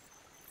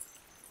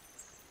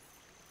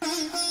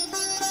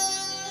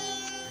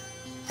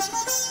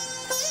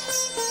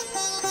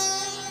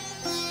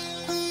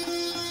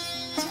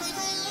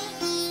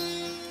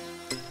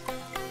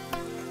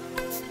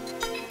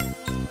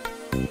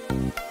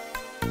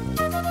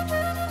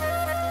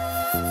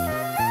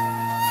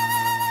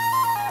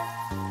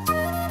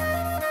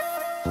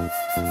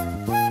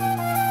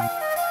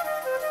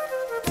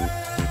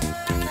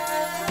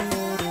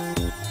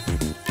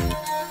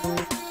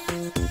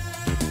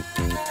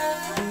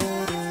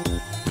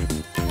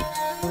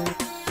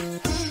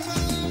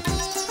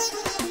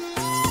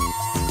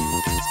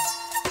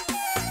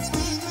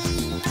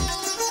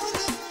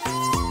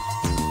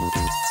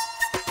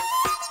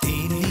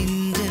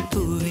 தேனின்ற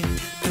பூவின்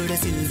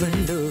தொடசில்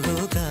வந்தோ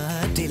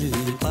காற்றில்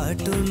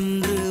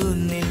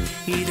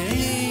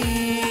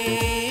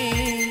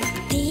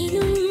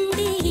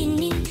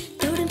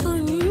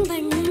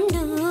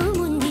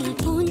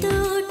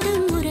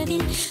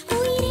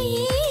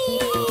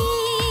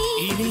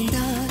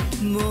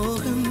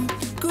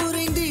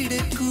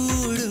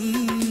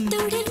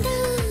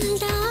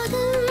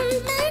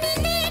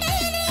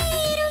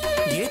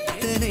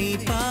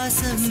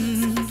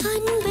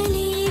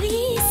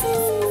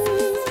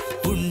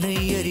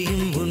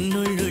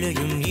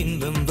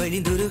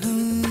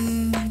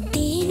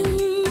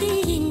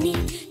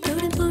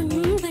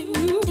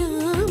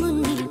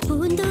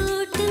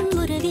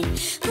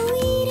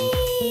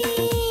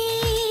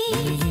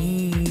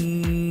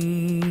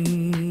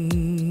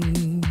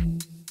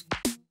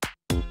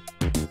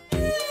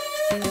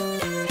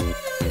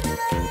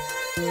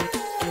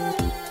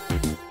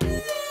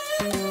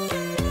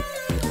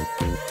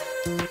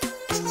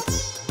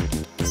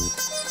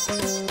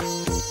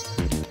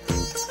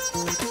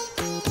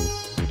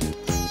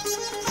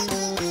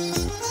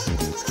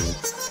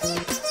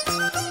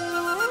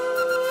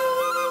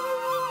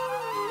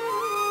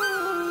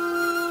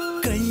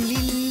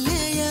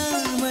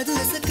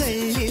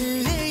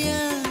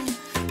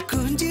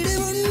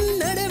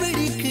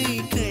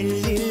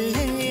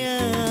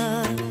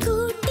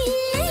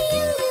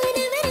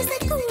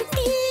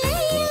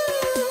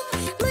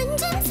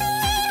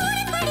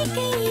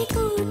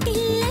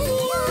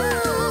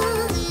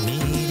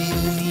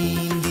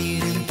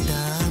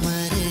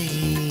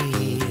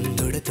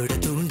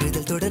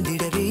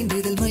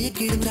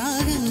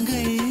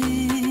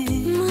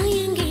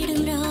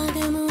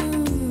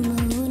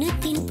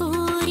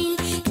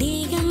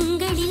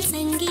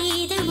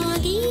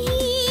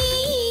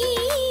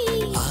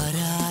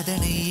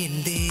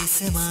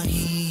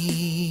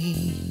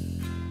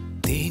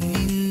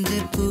தேனின்ற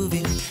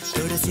பூவில்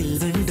தொடசில்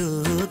வண்டோ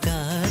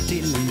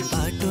காற்றில்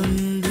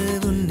பாட்டொன்று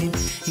உன்னில்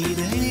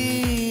இதழே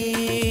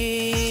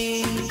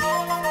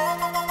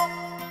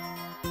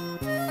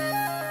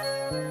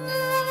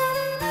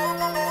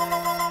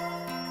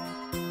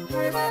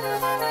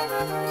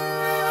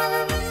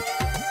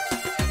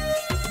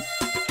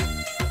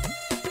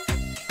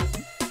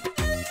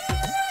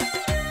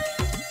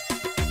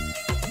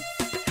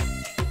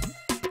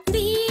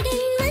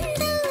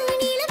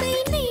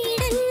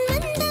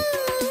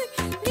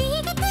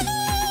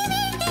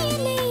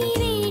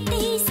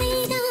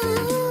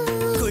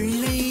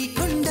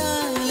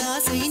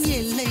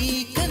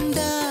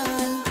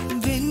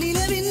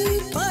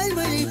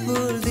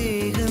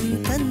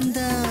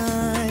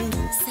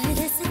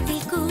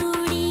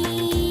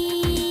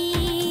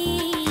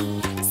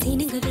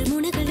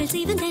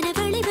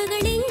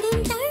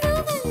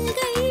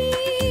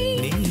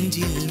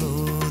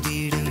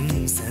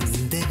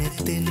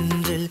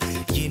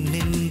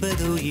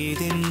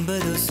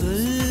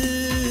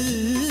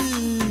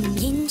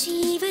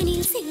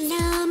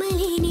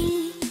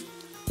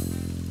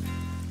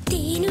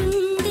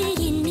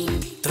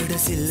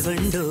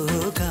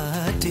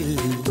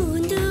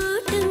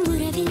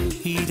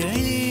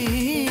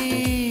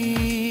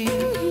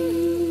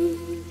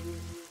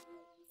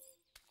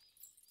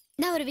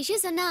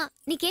விஷயம் சொன்னா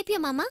நீ கேப்பியா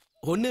மாமா?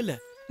 ஒண்ணு இல்ல,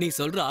 நீ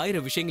சொல்ற 1000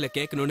 விஷயங்களை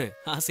கேட்கணும்னு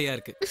ஆசையா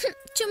இருக்கு.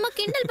 சும்மா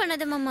கிண்டல்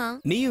பண்ணாத மாமா.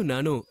 நீயும்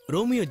நானும்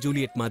ரோமியோ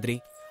ஜூலியட் மாதிரி,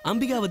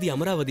 அம்பிகாவதி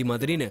அமராவதி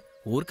மாதிரின்னு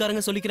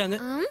ஊர்க்காரங்க சொல்லிக்கிறாங்க.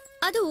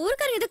 அது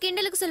ஊர்க்காரங்க ஏதோ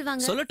கிண்டலுக்கு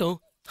சொல்வாங்க. சொல்லட்டும்,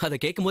 அத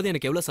கேட்கும் போது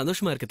எனக்கு எவ்வளவு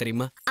சந்தோஷமா இருக்கு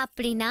தெரியுமா?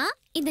 அப்படின்னா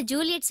இந்த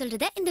ஜூலியட்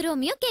சொல்றத இந்த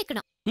ரோமியோ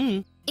கேட்கணும்.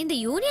 இந்த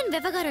யூனியன்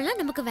விவகாரம்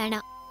எல்லாம் நமக்கு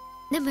வேணாம்.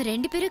 நம்ம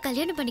 2 பேரும்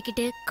கல்யாணம்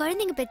பண்ணிக்கிட்டு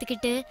குழந்தைங்க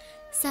பெத்துக்கிட்டு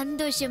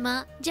சந்தோஷமா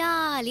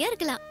ஜாலியா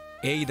இருக்கலாம்.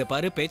 ஏய், இத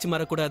பாரு, பேச்சு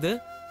மாறக்கூடாது.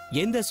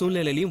 எந்த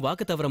சூழ்நிலையிலயும்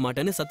வாக்கு தவற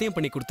மாட்டேன்னு சத்தியம்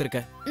பண்ணி கொடுத்திருக்க.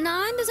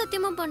 நான் இந்த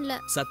சத்தியமும் பண்ணல.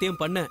 சத்தியம்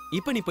பண்ண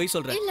இப்ப நீ போய்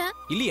சொல்ற? இல்ல.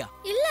 இல்லையா?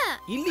 இல்ல.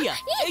 இல்லையா?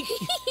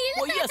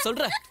 பொய்யா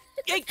சொல்ற?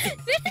 ஏய்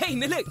ஏய்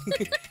நில்லு.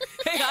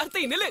 ஏய்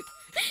ஆர்த்தி நில்லு.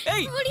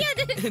 ஏய்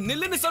முடியாது.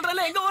 நில்லுன்னு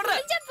சொல்றல, எங்க ஓடுற?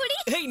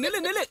 ஏய்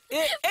நில்லு நில்லு.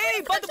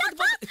 ஏய் பாத்து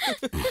பாத்து பாத்து.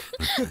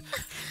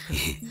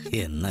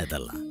 என்ன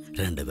இதெல்லாம்?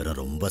 2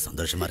 பேரும் ரொம்ப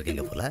சந்தோஷமா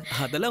இருக்கீங்க போல.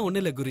 அதெல்லாம்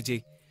ஒண்ணு இல்ல குருஜி,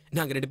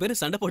 நாங்க 2 பேரும்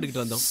சண்டை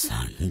போட்டுக்கிட்டு வந்தோம்.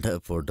 சண்டை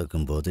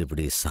போட்டுக்கும் போது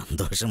இப்படி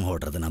சந்தோஷம்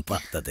ஓடுறது நான்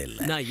பார்த்ததே இல்ல.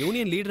 நான்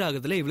யூனியன் லீடர்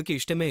ஆகுறதுல இவளுக்கு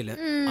இஷ்டமே இல்ல.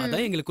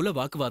 அதான் எங்களுக்குள்ள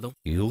வாக்குவாதம்.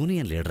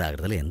 யூனியன் லீடர்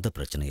ஆகுறதுல எந்த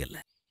பிரச்சனையும் இல்ல.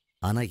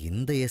 ஆனா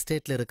இந்த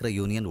எஸ்டேட்ல இருக்கிற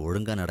யூனியன்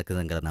ஒழுங்கா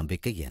நடக்குதுங்கிற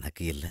நம்பிக்கை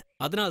எனக்கு இல்ல.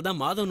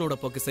 அதனாலதான் மாதவனோட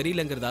போக்கு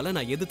சரியில்லைங்கிறதால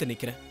நான் எதிர்த்து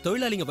நிக்கிறேன்.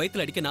 தொழிலாளிங்க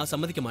வயித்துல அடிக்க நான்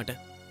சம்மதிக்க மாட்டேன்.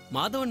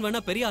 மாதவன்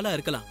வேணா பெரிய ஆளா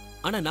இருக்கலாம்,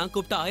 ஆனா நான்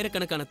கூப்பிட்ட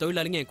ஆயிரக்கணக்கான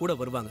தொழிலாளிங்க என் கூட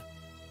வருவாங்க.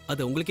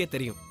 அது உங்களுக்கே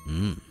தெரியும்.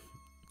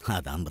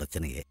 அதான்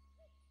பிரச்சனையே.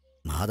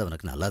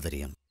 மாதவனுக்கு நல்லா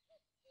தெரியும்.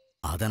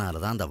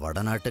 அதனாலதான் அந்த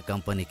வடநாட்டு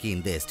கம்பெனிக்கு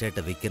இந்த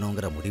எஸ்டேட்டை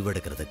விற்கணுங்கிற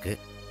முடிவெடுக்கிறதுக்கு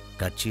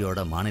கட்சியோட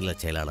மாநில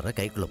செயலாளரை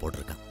கைக்குள்ள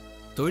போட்டிருக்கான்.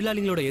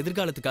 தொழிலாளிகளோட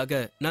எதிர்காலத்துக்காக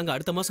நாங்க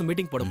அடுத்த மாசம்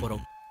மீட்டிங் போட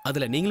போறோம்.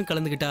 அதுல நீங்களும்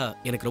கலந்துகிட்டா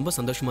எனக்கு ரொம்ப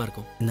சந்தோஷமா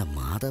இருக்கும். இந்த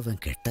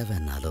மாதவன்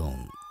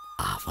கெட்டவனாலும்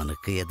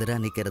அவனுக்கு எதிரா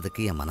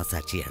நிக்கிறதுக்கு என்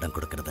மனசாட்சி இடம்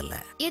கொடுக்கறதில்ல.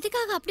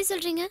 எதுக்காக அப்படி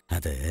சொல்றீங்க?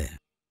 அது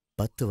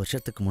 10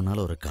 வருஷத்துக்கு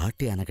முன்னால ஒரு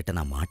காட்டு யானைகிட்ட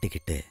நான்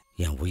மாட்டிக்கிட்டு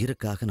என்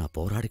உயிருக்காக நான்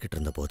போராடிக்கிட்டு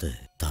இருந்த போது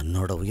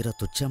தன்னோட உயிரை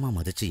துச்சமா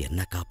மதிச்சு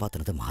என்ன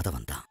காப்பாத்தினது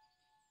மாதவன் தான்.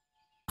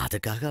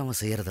 அதுக்காக அவன்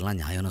செய்யறதெல்லாம்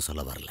நியாயம்னு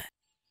சொல்ல வரல.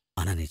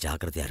 ஆனா நீ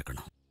ஜாக்கிரதையா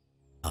இருக்கணும்.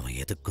 அவன்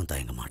எதுக்கும்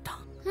தயங்க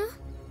மாட்டான்.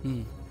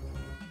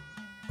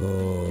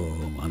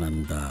 ஓம்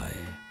அனந்தாய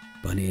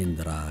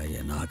பனீந்திராய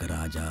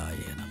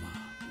நாகராஜாய நம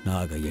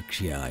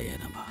நாகயக்ஷியாய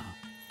நம.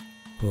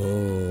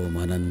 ஓம்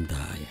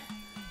அனந்தாய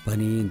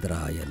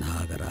பனீந்திராய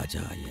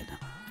நாகராஜாய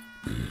நம.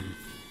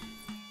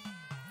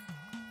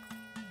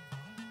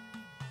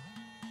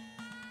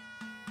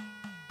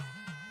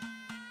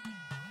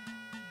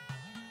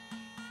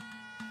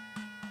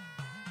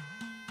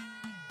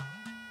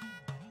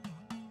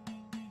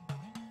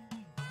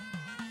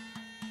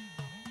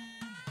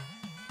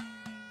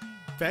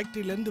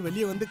 ஃபேக்டரியில இருந்து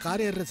வெளியே வந்து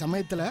கார் ஏறுற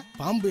சமயத்துல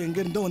பாம்பு எங்க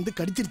இருந்தோ வந்து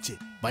கடிச்சிருச்சு.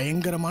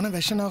 பயங்கரமான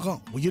விஷநாகம்.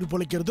 உயிர்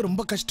பொழைக்கிறது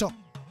ரொம்ப கஷ்டம்.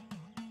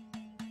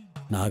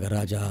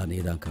 நாகராஜா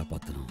நீதான்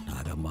காப்பாத்தணும்.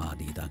 நாகம்மா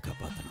நீதான்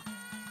காப்பாத்தணும்.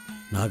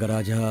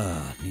 நாகராஜா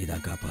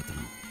நீதான்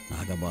காப்பாத்தணும்.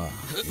 நாகம்மா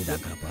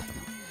நீதான்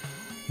காப்பாத்தணும்.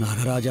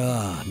 நாகராஜா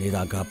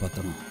நீதான்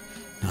காப்பாத்தணும்.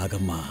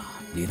 நாகம்மா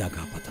நீதான்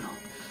காப்பாத்தணும்.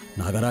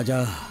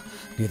 நாகராஜா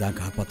நீதான்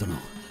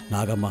காப்பாத்தணும்.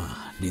 நாகம்மா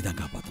நீதான்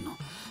காப்பாத்தணும்.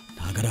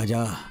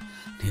 நாகராஜா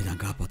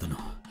நீதான்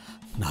காப்பாத்தணும்.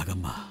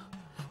 நாகம்மா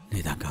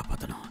நீதான்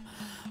காப்பாத்தணும்.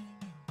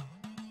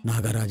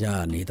 நாகராஜா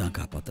நீதான்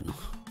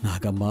காப்பாத்தணும்.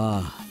 நாகம்மா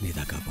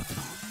நீதான்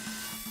காப்பாத்தணும்.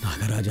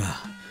 நாகராஜா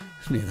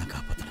நீதான்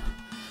காப்பாத்தணும்.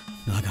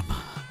 நாகம்மா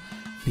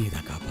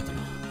நீதான்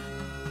காப்பாத்தணும்.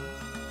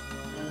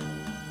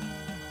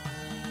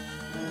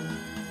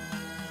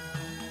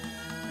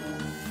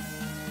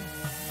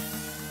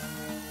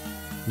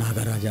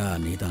 நாகராஜா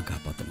நீதான்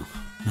காப்பாத்தணும்.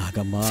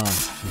 நாகம்மா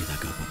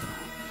நீதான் காப்பாத்தணும்.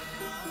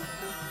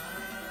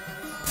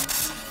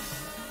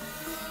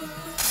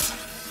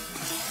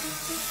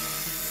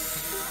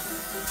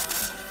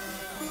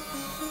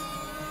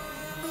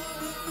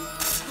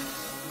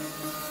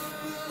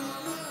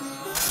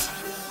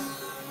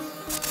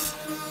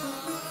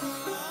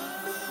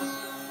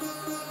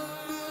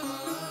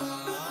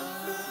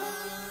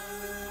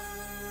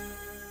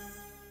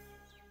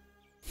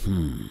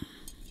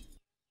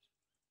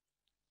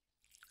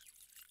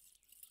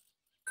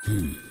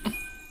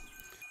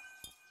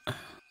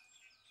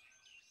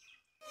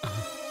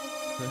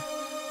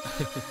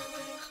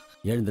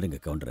 எழுந்துருங்க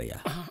கவுண்டர் ஐயா.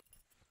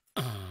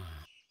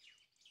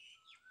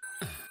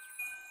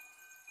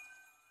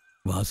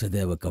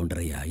 வாசுதேவ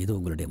கவுண்டர் ஐயா, இது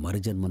உங்களுடைய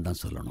மறுஜன்மம்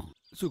தான் சொல்லணும்.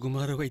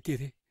 சுகுமார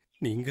வைத்தியரே,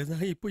 நீங்க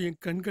தான் இப்போ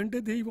என் கண்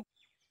கண்ட தெய்வம்.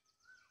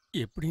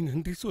 எப்படி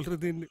நன்றி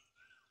சொல்றதுன்னு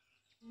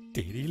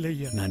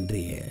தெரியலையா.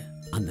 நன்றியே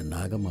அந்த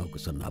நாகம்மாவுக்கு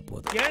சொன்னா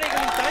போதும்.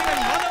 ஏழைகளின்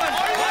தலைவன் மாதவன்.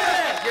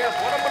 என்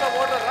உடம்புல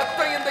ஓடுற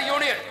ரத்தம் இந்த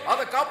யூனியன்,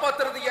 அதை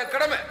காப்பாத்துறது என்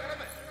கடமை.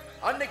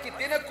 அன்னைக்கு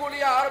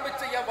தினக்கூலியா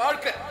ஆரம்பிச்ச என்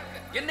வாழ்க்கை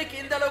இன்னைக்கு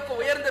இந்த அளவுக்கு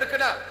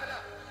உயர்ந்திருக்குன்னா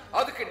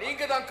அதுக்கு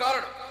நீங்க தான்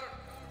காரணம்.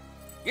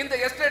 இந்த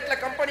எஸ்டேட்ல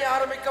கம்பெனி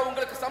ஆரம்பிக்க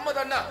உங்களுக்கு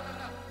சம்மதம்னா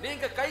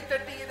நீங்க கை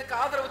தட்டி இதுக்கு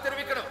ஆதரவு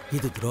தெரிவிக்கணும்.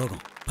 இது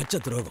துரோகம், பச்சை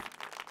துரோகம்.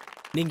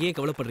 நீங்க ஏன்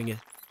கவலைப்படுறீங்க?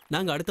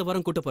 நாங்க அடுத்த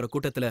வாரம் கூட்ட போற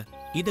கூட்டத்துல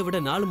இதை விட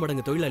 4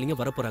 மடங்கு தொழிலாளிங்க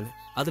வரப்போறாங்க.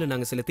 அதுல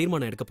நாங்க சில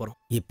தீர்மானம் எடுக்க போறோம்.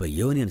 இப்ப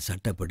யூனியன்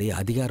சட்டப்படி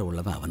அதிகாரம்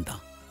உள்ளவன் அவன்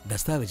தான்.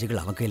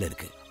 தஸ்தாவேஜுகள் அவன் கையில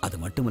இருக்கு. அது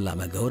மட்டும்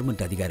இல்லாம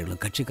கவர்மெண்ட்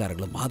அதிகாரிகளும்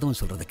கட்சிக்காரர்களும் மாதவன்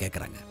சொல்றதை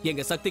கேக்குறாங்க.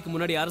 எங்க சக்திக்கு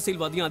முன்னாடி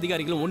அரசியல்வாதியும்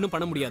அதிகாரிகளும் ஒண்ணும்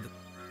பண்ண முடியாது.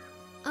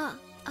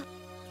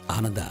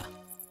 ஆனந்தா,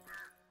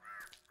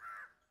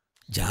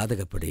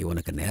 ஜாதகப்படி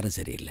உனக்கு நேரம்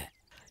சரியில்லை.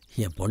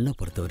 என் பொண்ணை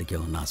பொறுத்த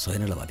வரைக்கும் நான்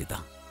சுயநலவாதி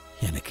தான்.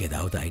 எனக்கு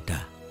ஏதாவது ஆயிட்டா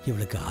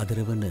இவளுக்கு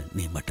ஆதரவுன்னு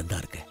நீ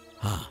மட்டும்தான் இருக்க.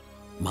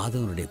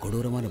 மாதவனுடைய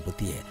கொடூரமான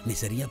புத்தியை நீ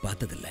சரியா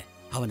பார்த்ததில்ல.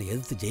 அவனை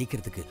எதிர்த்து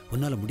ஜெயிக்கிறதுக்கு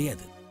உன்னால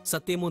முடியாது.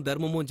 சத்தியமும்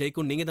தர்மமும்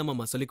ஜெயிக்கும் நீங்க தான்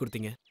மாமா சொல்லி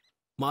கொடுத்தீங்க.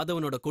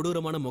 மாதவனோட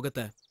கொடூரமான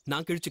முகத்தை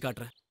நான் கிழிச்சு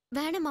காட்டுறேன்.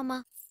 வேணாம் மாமா,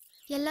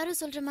 எல்லாரும்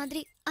சொல்ற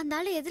மாதிரி அந்த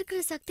ஆளை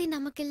எதிர்க்கிற சக்தி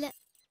நமக்கு இல்ல.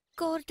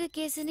 கோர்ட்டு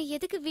கேஸ்னு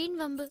எதுக்கு வீண்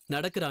வம்பு?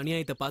 நடக்கிற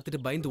அநியாயத்தை பார்த்துட்டு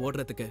பயந்து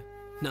ஓடுறதுக்கு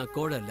நான்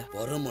கோட இல்ல.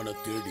 பரமனை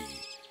தேடி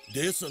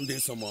தேசம்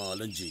தேசமா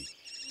அலைஞ்சி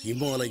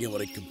இமாலயம்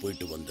வரைக்கும்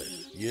போயிட்டு வந்த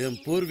என்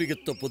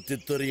பூர்வீகத்தை பத்தி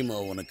தெரியுமா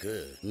உனக்கு?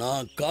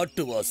 நான்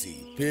காட்டுவாசி,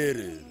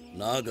 பேரு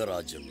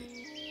நாகராஜன்.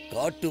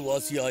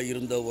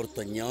 காட்டுவாசியாயிருந்த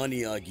ஒருத்த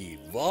ஞானியாகி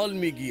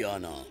வால்மீகி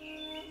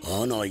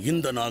ஆனா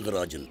இந்த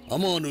நாகராஜன்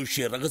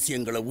அமானுஷ்ய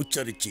ரகசியங்களை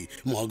உச்சரிச்சு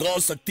மகா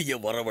சக்தியை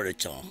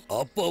வரவழைச்சான்.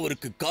 அப்ப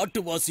அவருக்கு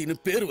காட்டுவாசின்னு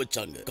பேர்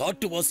வச்சாங்க.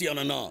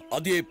 காட்டுவாசியானா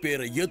அதே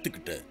பேரை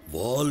ஏத்துக்கிட்ட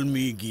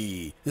வால்மீகி.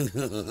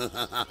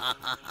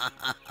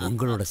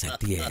 உங்களோட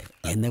சக்தியை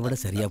என்னை விட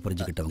சரியா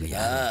புரிஞ்சுக்கிட்டவங்க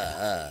யாரு?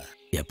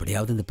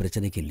 எப்படியாவது இந்த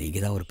பிரச்சனைக்கு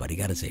நீங்க தான் ஒரு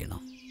பரிகாரம்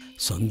செய்யணும்.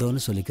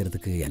 சொந்தம்னு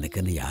சொல்லிக்கிறதுக்கு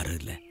எனக்குன்னு யாரும்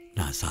இல்லை.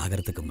 நான்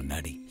சாகறதுக்கு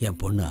முன்னாடி என்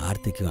பொண்ணு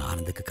ஆர்த்திக்கும்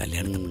ஆனந்துக்கு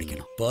கல்யாணத்தை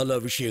முடிக்கணும். பல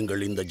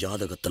விஷயங்கள் இந்த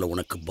ஜாதகத்துல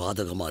உனக்கு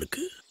பாதகமா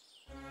இருக்கு.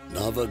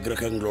 நவ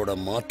கிரகங்களோட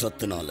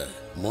மாற்றத்தினால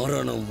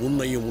மரணம்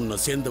உன்னையும் உன்னை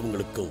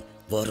சேர்ந்தவங்களுக்கும்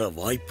வர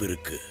வாய்ப்பு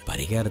இருக்கு.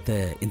 பரிகாரத்தை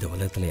இந்த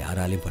உலகத்துல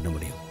யாராலையும் பண்ண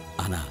முடியும்.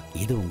 ஆனா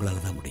இது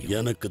உங்களால தான் முடியும்.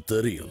 எனக்கு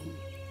தெரியும்.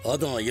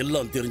 அதான்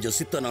எல்லாம் தெரிஞ்ச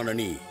சித்தனான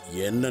நீ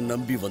என்ன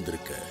நம்பி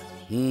வந்திருக்க.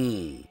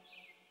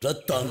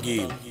 ரத்தாங்கி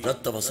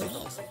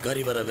ரத்தவசனம்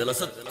கரிவர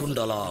விலசத்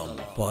குண்டலாம்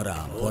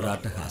போராம்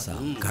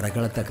போராட்டஹாசாம்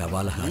கரகளத்த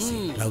கபாலஹாசி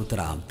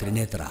ரௌத்ராம்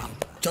திரிநேத்ராம்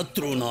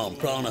சத்ருநாம்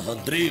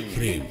பிராணஹத்ரீம்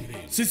ஹ்ரீம்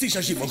சிசி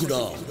சசி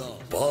மகுடாம்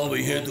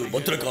பாவஹேது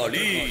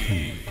பத்ரகாளி.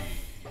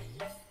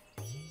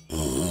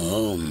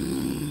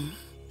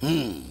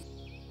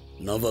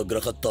 நவ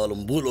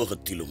கிரகத்தாலும்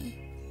பூலோகத்திலும்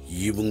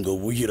இவங்க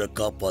உயிரை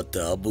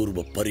காப்பாத்த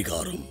அபூர்வ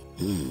பரிகாரம்.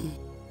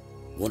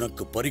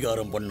 உனக்கு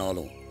பரிகாரம்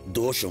பண்ணாலும்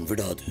தோஷம்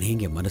விடாது.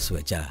 நீங்க மனசு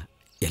வச்சா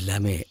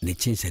எல்லாமே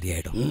நிச்சயம்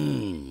சரியாயிடும்.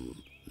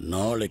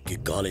 நாளைக்கு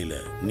காலையில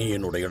நீ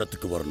என்னோட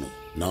இடத்துக்கு வரணும்.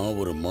 நான்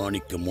ஒரு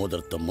மாணிக்க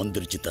மோதிரத்தை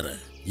மந்திரிச்சு தர.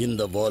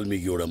 இந்த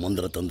வால்மீகியோட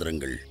மந்திர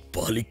தந்திரங்கள்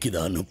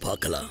பலிக்குதான்னு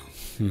பார்க்கலாம்.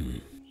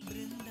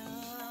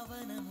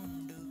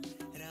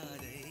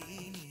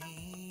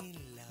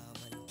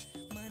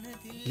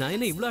 நான்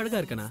என்ன இவ்வளவு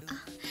அழகா இருக்கேனா?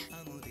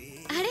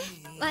 அடே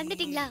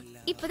வந்துட்டீங்களா?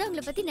 இப்பதான்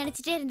உங்களை பத்தி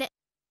நினைச்சிட்டே இருந்தேன்.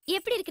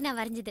 எப்படி இருக்கு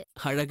நான் வரைஞ்சது?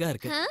 அழகா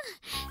இருக்கு.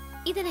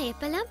 இத நான்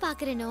எப்பெல்லாம்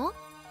பாக்குறேனோ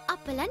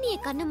அப்பெல்லாம் நீ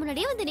கண்ணு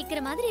முன்னாடியே வந்து நிக்கிற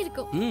மாதிரி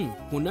இருக்கும்.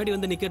 முன்னாடி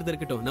வந்து நிக்கிறது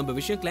இருக்கட்டும், நம்ம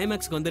விஷயம்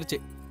கிளைமாக்ஸ்க்கு வந்துருச்சு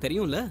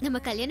தெரியும்ல. நம்ம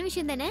கல்யாண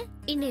விஷயம் தானே.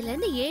 இன்னையில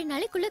இருந்து 7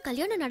 நாளைக்குள்ள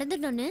கல்யாணம்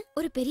நடந்துடணும்னு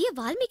ஒரு பெரிய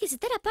வால்மீகி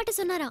சித்தர் அப்பாட்ட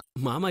சொன்னாராம்.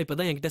 மாமா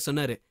இப்பதான் என்கிட்ட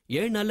சொன்னாரு.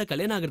 7 நாள்ல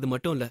கல்யாணம் ஆகிறது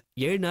மட்டும் இல்ல,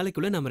 7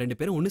 நாளைக்குள்ள நம்ம 2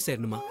 பேரும் ஒண்ணு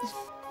சேரணுமா.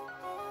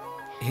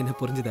 என்ன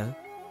புரிஞ்சுதா?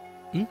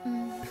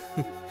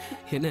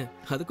 என்ன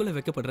அதுக்குள்ள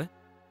வெக்கப்படுற?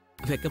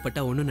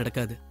 வெக்கப்பட்டா ஒண்ணும்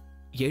நடக்காது.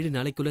 7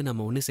 நாளைக்குள்ள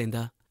நம்ம ஒண்ணு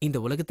சேர்ந்தா இந்த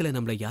உலகத்துல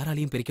நம்மள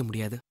யாராலையும் பிரிக்க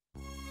முடியாது.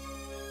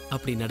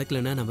 அப்படி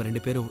நடக்கலன்னா நம்ம 2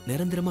 பேரும்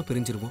நிரந்தரமா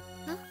பிரிஞ்சிருவோம்.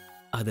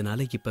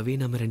 அதனால இப்பவே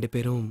நம்ம 2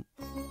 பேரும்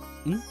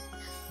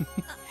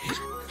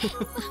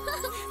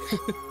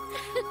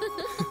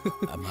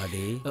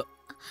அம்மாடி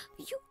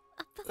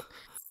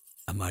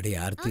அம்மாடி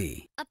ஆர்த்தி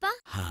அப்பா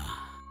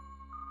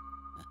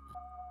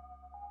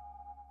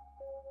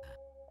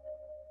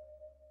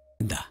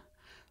இந்தா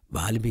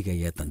வால்மீகி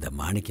ஐயா தந்த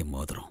மாணிக்க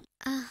மோதிரம்.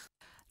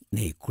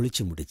 நீ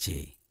குளிச்சு முடிச்சு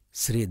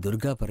ஸ்ரீ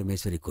துர்கா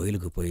பரமேஸ்வரி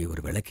கோயிலுக்கு போய்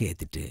ஒரு விளக்கு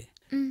ஏத்திட்டு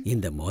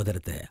இந்த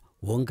மோதிரத்தை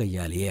உன்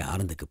கையாலேயே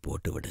ஆனந்துக்கு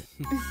போட்டு விடு.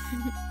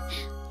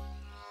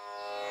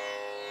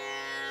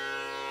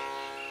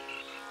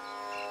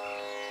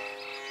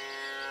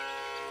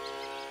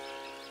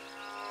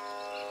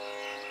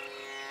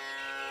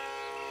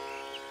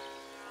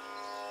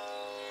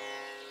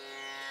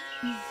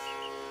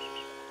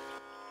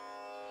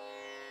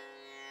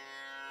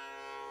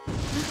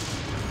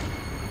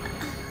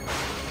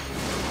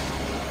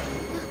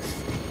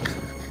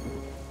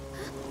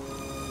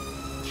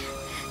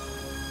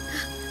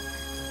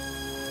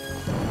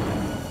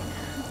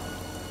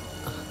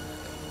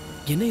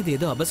 என்ன இது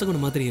ஏதோ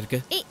அபசகுணம் மாதிரி இருக்கு?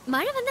 ஏய்,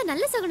 மழை வந்தா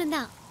நல்ல சகுனம்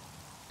தான்.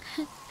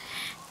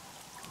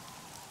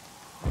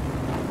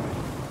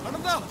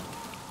 அனந்தா,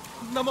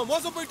 நம்ம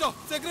மோசம் போயிட்டோம்.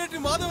 செக்ரட்டரி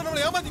மாதவன்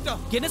நம்மளை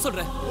ஏமாத்திட்டான். என்ன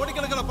சொல்ற?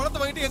 கோடிக்கணக்கான பணத்தை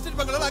வாங்கிட்டு எஸ்டேட்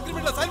பங்களால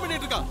அக்ரிமெண்ட்ல சைன்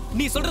பண்ணிட்டு இருக்கான்.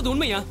 நீ சொல்றது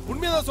உண்மையா?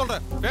 உண்மையா தான்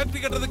சொல்றேன்.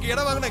 ஃபேக்டரி கட்டறதுக்கு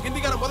இடம் வாங்கின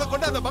ஹிந்திக்காரன் முத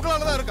கொண்டு அந்த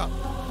பங்களால தான் இருக்கான்.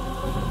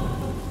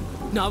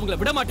 நான் அவங்கள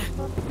விட மாட்டேன்.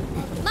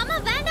 மாமா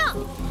வேண்டாம்.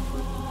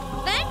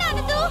 வேண்டாம்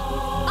அனந்து.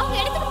 அவங்க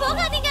இடத்துக்கு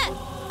போகாதீங்க.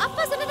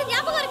 அப்பா சொன்னது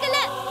ஞாபகம்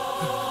இருக்குல்ல?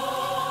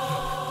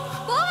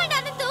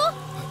 போவேண்டாம் அனந்து.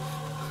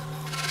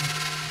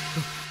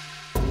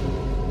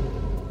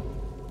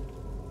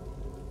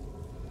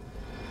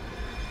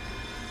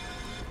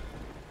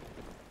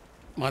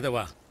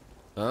 மாதவா,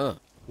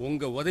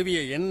 உங்க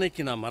உதவியை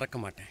என்னைக்கு நான் மறக்க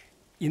மாட்டேன்.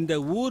 இந்த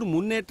ஊர்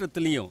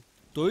முன்னேற்றத்திலையும்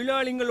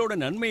தொழிலாளிகளோட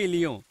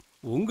நன்மையிலையும்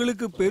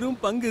உங்களுக்கு பெரும்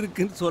பங்கு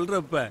இருக்குன்னு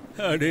சொல்றப்ப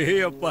அடே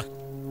அப்பா,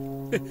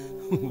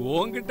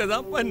 உங்ககிட்ட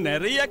தான்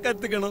நிறைய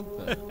கத்துக்கணும்.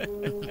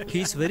 He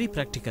is very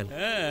practical.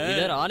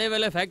 इधर आने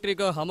वाले फैक्ट्री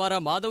को हमारा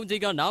माधव जी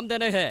का नाम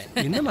देना है.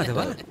 என்ன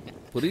மாதவா?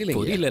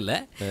 புரியல.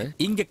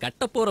 இங்க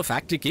கட்ட போற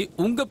ஃபேக்டரிக்கு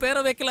உங்க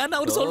பேரை வைக்கலாம்னு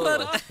அவர்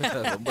சொல்றாரு.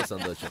 ரொம்ப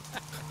சந்தோஷம்.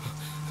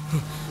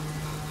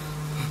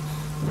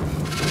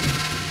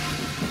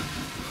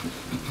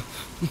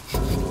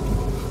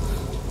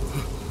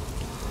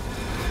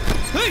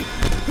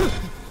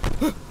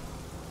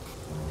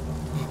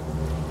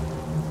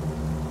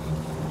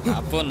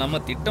 அப்போ நம்ம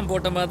திட்டம்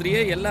போட்ட மாதிரியே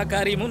எல்லா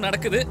காரியமும்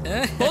நடக்குது.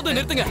 போதும்,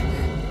 நிறுத்துங்க.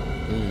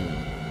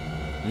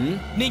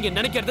 நீங்க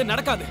நினைக்கிறது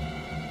நடக்காது.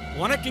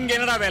 உனக்கு இங்க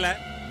என்னடா வேலை?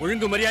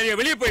 ஒழுங்கு மரியாதையை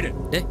வெளியே போயிடு.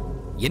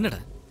 என்னடா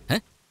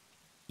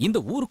இந்த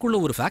ஊருக்குள்ள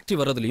ஒரு ஃபேக்டரி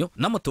வர்றதுலயும்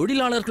நம்ம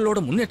தொழிலாளர்களோட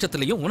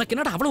முன்னேற்றத்திலையும் உனக்கு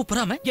என்னடா அவ்வளவு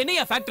பொறாமை?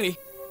 என்னையா ஃபேக்டரி?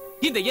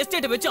 இந்த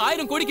எஸ்டேட்டை வச்சு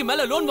 1000 கோடிக்கு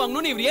மேல லோன்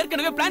வாங்கணும்னு இவர்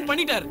ஏற்கனவே பிளான்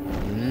பண்ணிட்டாரு.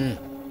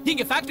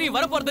 இங்க ஃபேக்டரி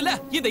வர போறது இல்ல.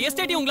 இந்த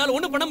எஸ்டேட்டை உங்களால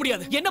ஒண்ணும் பண்ண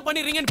முடியாது. என்ன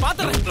பண்ணிடுறீங்கன்னு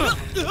பாத்துறேன்.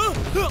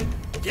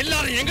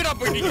 எல்லாரும் எங்கடா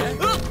போயிட்டீங்க?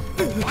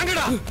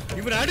 வாங்கடா,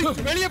 இவரை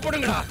அடிச்சு வெளியே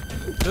போடுங்கடா.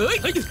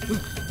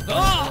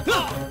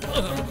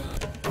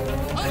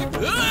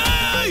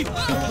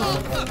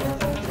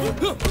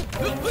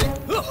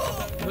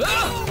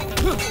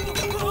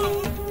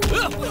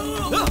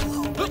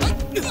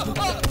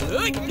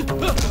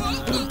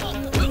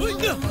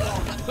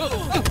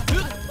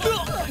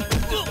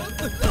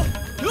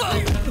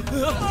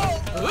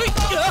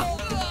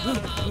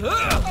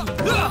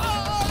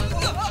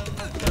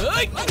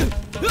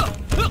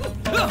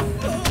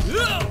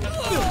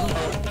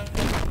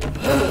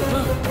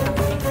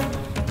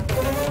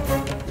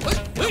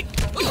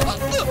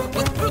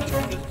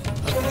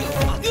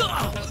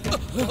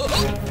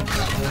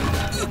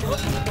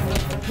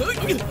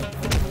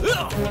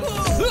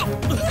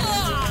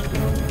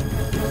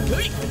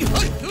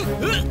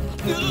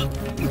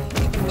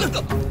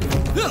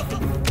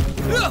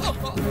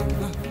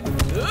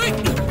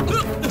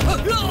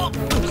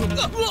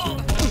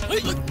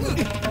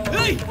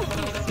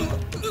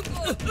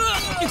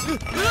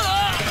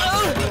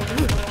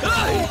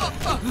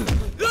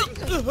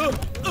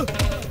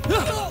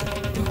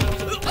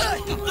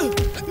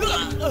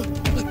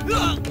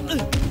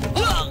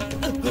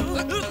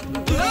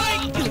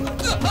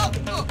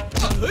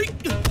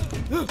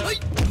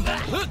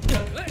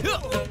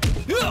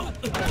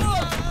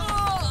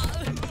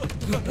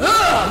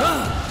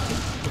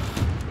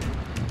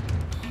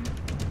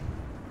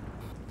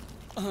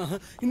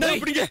 இந்த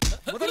அப்படிங்க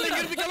முதல்ல இங்க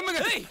இருந்து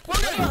கிளம்புங்க.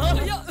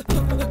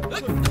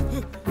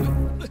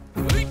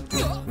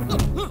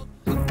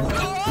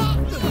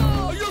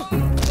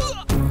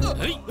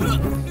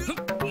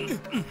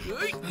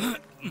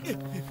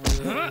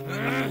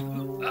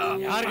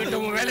 யார்கிட்ட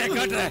உன் வேலையை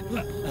காட்டுற?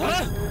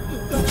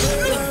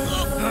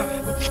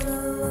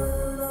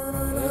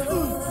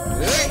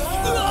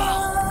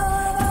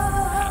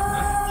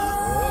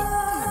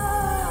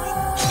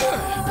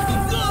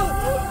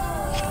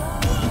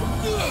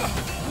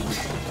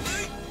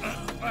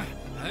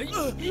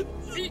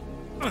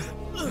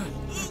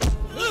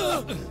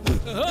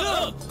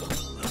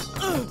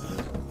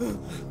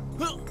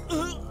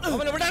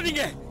 அவனை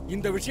விடாதீங்க.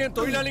 இந்த விஷயம்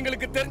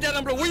தொழிலாளிகளுக்கு தெரிஞ்சா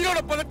நம்மள உயிரோட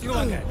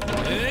புதைச்சிடுவாங்க.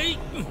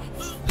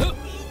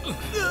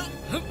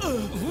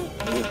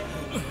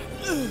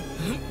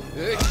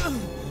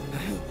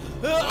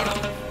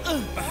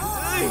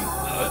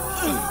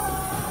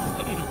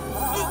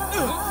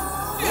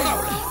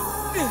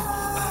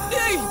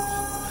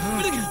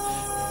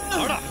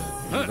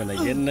 இவனை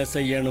என்ன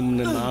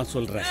செய்யணும்னு நான்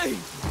சொல்றேன்.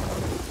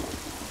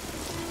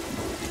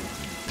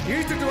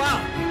 இழுத்துட்டு வா.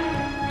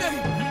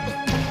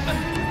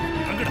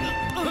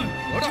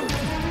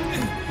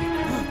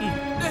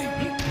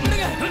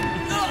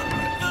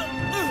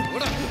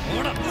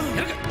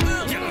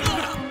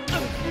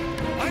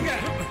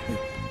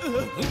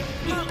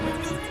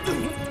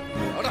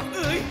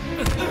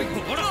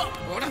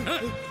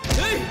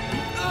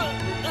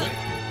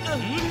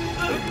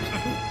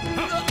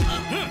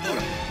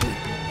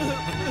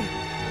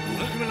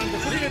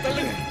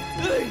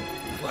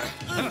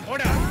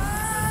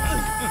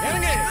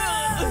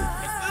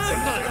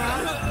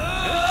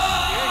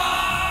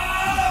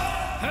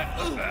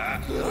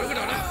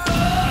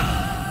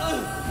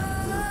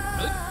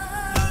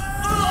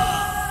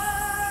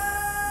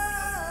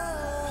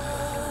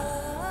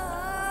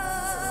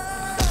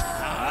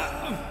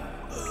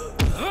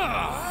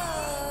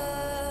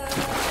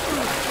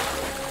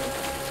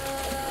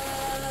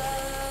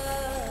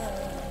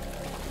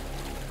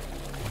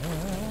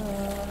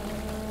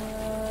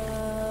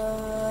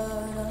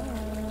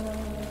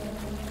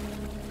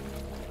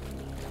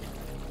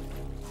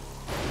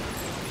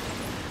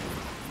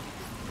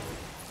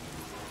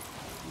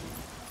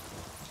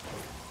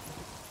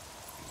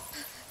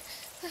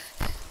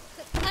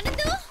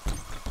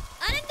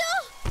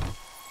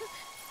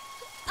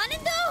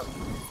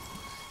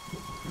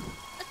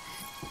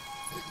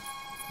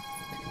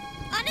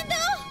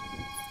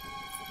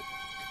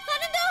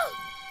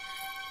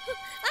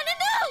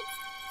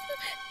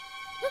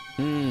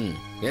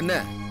 என்ன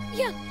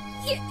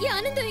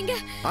ஆனந்தம் எங்க?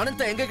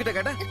 அனந்த எங்க கிட்ட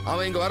கேட்ட?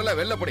 அவன் இங்க வரல,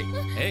 வெளில போடி.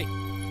 ஏய்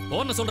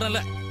போன்னு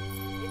சொல்றேன்ல.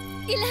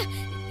 இல்ல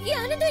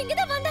ஆனந்தம் இங்க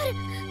தான் வந்தாரு.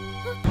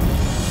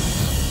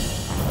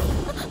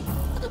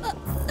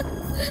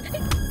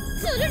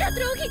 சொல்லுடா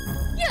துரோகி,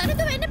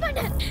 ஆனந்தம் என்ன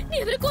பண்ண? நீ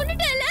அவரை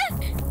கொன்னுட்டல.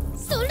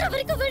 சொல்ற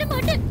வரைக்கும் விட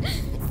மாட்டேன்.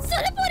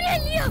 சொல்ல போறியா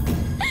இல்லையா?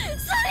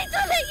 சரி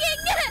சொல்லு,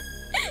 எங்க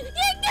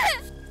எங்க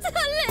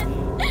சொல்லு.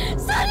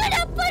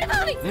 சொல்லுடா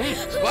படுவாவி.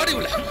 வாடி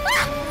உள்ள.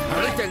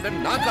 அழைச்சங்க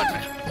நான்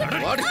காட்டுறேன்.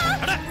 வாடி.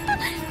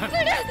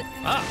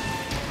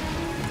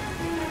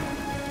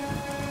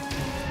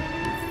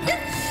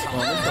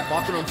 அவன்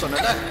பாக்கணும்னு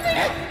சொன்னல.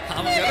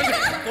 அவன் இறங்கு.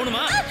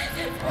 போணுமா?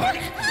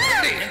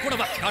 என் கூட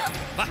வா. காட்டு.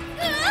 வா.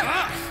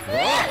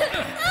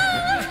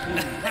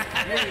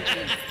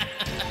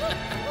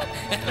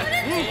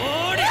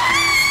 ஓடி.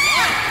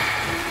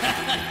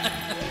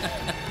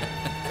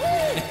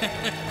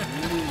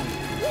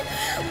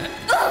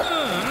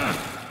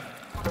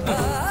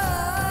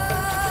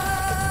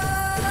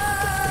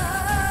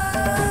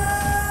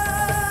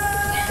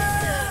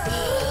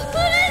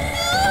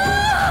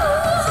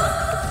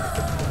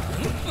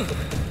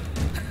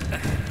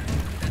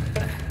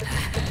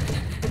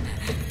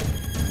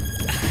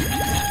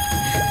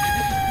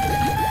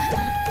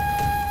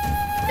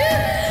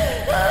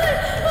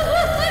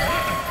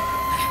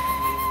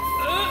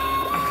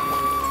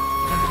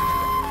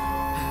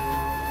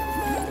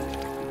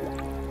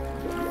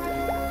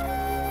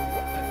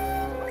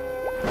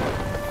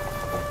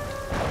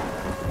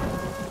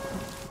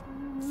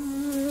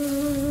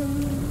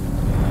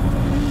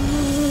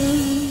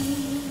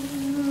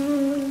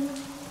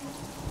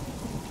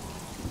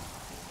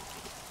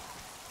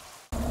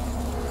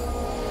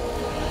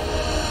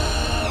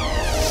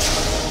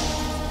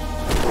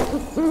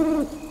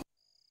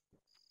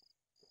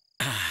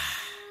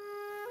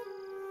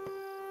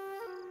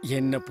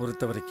 என்ன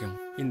பொறுத்த வரைக்கும்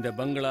இந்த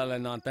பங்களால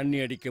நான் தண்ணி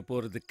அடிக்க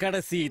போறது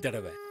கடைசி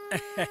தடவை.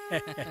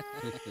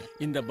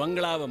 இந்த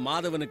பங்களாவை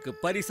மாதவனுக்கு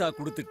பரிசா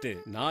கொடுத்துட்டு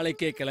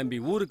நாளைக்கே கிளம்பி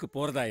ஊருக்கு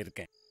போறதா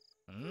இருக்கேன்.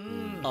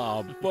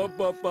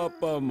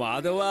 அப்பப்பப்பப்ப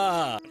மாதவா,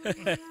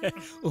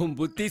 உன்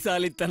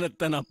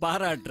புத்திசாலித்தனத்தை நான்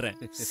பாராட்டுறேன்.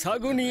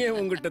 சகுனியே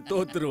உங்ககிட்ட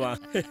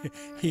தோத்துருவான்.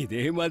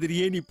 இதே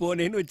மாதிரியே நீ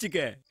போனேன்னு வச்சுக்க,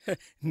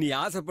 நீ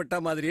ஆசைப்பட்ட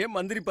மாதிரியே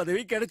மந்திரி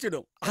பதவி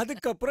கிடைச்சிடும்.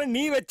 அதுக்கப்புறம்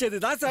நீ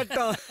வச்சதுதான்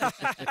சட்டம்.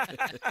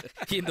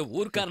 இந்த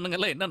ஊர்க்காரனுங்க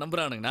எல்லாம் என்ன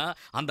நம்புறானுங்கன்னா,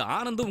 அந்த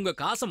ஆனந்து உங்க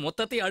காசை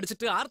மொத்தத்தை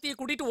அடிச்சிட்டு ஆர்த்தியை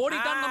கூட்டிட்டு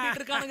ஓடிட்டான்னு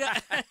நம்பிட்டு இருக்கானுங்க.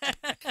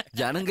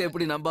 ஜனங்க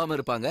எப்படி நம்பாம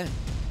இருப்பாங்க?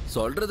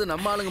 சொல்றது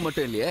நம்ம ஆளுங்க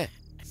மட்டும் இல்லையே,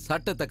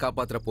 சட்டத்தை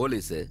காப்பாத்துற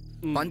போலீஸ்,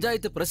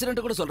 பஞ்சாயத்து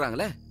பிரசிடென்ட் கூட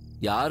சொல்றாங்களே.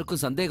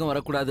 யாருக்கும் சந்தேகம்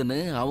வரக்கூடாதுன்னு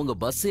அவங்க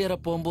பஸ் ஏற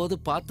போகும்போது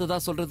பார்த்ததா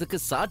சொல்றதுக்கு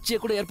சாட்சியை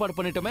கூட ஏற்பாடு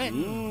பண்ணிட்டோமே.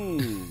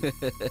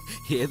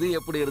 எது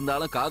எப்படி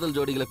இருந்தாலும் காதல்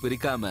ஜோடிகளை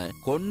பிரிக்காம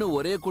கொன்னு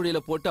ஒரே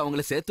குழியில போட்டு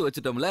அவங்கள சேர்த்து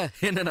வச்சுட்டோம்ல.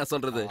 என்ன நான்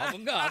சொல்றது?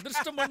 அவங்க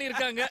அதிர்ஷ்டம் பண்ணி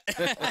இருக்காங்க.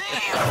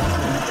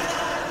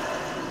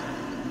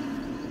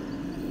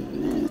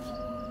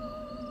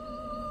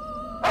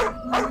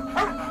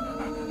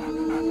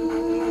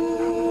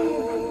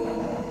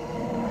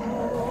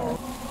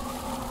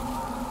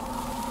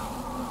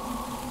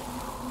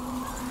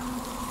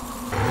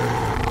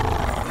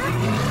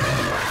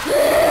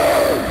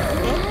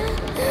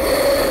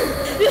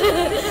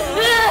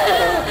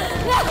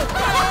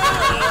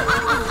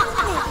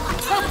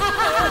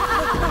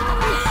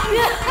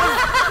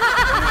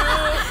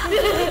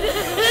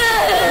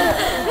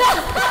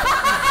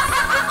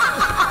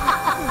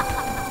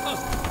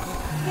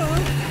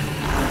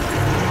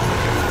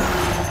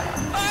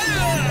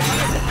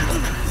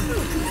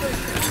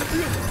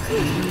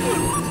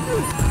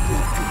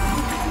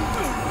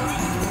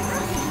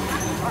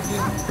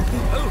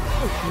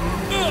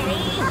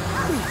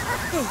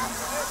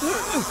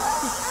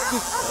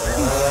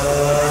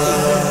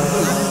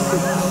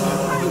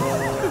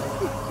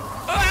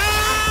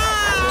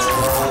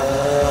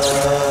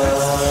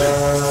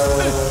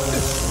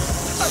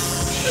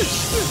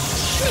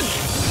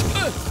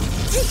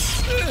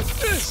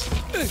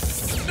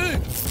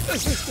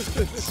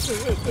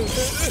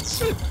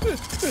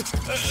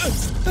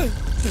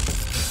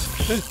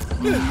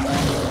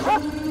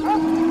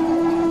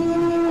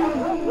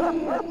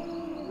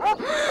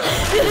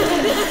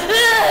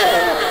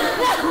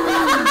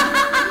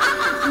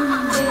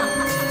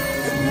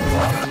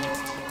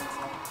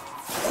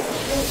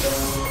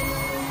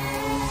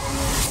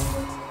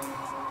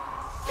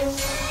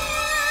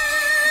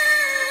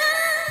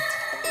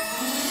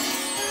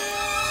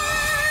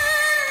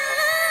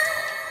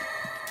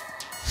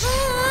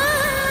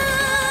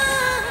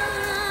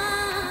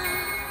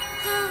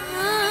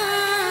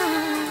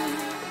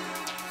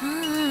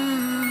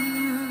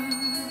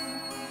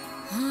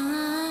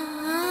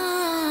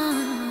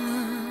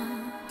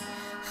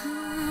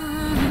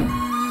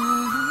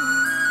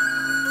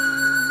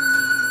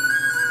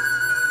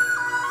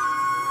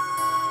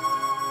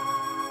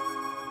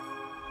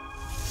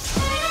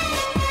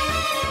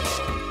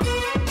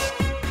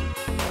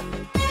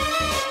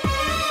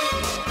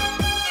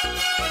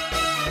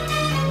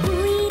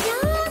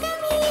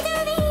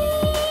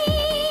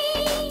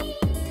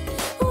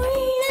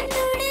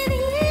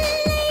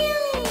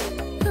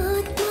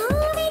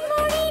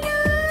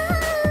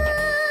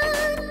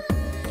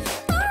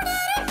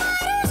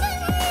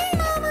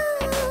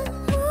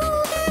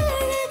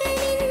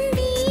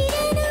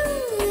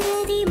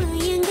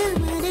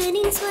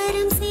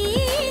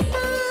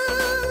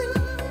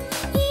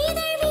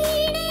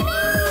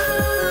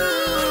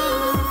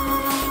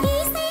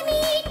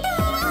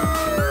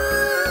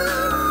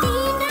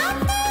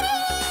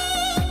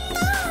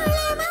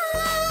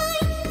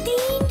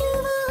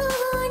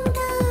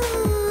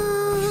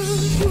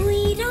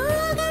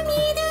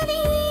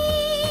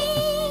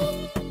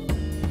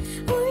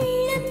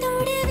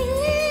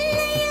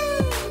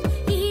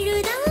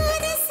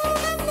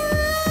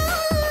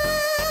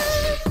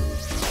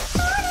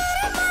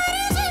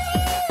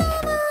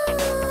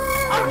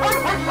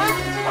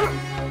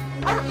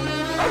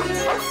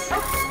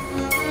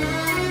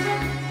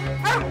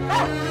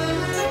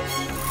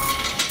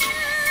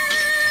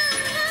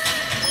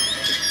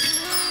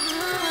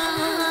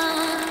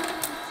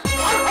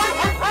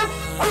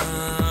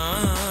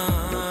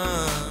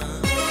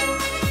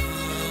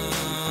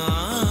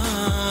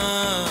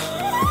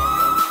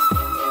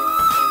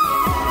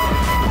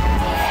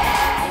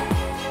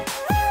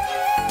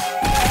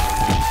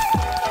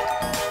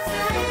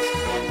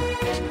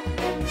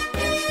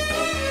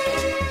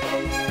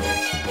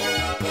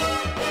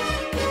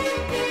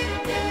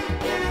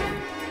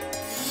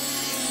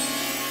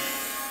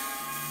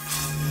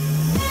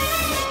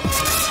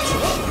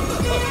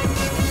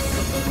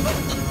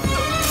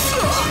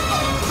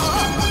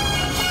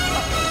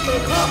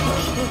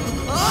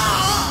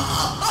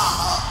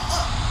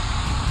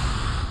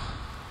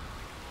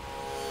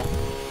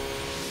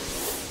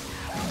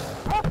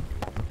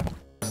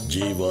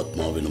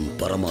 ஜீவாத்மாவிலும்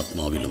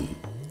பரமாத்மாவிலும்,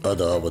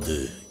 அதாவது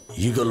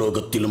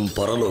இகலோகத்திலும்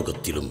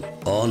பரலோகத்திலும்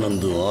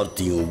ஆனந்து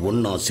ஆர்த்தியும்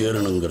ஒன்னா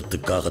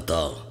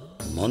சேரணுங்கிறதுக்காகத்தான்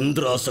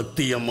மந்திரா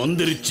சக்திய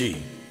மந்திரிச்சு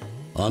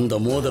அந்த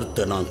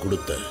மோதிரத்தை நான்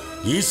கொடுத்தேன்.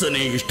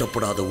 ஈசனே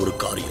இஷ்டப்படாத ஒரு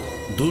காரியம்.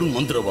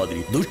 துர்மந்திரவாதி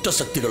துஷ்ட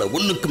சக்திகளை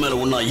ஒண்ணுக்கு மேல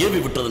ஒன்னா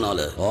ஏவி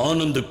விட்டதுனால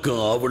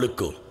ஆனந்துக்கும்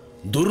அவளுக்கும்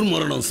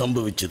துர்மரணம்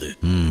சம்பவிச்சது.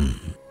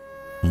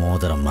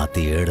 மோதிரம்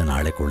மாத்தி 7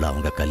 நாளைக்குள்ள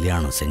அவங்க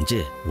கல்யாணம் செஞ்சு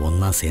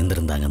ஒன்னா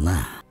சேர்ந்திருந்தாங்கன்னா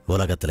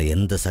உலகத்துல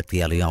எந்த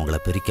சக்தியாலையும் அவங்கள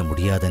பிரிக்க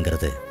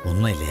முடியாதுங்கிறது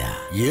உண்மை இல்லையா?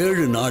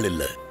 7 நாள்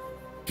இல்ல,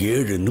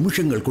 7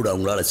 நிமிஷங்கள் கூட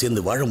அவங்களால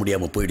சேர்ந்து வாழ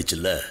முடியாம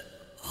போயிடுச்சுல்ல.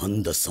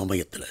 அந்த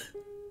சமயத்துல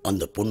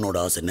அந்த பொண்ணோட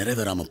ஆசை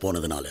நிறைவேறாம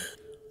போனதுனால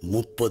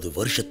 30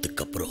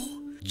 வருஷத்துக்கு அப்புறம்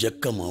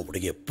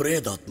ஜக்கம்மாவுடைய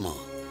பிரேதாத்மா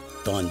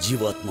தான்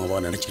ஜீவாத்மாவா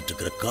நினைச்சிட்டு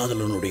இருக்கிற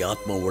காதலனுடைய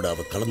ஆத்மாவோட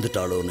அவ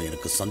கலந்துட்டாளோன்னு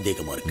எனக்கு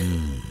சந்தேகமா இருக்கு.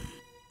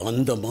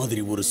 அந்த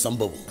மாதிரி ஒரு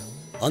சம்பவம்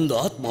அந்த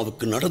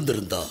ஆத்மாவுக்கு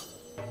நடந்திருந்தா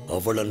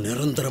அவளை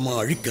நிரந்தரமா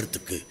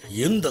அழிக்கிறதுக்கு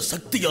எந்த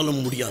சக்தியாலும்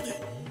முடியாது.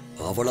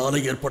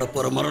 அவளால ஏற்பட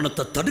போற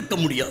மரணத்தை தடுக்க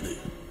முடியாது.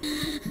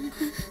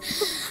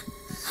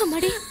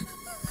 அம்மாடி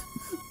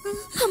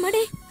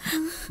அம்மாடி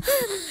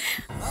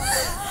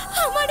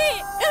அம்மாடி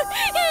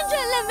என்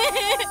செல்லமே,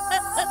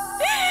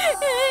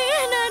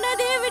 நான்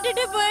அதையே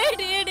விட்டுட்டு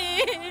போயிட்டேடி.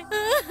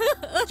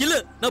 இல்ல,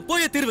 நான்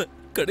போயே தீர்வேன்.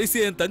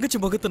 கடைசியா என் தங்கச்சி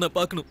முகத்தை நான்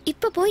பார்க்கணும்.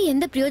 இப்ப போய்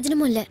எந்த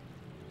பிரயோஜனமும் இல்ல.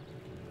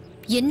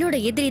 என்னோட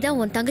எதிரி தான்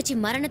உன் தங்கச்சி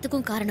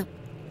மரணத்துக்கும் காரணம்.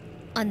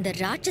 அந்த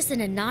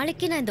ராட்சசனை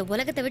நாளைக்கு நான் இந்த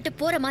உலகத்தை விட்டு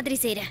போற மாதிரி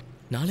செய்றேன்.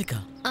 நாளைக்கா?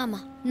 ஆமா,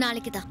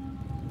 நாளைக்கு தான்.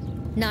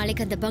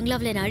 நாளைக்கு அந்த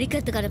பங்களாவில என்ன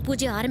அழிக்கிறதுக்கான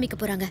பூஜையை ஆரம்பிக்க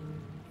போறாங்க.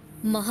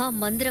 மகா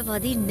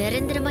மந்திரவாதி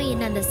நிரந்தரமா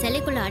என்ன அந்த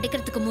சிலைக்குள்ள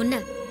அடைக்கிறதுக்கு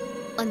முன்ன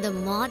அந்த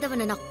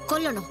மாதவனை நான்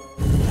கொல்லணும்.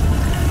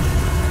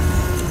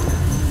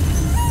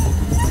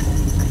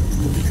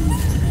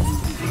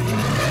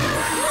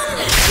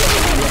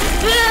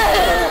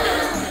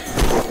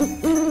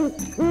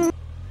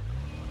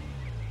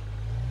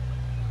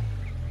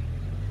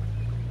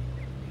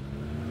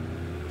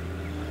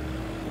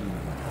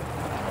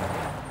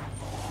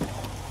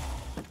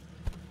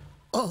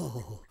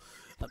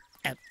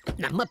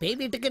 நம்ம பேய்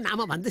வீட்டுக்கு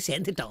நாம வந்து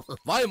சேர்ந்துட்டோம்.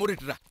 வாயை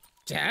மூடிட்டுடா.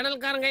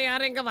 சேனல்காரங்க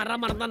யாரும் எங்க வர்ற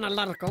மாதிரி தான்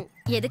நல்லா இருக்கும்.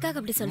 எதுக்காக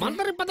அப்படி சொல்ற?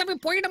 மந்திர பதவி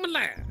போயிடும்ல.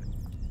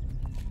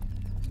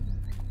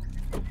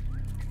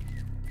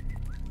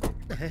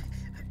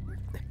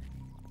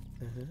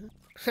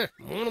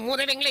 மூணு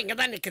மூதவிங்களும்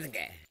இங்கதான்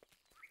நிக்குதுங்க.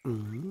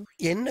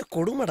 என்ன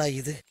கொடுமடா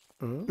இது.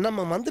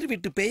 நம்ம மந்திரி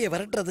வீட்டு பேயை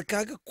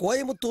விரட்டுறதுக்காக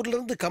கோயம்புத்தூர்ல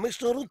இருந்து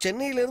கமிஷனரும்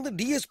சென்னையில இருந்து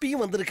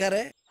டிஎஸ்பியும்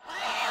வந்திருக்காரு.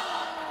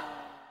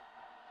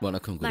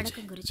 வணக்கம்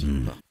வணக்கம் குருஜி.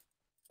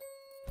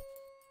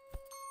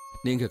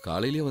 நீங்க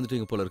காலையிலேயே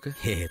வந்துட்டீங்க போல இருக்கு.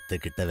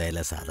 ஏத்துக்கிட்ட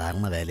வேலை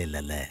சாதாரண வேலை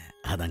இல்லல்ல,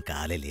 அதான்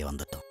காலையிலேயே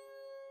வந்துட்டோம்.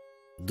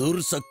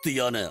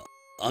 துர்சக்தியான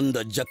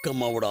அந்த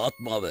ஜக்கம்மாவோட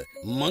ஆத்மாவை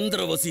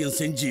மந்திரவசியம்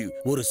செஞ்சு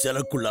ஒரு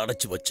சிலைக்குள்ள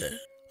அடைச்சு வச்ச.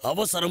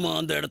 அவசரமா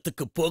அந்த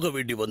இடத்துக்கு போக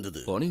வேண்டி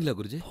வந்தது. போனீங்களா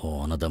குருஜி?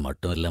 போனது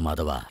மட்டும் இல்ல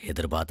மாதவா,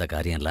 எதிர்பார்த்த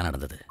காரியம் எல்லாம்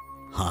நடந்தது.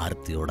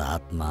 ஆர்த்தியோட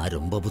ஆத்மா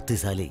ரொம்ப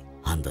புத்திசாலி.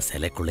 அந்த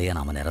சிலைக்குள்ளேயே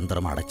நாம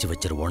நிரந்தரமா அடைச்சு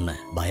வச்சிருவோன்னு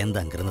பயந்து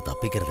அங்கிருந்து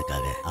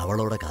தப்பிக்கிறதுக்காக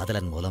அவளோட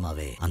காதலன்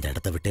மூலமாவே அந்த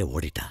இடத்தை விட்டே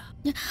ஓடிட்டா.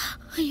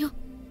 ஐயோ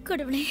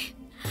கடவுளே.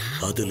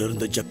 அதுல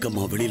இருந்து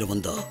ஜக்கம்மா வெளியில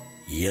வந்தா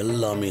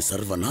எல்லாமே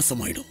சர்வ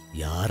நாசமாயிடும்.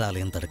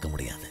 யாராலையும் தடுக்க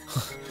முடியாது.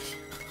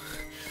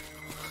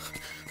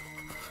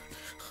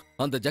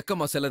 அந்த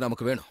ஜக்கம்மா சிலை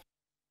நமக்கு வேணும்.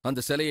 அந்த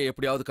சிலையை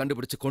எப்படியாவது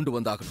கண்டுபிடிச்சு கொண்டு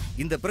வந்தாகணும்.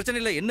 இந்த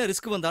பிரச்சனையில என்ன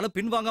ரிஸ்க் வந்தாலும்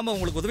பின்வாங்காம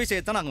உங்களுக்கு உதவி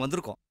செய்யத்தான் நாங்க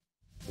வந்திருக்கோம்.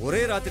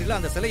 ஒரே ராத்திரியில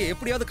அந்த சிலையை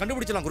எப்படியாவது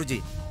கண்டுபிடிச்சலாம் குருஜி.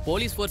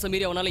 போலீஸ் போர்ஸ்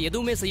மீறி அவனால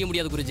எதுவுமே செய்ய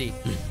முடியாது குருஜி.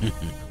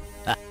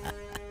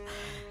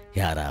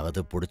 யாராவது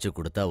புடிச்சு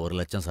கொடுத்தா 1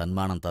 லட்சம்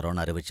சன்மானம்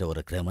தரோன்னு அறிவிச்ச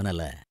ஒரு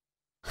கிரிமினல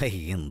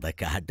இந்த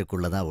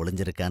காட்டுக்குள்ளதான்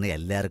ஒளிஞ்சிருக்கான்னு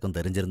எல்லாருக்கும்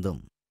தெரிஞ்சிருந்தும்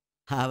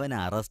அவனை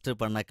அரெஸ்ட்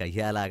பண்ண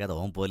கையாலாகாத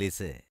ஓம்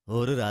போலீஸ்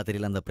ஒரு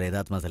ராத்திரியில அந்த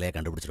பிரேதாத்மா சிலையை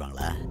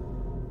கண்டுபிடிச்சிருவாங்களா?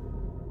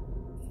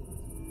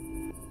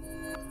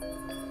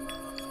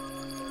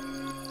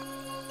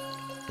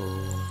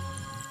 ஓம்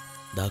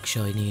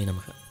தாக்ஷாயினியே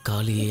நமக,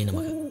 காளியே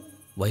நமக,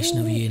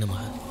 வைஷ்ணவியே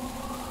நமக.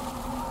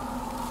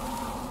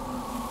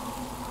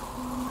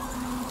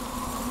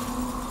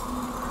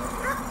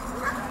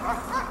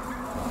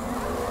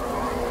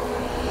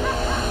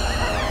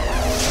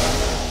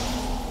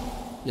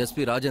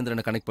 எஸ்பி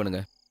ராஜேந்திரனை கனெக்ட் பண்ணுங்க.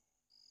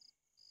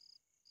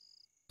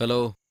 ஹலோ,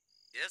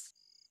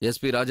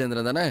 எஸ்பி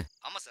ராஜேந்திரன் தானே?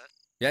 ஆமா சார்.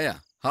 ஏயா,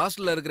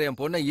 ஹாஸ்டல்ல இருக்கிற என்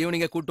பொண்ணை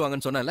ஈவினிங்கே கூட்டு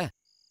வாங்கன்னு சொன்னல.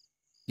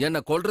 என்ன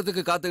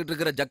கொல்றதுக்கு காத்துக்கிட்டு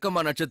இருக்கிற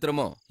ஜக்கம்மா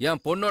நட்சத்திரமும்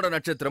என் பொண்ணோட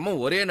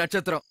நட்சத்திரமும் ஒரே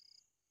நட்சத்திரம்.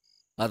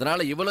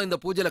 அதனால இவளும் இந்த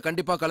பூஜையில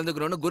கண்டிப்பா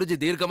கலந்துக்கணும்னு குருஜி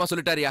தீர்க்கமா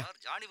சொல்லிட்டாரியா.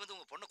 ஜானி வந்து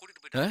உங்க பொண்ணை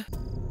கூட்டிட்டு போயிட்டான்.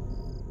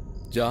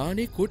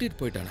 ஜானி கூட்டிட்டு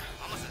போயிட்டானா?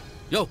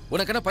 யோ,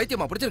 உனக்கு என்ன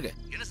பைத்தியமா பிடிச்சிருக்கு?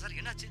 என்ன சார்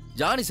என்னாச்சு?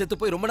 ஜானி செத்து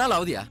போய் ரொம்ப நாள்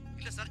ஆகுதியா?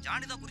 இல்ல சார்,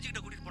 ஜானி தான் குருஜி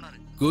கிட்ட கூட்டிட்டு போனாரு.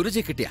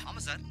 குருஜி கிட்டியா?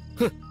 ஆமா சார்.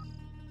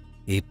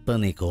 இப்ப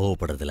நீ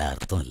கோவப்படுறதுல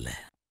அர்த்தம் இல்ல.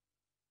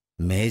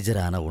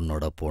 மேஜரான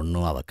உன்னோட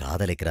பொண்ணும் அவ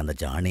காதலிக்கிற அந்த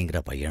ஜானிங்கிற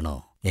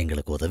பையனும்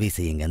எங்களுக்கு உதவி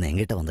செய்யுங்கன்னு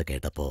என்கிட்ட வந்து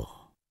கேட்டப்போ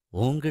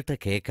உங்ககிட்ட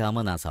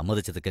கேட்காம நான்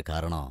சம்மதிச்சதுக்கு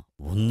காரணம்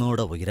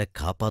உன்னோட உயிரை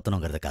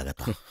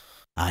காப்பாத்தணுங்கிறதுக்காகத்தான்.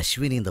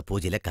 அஸ்வினி இந்த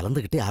பூஜையில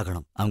கலந்துகிட்டே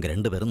ஆகணும். அவங்க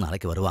 2 பேரும்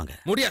நாளைக்கு வருவாங்க.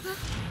 முடியாது.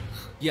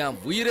 என்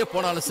உயிரே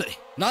போனாலும் சரி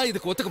நான்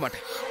இதுக்கு ஒத்துக்க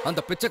மாட்டேன். அந்த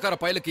பிச்சைக்கார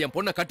பயலுக்கு என்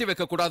பொண்ணை கட்டி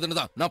வைக்க கூடாதுன்னு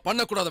தான் நான்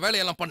பண்ணக்கூடாத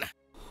வேலையெல்லாம் பண்ணேன்.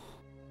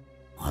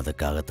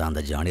 அதுக்காகத்தான்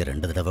அந்த ஜானியை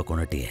 2 தடவை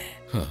கொண்டுட்டியே.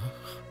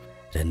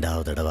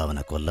 2வது தடவை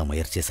அவனை கொல்ல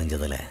முயற்சி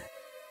செஞ்சதுல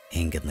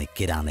இங்க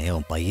நிக்கிறானே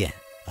உன் பையன்,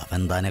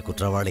 அவன் தானே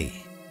குற்றவாளி.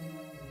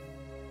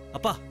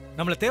 அப்பா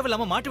நம்மள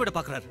தேவையில்லாம மாட்டி விட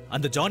பாக்குறாரு.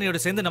 அந்த ஜானியோட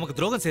சேர்ந்து நமக்கு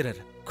துரோகம்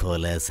செய்யறாரு.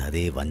 கொலை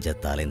சதி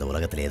வஞ்சத்தால இந்த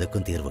உலகத்துல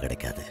எதுக்கும் தீர்வு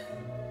கிடைக்காது.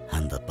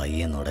 அந்த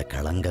பையனோட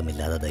களங்கம்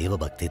இல்லாத தெய்வ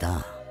பக்தி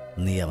தான்.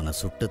 நீ அவனை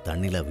சுட்டு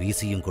தண்ணில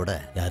வீசியும் கூட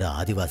யாரோ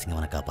ஆதிவாசிங்க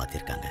அவனை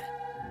காப்பாத்திருக்காங்க.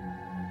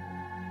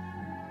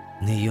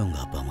 நீயும் உங்க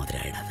அப்பா மாதிரி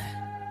ஆயிடாத.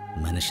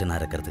 மனுஷனா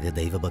இருக்கிறதுக்கு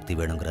தெய்வ பக்தி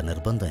வேணுங்கிற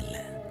நிர்பந்தம்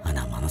இல்லை,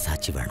 ஆனா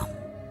மனசாட்சி வேணும்.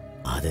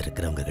 அது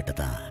இருக்கிறவங்க கிட்ட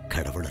தான்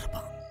கடவுள்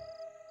இருப்பான்.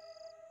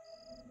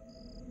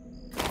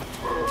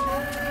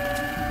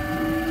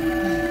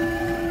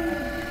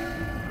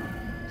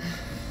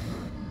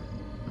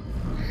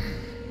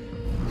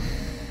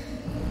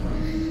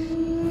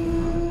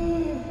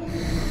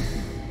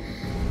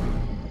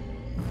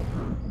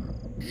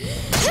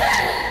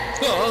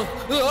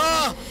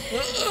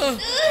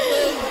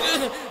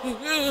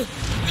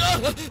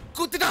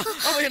 குத்திட்டா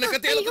அவன் என்ன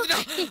கத்தியால குத்திட்டா.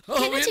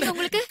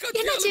 உங்களுக்கு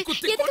என்னாச்சு?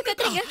 எதுக்கு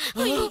கத்துறீங்க?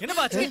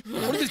 என்னப்பா ஆச்சு?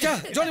 முடிஞ்சிருச்சா?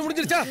 ஜானி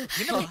முடிஞ்சிருச்சா?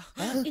 என்னப்பா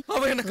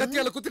அவன் என்ன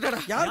கத்தியால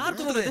குத்திட்டாடா. யார்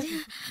குத்துறது?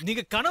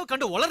 நீங்க கனவு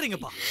கண்டு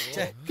உளறீங்கப்பா.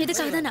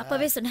 இதுக்காக தான் நான்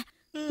அப்பவே சொன்னேன்,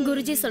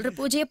 குருஜி சொல்ற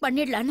பூஜையை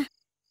பண்ணிடலான்னு.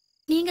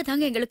 நீங்க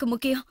தாங்க எங்களுக்கு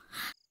முக்கியம்.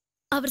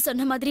 அவர்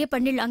சொன்ன மாதிரியே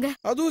பண்ணிடலாங்க.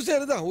 அதுவும்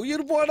சரிதான்.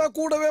 உயிர் போனா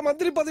கூடவே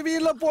மந்திரி பதவி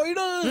இல்ல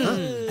போயிடும்.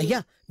 ஐயா,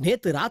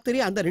 நேத்து ராத்திரி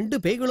அந்த 2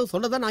 பேய்களும்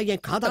சொன்னதா நான்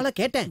என் காதால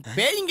கேட்டேன்.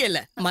 பேய்ங்க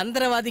இல்ல,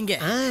 மந்திரவாதிங்க.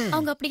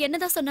 அவங்க அப்படி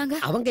என்னதான் சொன்னாங்க?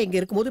 அவங்க இங்க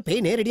இருக்கும்போது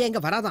பேய் நேரடியா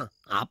இங்க வராதான்.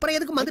 அப்புறம்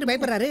எதுக்கு மந்திரி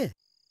பயப்படுறாரு?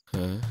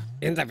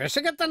 இந்த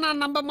விஷயத்தை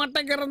நான் நம்ப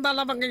மாட்டேங்க.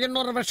 இருந்தாலும் அவங்க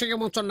இன்னொரு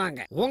விஷயமும்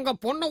சொன்னாங்க. உங்க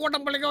பொண்ணு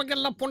உடம்புலையோ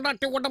இல்ல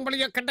பொண்டாட்டி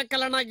உடம்புலையோ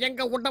கிடைக்கலன்னா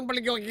எங்க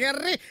உடம்புலையோ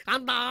ஏறி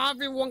அந்த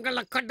ஆவி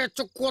உங்களை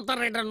கடைச்சு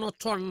குதறிடணும்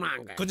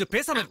சொன்னாங்க. கொஞ்சம்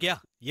பேசாம இருக்கியா?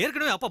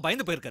 ஏற்கனவே அப்பா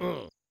பயந்து போயிருக்காரு.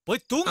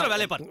 போய் தூங்குற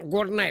வேலையை பாரு.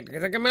 Good night.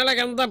 இதுக்கு மேல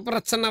எந்த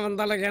பிரச்சனை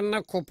வந்தாலும்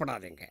என்ன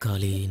கூப்பிடாதீங்க.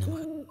 காளியே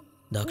நமக,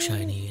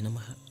 தாக்ஷாயினியே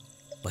நமக,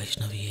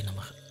 வைஷ்ணவியே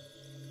நமக,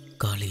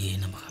 காளியே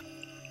நமக,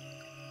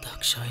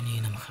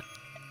 தாக்ஷாயினியே நமக.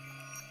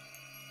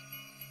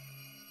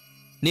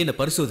 நீ என்ன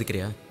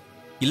பரிசோதிக்கிறியா?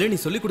 இல்ல நீ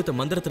சொல்லிக் கொடுத்த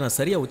மந்திரத்தை நான்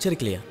சரியா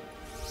உச்சரிக்கலையா?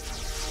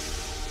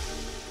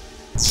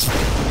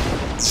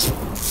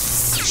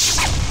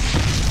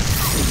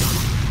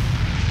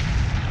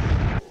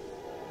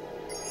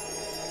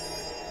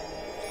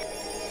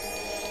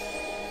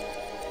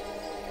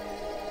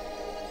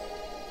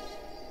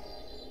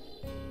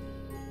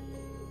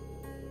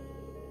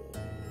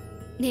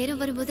 நேரம்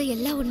வரும்போது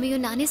எல்லா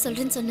உண்மையும் நானே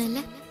சொல்றேன்னு சொன்னேன்ல.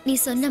 நீ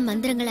சொன்ன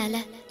மந்திரங்களால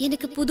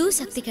எனக்கு புது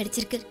சக்தி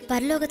கிடைச்சிருக்கு.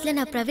 பரலோகத்துல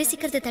நான்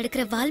பிரவேசிக்கிறத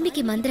தடுக்கிற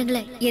வால்மீகி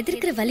மந்திரங்களை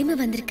எதிர்க்கிற வலிமை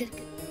வந்திருக்கு.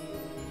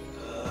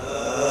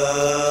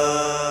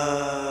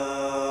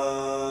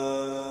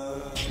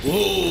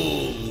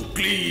 ஓம்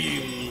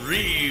க்ளீம்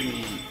ரீம்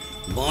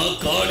மா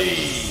காளி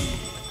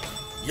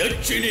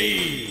யட்சினி.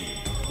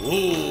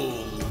 ஓம்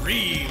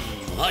ரீம்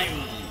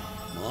ஐம்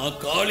மா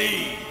காளி.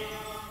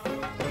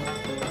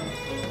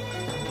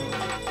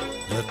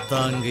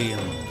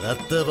 ரத்தாங்கியம்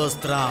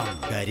ரத்தவஸ்திராம்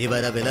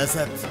கரிவர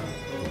விலசத்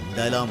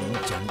குண்டலம்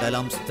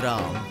சண்டலம்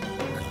ஸ்திராம்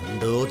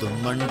கண்டோ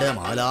துன்மண்ட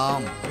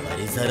மாலாம்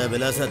பரிசர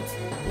விலசத்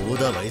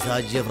பூத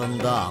வைசாஜ்ய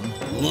விரந்தாம்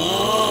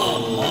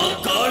மா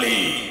காளி.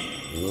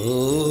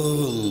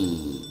 ஓம்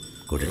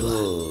குடிவா.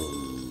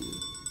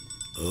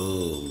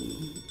 ஓம்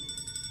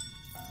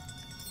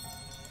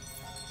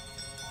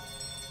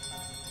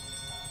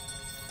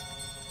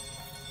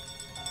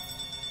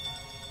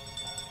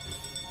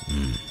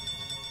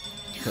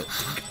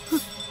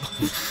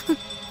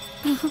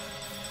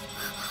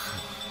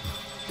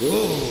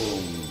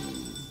ஓம்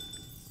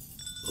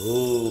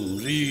ஓம்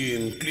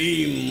ரீம்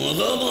க்ளீம்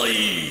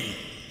மகாமாயி.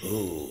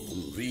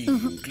 ஓம்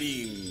ரீம்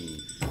க்ளீம்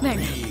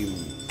ரீம்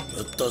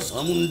ரத்த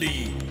சாமுண்டி.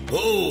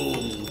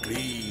 ஓம்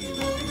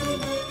க்ளீம்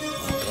ரீம்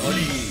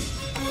காளி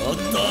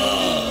அத்தா.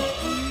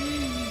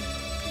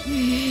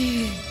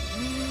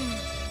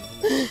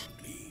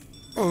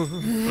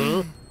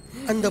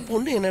 அந்த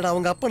பொண்ணு என்னடா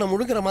அவங்க அப்பனை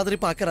முழுங்குற மாதிரி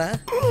பாக்குற?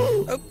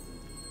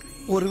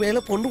 ஒருவேளை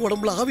பொண்ணு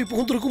உடம்புல ஆவி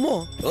புகுந்திருக்குமோ?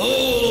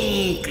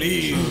 ஓம்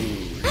க்ளீம்.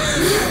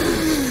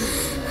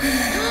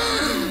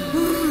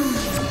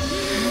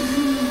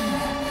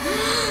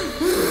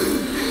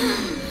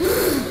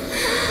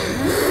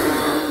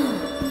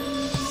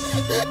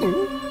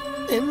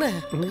 என்ன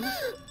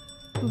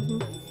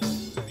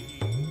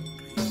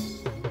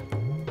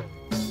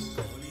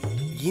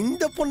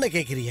இந்த பொண்ணை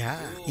கேக்குறியா?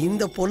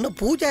 இந்த பொண்ணை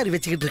பூஜாரி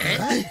வச்சுக்கிட்டு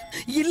இருக்கா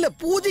இல்ல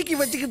பூஜைக்கு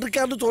வச்சுக்கிட்டு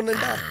இருக்கான்னு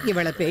சொன்னா.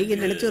 இவளை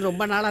பேய் நினைச்சு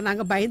ரொம்ப நாளா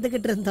நாங்க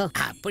பயந்துகிட்டு இருந்தோம்.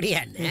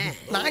 அப்படியா?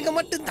 நாங்க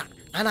மட்டும்தான்.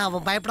 ஆனா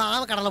அவன்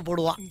பயப்படாம கடலை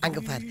போடுவான்.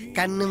 அங்க பாரு,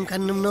 கண்ணும்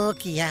கண்ணும்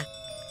நோக்கியா.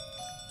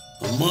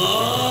 அம்மா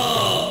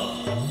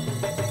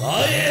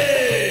தாயே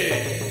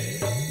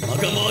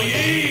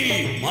மகமாயி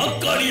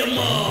மாக்காளி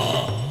அம்மா.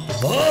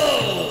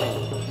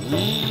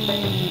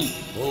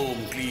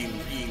 ஓம் க்ளீம்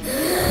க்ளீம்.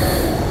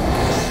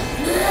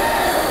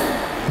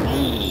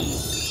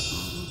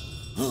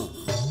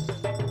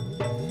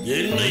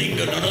 என்ன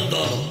இங்க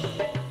நடந்தாலும்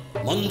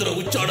மந்திர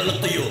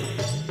உச்சாடனத்தையோ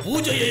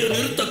பூஜையையோ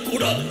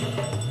நிறுத்தக்கூடாது.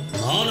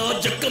 நானா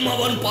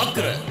ஜக்கம்மாவான்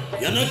பார்க்கிறேன்.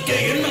 எனக்கே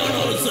என்ன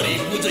ஆனாலும் சரி,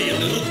 பூஜையை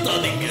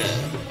நிறுத்தாதீங்க.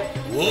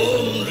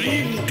 ஓம்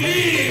ரீம்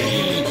க்ளீம்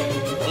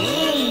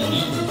ஓம்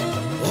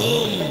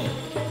ஓம்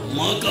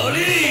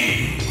மகாளி.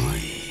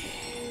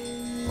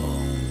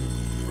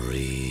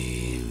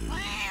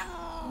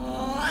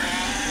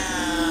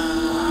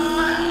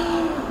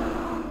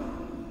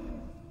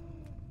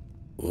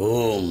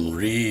 ஓம்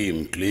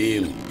ரீம்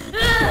க்ளீம்.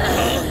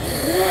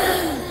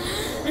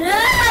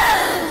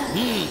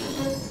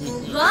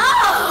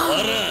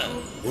 வர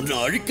உன்னை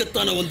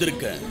அழிக்கத்தானே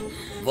வந்திருக்க.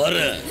 வர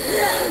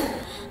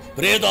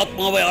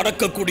பிரேதாத்மாவை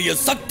அடக்கக்கூடிய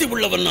சக்தி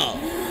உள்ளவனா?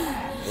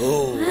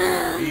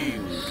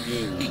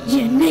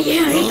 என்னையே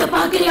அழிக்க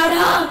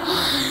பாக்குறியாடா?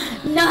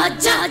 நான்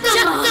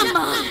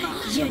ஜக்கம்மா.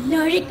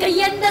 என்ன அழிக்க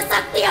எந்த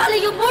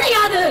சக்தியாலையும்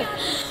முடியாது.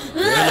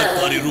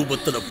 வேலைக்காரி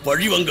ரூபத்துல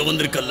பழி வாங்க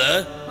வந்திருக்கல்ல?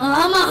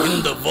 ஆமா.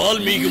 இந்த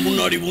வால்மீகி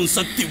முன்னாடி உன்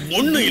சக்தி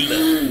ஒண்ணு இல்ல.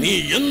 நீ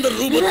எந்த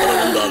ரூபத்துல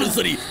வந்தாலும்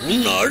சரி,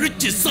 உன்னை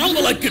அழிச்சு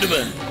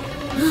சாம்பலாக்கிடுவேன்.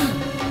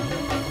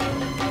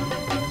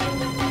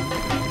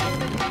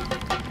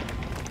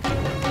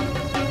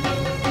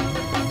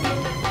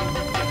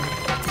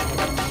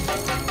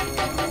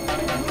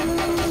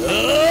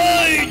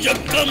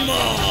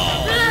 ஜக்கம்மா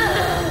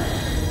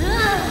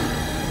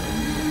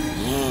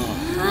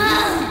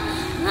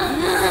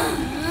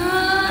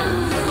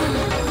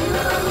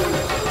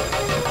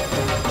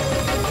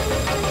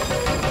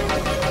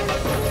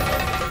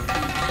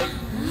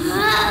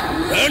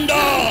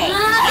வேண்டாம்,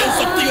 என்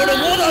சக்தியோட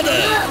மோதாத.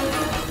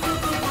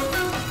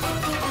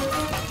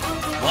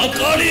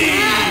 மகாளி,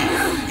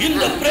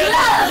 இந்த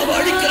பிரேதத்தை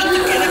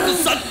அழிக்கிறதுக்கு எனக்கு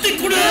சக்தி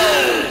கொடு.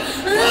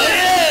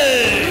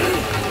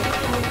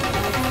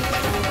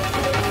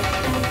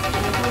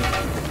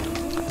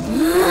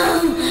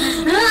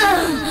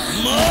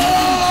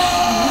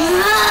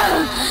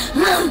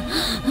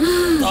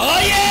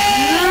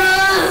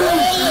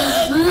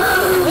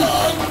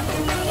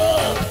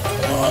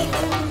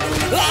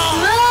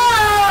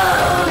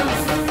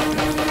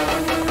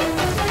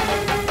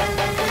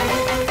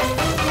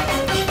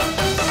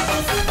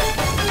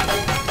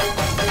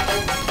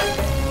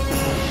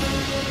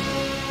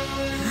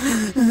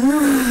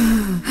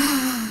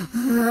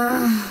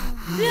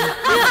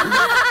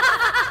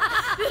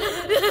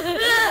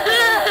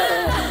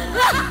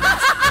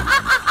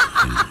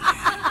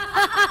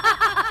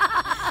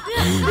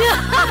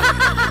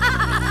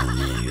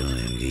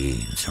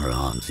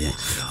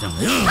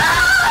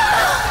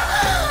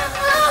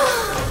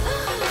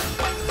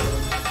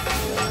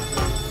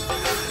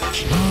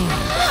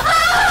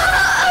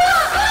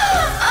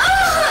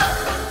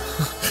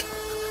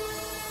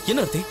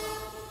 என்ன அர்த்தி?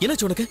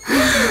 என்னாச்சு உனக்கு?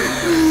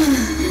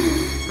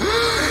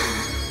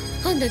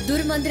 அந்த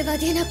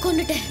துர்மந்திரவாதியை நான்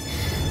கொன்னுட்டேன்.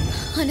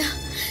 ஆனா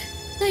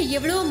நான்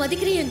எவ்வளவு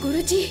மதிக்கிறேன் என்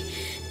குருஜி.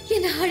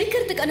 என்னை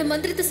அழிக்கிறதுக்கான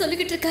மந்திரத்தை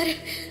சொல்லிக்கிட்டு இருக்காரு.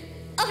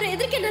 அவரை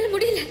எதிர்க்க என்னால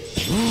முடியல.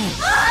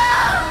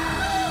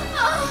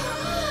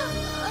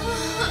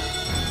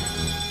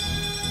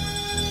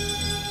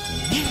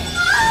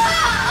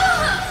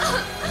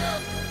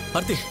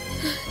 அர்த்தி,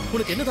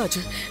 உனக்கு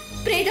என்னதாச்சு?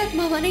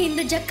 பிரேதாத்மாவான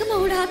இந்த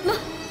ஜக்கம்மாவோட ஆத்மா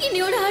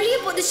இன்னையோட அழிய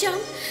போது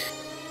ஷாம்.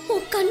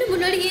 உன் கண்ணு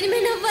முன்னாடி இனிமே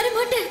நான் வர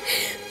மாட்டேன்.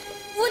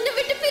 உன்னை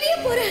விட்டு பிரிய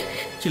போறேன்.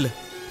 இல்ல,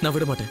 நான்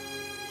விட மாட்டேன்.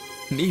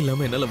 நீ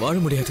இல்லாம என்னால வாழ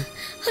முடியாது.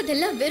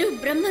 அதெல்லாம் வெறும்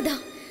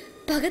பிரம்மதான்.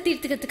 பகை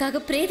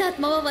தீர்த்துக்கிறதுக்காக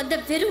பிரேதாத்மாவா வந்த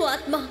வெறும்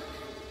ஆத்மா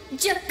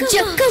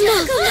ஜக்கம்மா.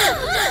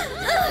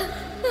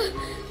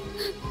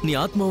 நீ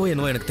ஆத்மாவோ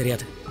என்னவோ எனக்கு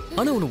தெரியாது.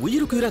 ஆனா உன்னை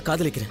உயிருக்கு உயிரா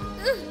காதலிக்கிறேன்.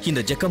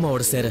 இந்த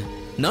ஜக்கம்மாவோட சேர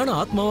நானும்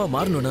ஆத்மாவா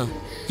மாறணும்னா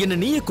என்ன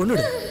நீயே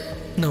கொன்னுடு.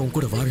 நான் உன்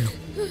கூட வாழணும்.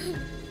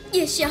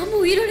 என் ஷாம்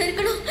உயிரோட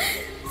இருக்கணும்,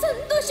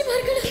 சந்தோஷமா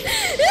இருக்கணும்.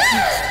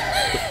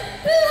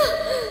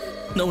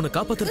 நான் உன்னை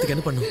காப்பாத்துறதுக்கு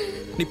என்ன பண்ணும்?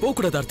 நீ போக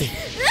கூடாது ஆர்த்தி.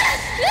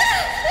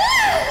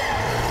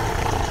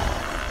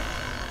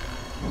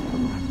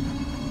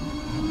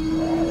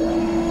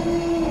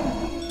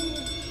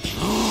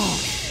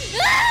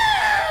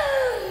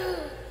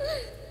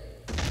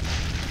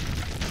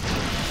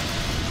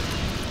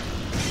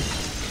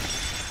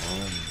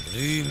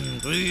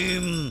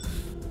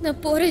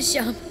 நான் போறேன்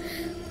ஷாம்.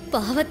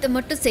 பாவத்தை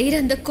மட்டும் செய்யற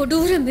அந்த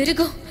கொடூர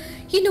மிருகம்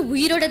இன்னும்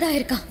உயிரோட தான்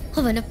இருக்கான்.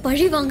 அவனை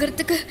பழி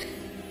வாங்கறதுக்கு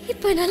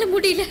இப்ப என்னால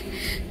முடியல.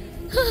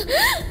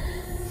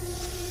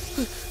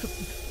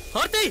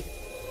 ஆர்த்தி,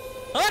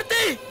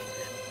 ஆர்த்தி,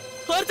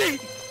 ஆர்த்தி,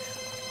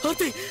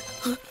 ஆர்த்தி.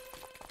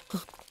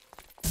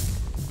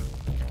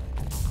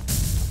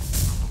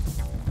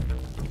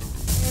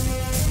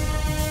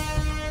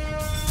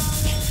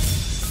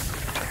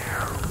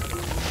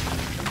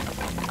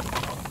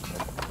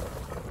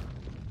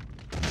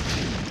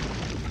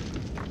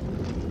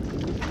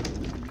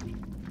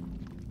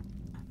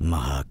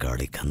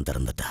 மகாகாளி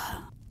கந்திருந்துட்டா.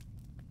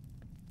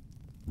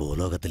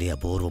 பூலோகத்திலேயே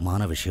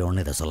அபூர்வமான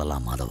விஷயம்னு இதை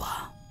சொல்லலாம் மாதவா.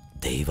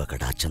 தெய்வ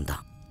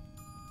கடாட்சம்தான்.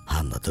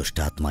 அந்த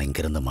துஷ்டாத்மா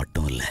இங்கிருந்து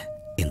மட்டும் இல்ல,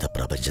 இந்த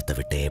பிரபஞ்சத்தை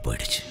விட்டே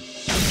போயிடுச்சு.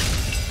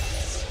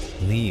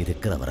 நீ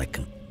இருக்கிற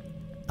வரைக்கும்,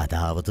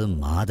 அதாவது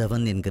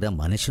மாதவன் என்கிற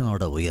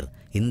மனுஷனோட உயிர்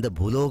இந்த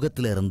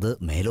பூலோகத்திலிருந்து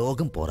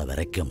மேலோகம் போற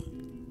வரைக்கும்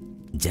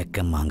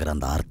ஜக்கம்மாங்கிற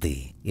அந்த ஆர்த்தி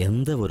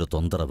எந்த ஒரு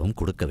தொந்தரவும்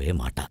கொடுக்கவே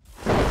மாட்டா.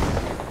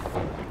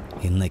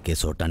 இன்னைக்கு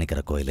சோட்டானிக்கிற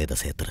கோயில இதை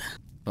சேர்த்துரு.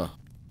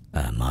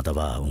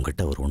 மாதவா,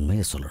 உங்ககிட்ட ஒரு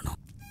உண்மையை சொல்லணும்.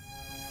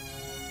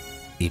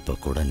 இப்ப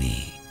கூட நீ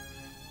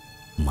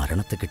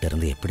மரணத்துக்கிட்ட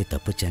இருந்து எப்படி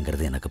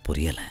தப்பிச்சேங்கிறது எனக்கு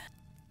புரியல.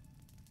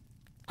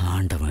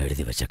 ஆண்டவன்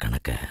எழுதி வச்ச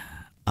கணக்க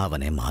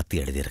அவனே மாத்தி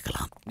எழுதி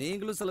இருக்கலாம்.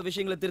 நீங்களும் சில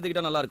விஷயங்களை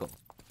திருத்திக்கிட்டா நல்லா இருக்கும்.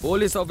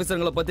 போலீஸ்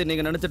ஆபீசர்களை பத்தி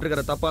நீங்க நினைச்சிட்டு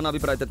இருக்கிற தப்பான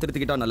அபிப்பிராயத்தை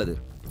திருத்திக்கிட்டா நல்லது.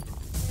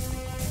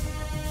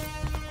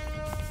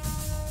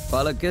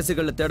 பல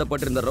கேசுகள்ல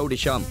தேடப்பட்டிருந்த ரவுடி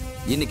ஷாம்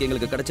இன்னைக்கு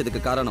எங்களுக்கு கிடைச்சதுக்கு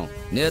காரணம்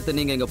நேத்து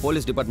நீங்க எங்க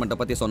போலீஸ் டிபார்ட்மெண்ட்டை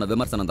பத்தி சொன்ன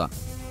விமர்சனம் தான்.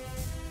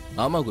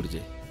 ஆமா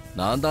குருஜி,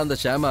 நான் தான் அந்த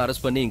ஷாமை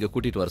அரெஸ்ட் பண்ணி இங்க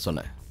கூட்டிட்டு வர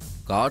சொன்னேன்.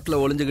 காட்டுல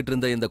ஒளிஞ்சுகிட்டு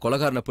இருந்த இந்த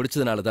கொலகாரனை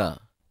பிடிச்சதுனாலதான்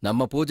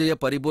நம்ம பூஜையை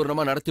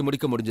பரிபூர்ணமா நடத்தி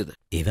முடிக்க முடிஞ்சது.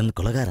 இவன்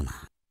கொலகாரனா?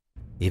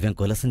 இவன்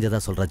கொலை செஞ்சதா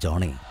சொல்ற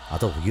ஜானி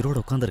அதோ உயிரோட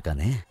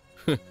உட்கார்ந்துருக்கானே.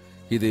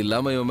 இது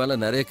இல்லாம இவன் மேல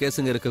நிறைய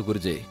கேசுங்க இருக்கு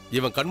குருஜி.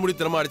 இவன்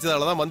கண்மூடித்தனமா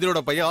அடிச்சதாலதான்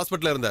மந்திரியோட பையன்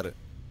ஹாஸ்பிட்டல்ல இருந்தாரு.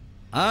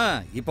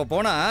 இப்ப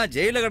போனா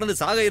ஜெயில கடந்து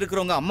சாக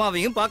இருக்கிறவங்க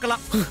அம்மாவையும்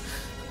பார்க்கலாம்.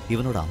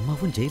 இவனோட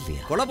அம்மாவும்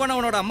ஜெயிலையா? கொலை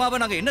பண்ணவனோட அம்மாவை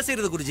நாங்க என்ன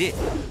செய்யறது குருஜி?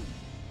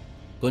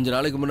 கொஞ்ச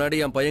நாளைக்கு முன்னாடி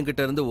என் பையன்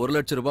கிட்ட இருந்து 1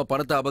 லட்சம் ரூபாய்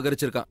பணத்தை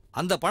அபகரிச்சிருக்கான்.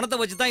 அந்த பணத்தை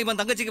வச்சுதான் இவன்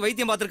தங்கச்சிக்கு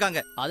வைத்தியம்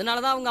பார்த்திருக்காங்க.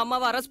 அதனாலதான் அவங்க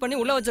அம்மாவை அரெஸ்ட் பண்ணி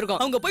உள்ள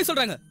வச்சிருக்கோம். அவங்க போய்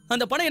சொல்றாங்க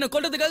அந்த பணம் என்ன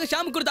கொல்றதுக்காக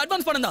ஷாம் கொடுத்த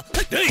அட்வான்ஸ் பணம் தான்.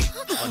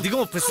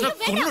 அதிகமா பேசுற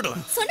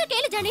கொன்னுடுவேன். சொன்ன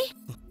கேளு ஜானி.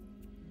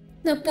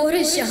 நான்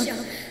போறேன் ஷாம்.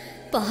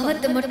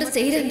 பாவத்தை மட்டும்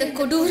செய்யற அந்த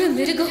கொடூர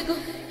மிருகம்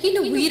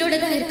இன்னும் உயிரோட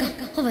தான் இருக்கான்.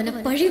 அவனை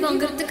பழி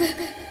வாங்கறதுக்கு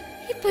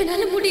இப்ப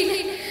என்னால முடியல.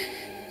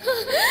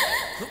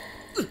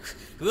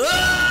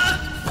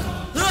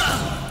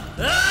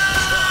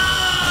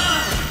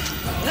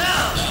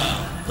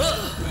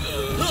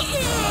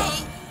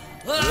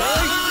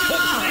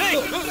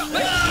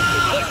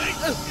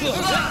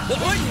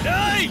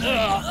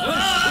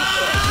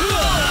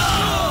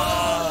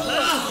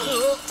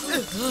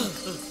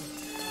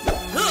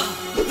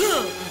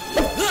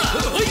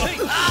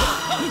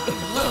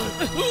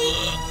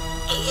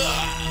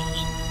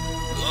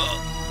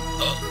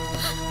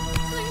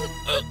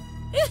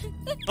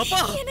 அப்பா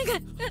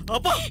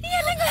அப்பா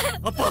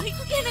அப்பா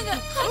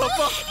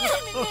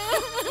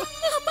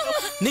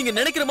நீங்க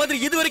நினைக்கிற மாதிரி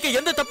இதுவரைக்கும்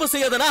எந்த தப்பு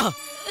செய்யாதனா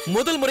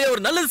முதல் முறையா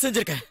ஒரு நல்லது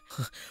செஞ்சிருக்கேன்.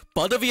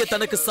 பதவியை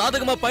தனக்கு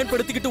சாதகமா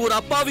பயன்படுத்திக்கிட்டு ஒரு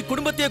அப்பாவி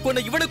குடும்பத்தையே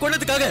கொண்ட இவனை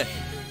கொண்டதுக்காக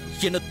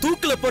என்ன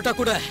தூக்குல போட்டா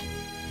கூட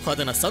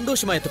அதை நான்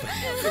சந்தோஷமா ஏத்துப்பேன்.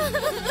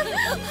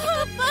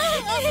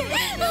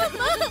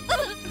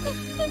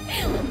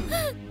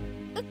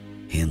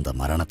 இந்த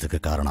மரணத்துக்கு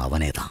காரணம்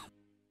அவனே தான்.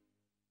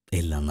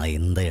 இல்லன்னா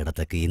இந்த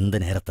இடத்துக்கு இந்த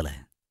நேரத்துல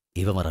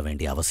இவன் வர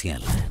வேண்டிய அவசியம்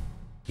இல்லை.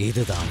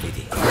 இதுதான்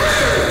விதி.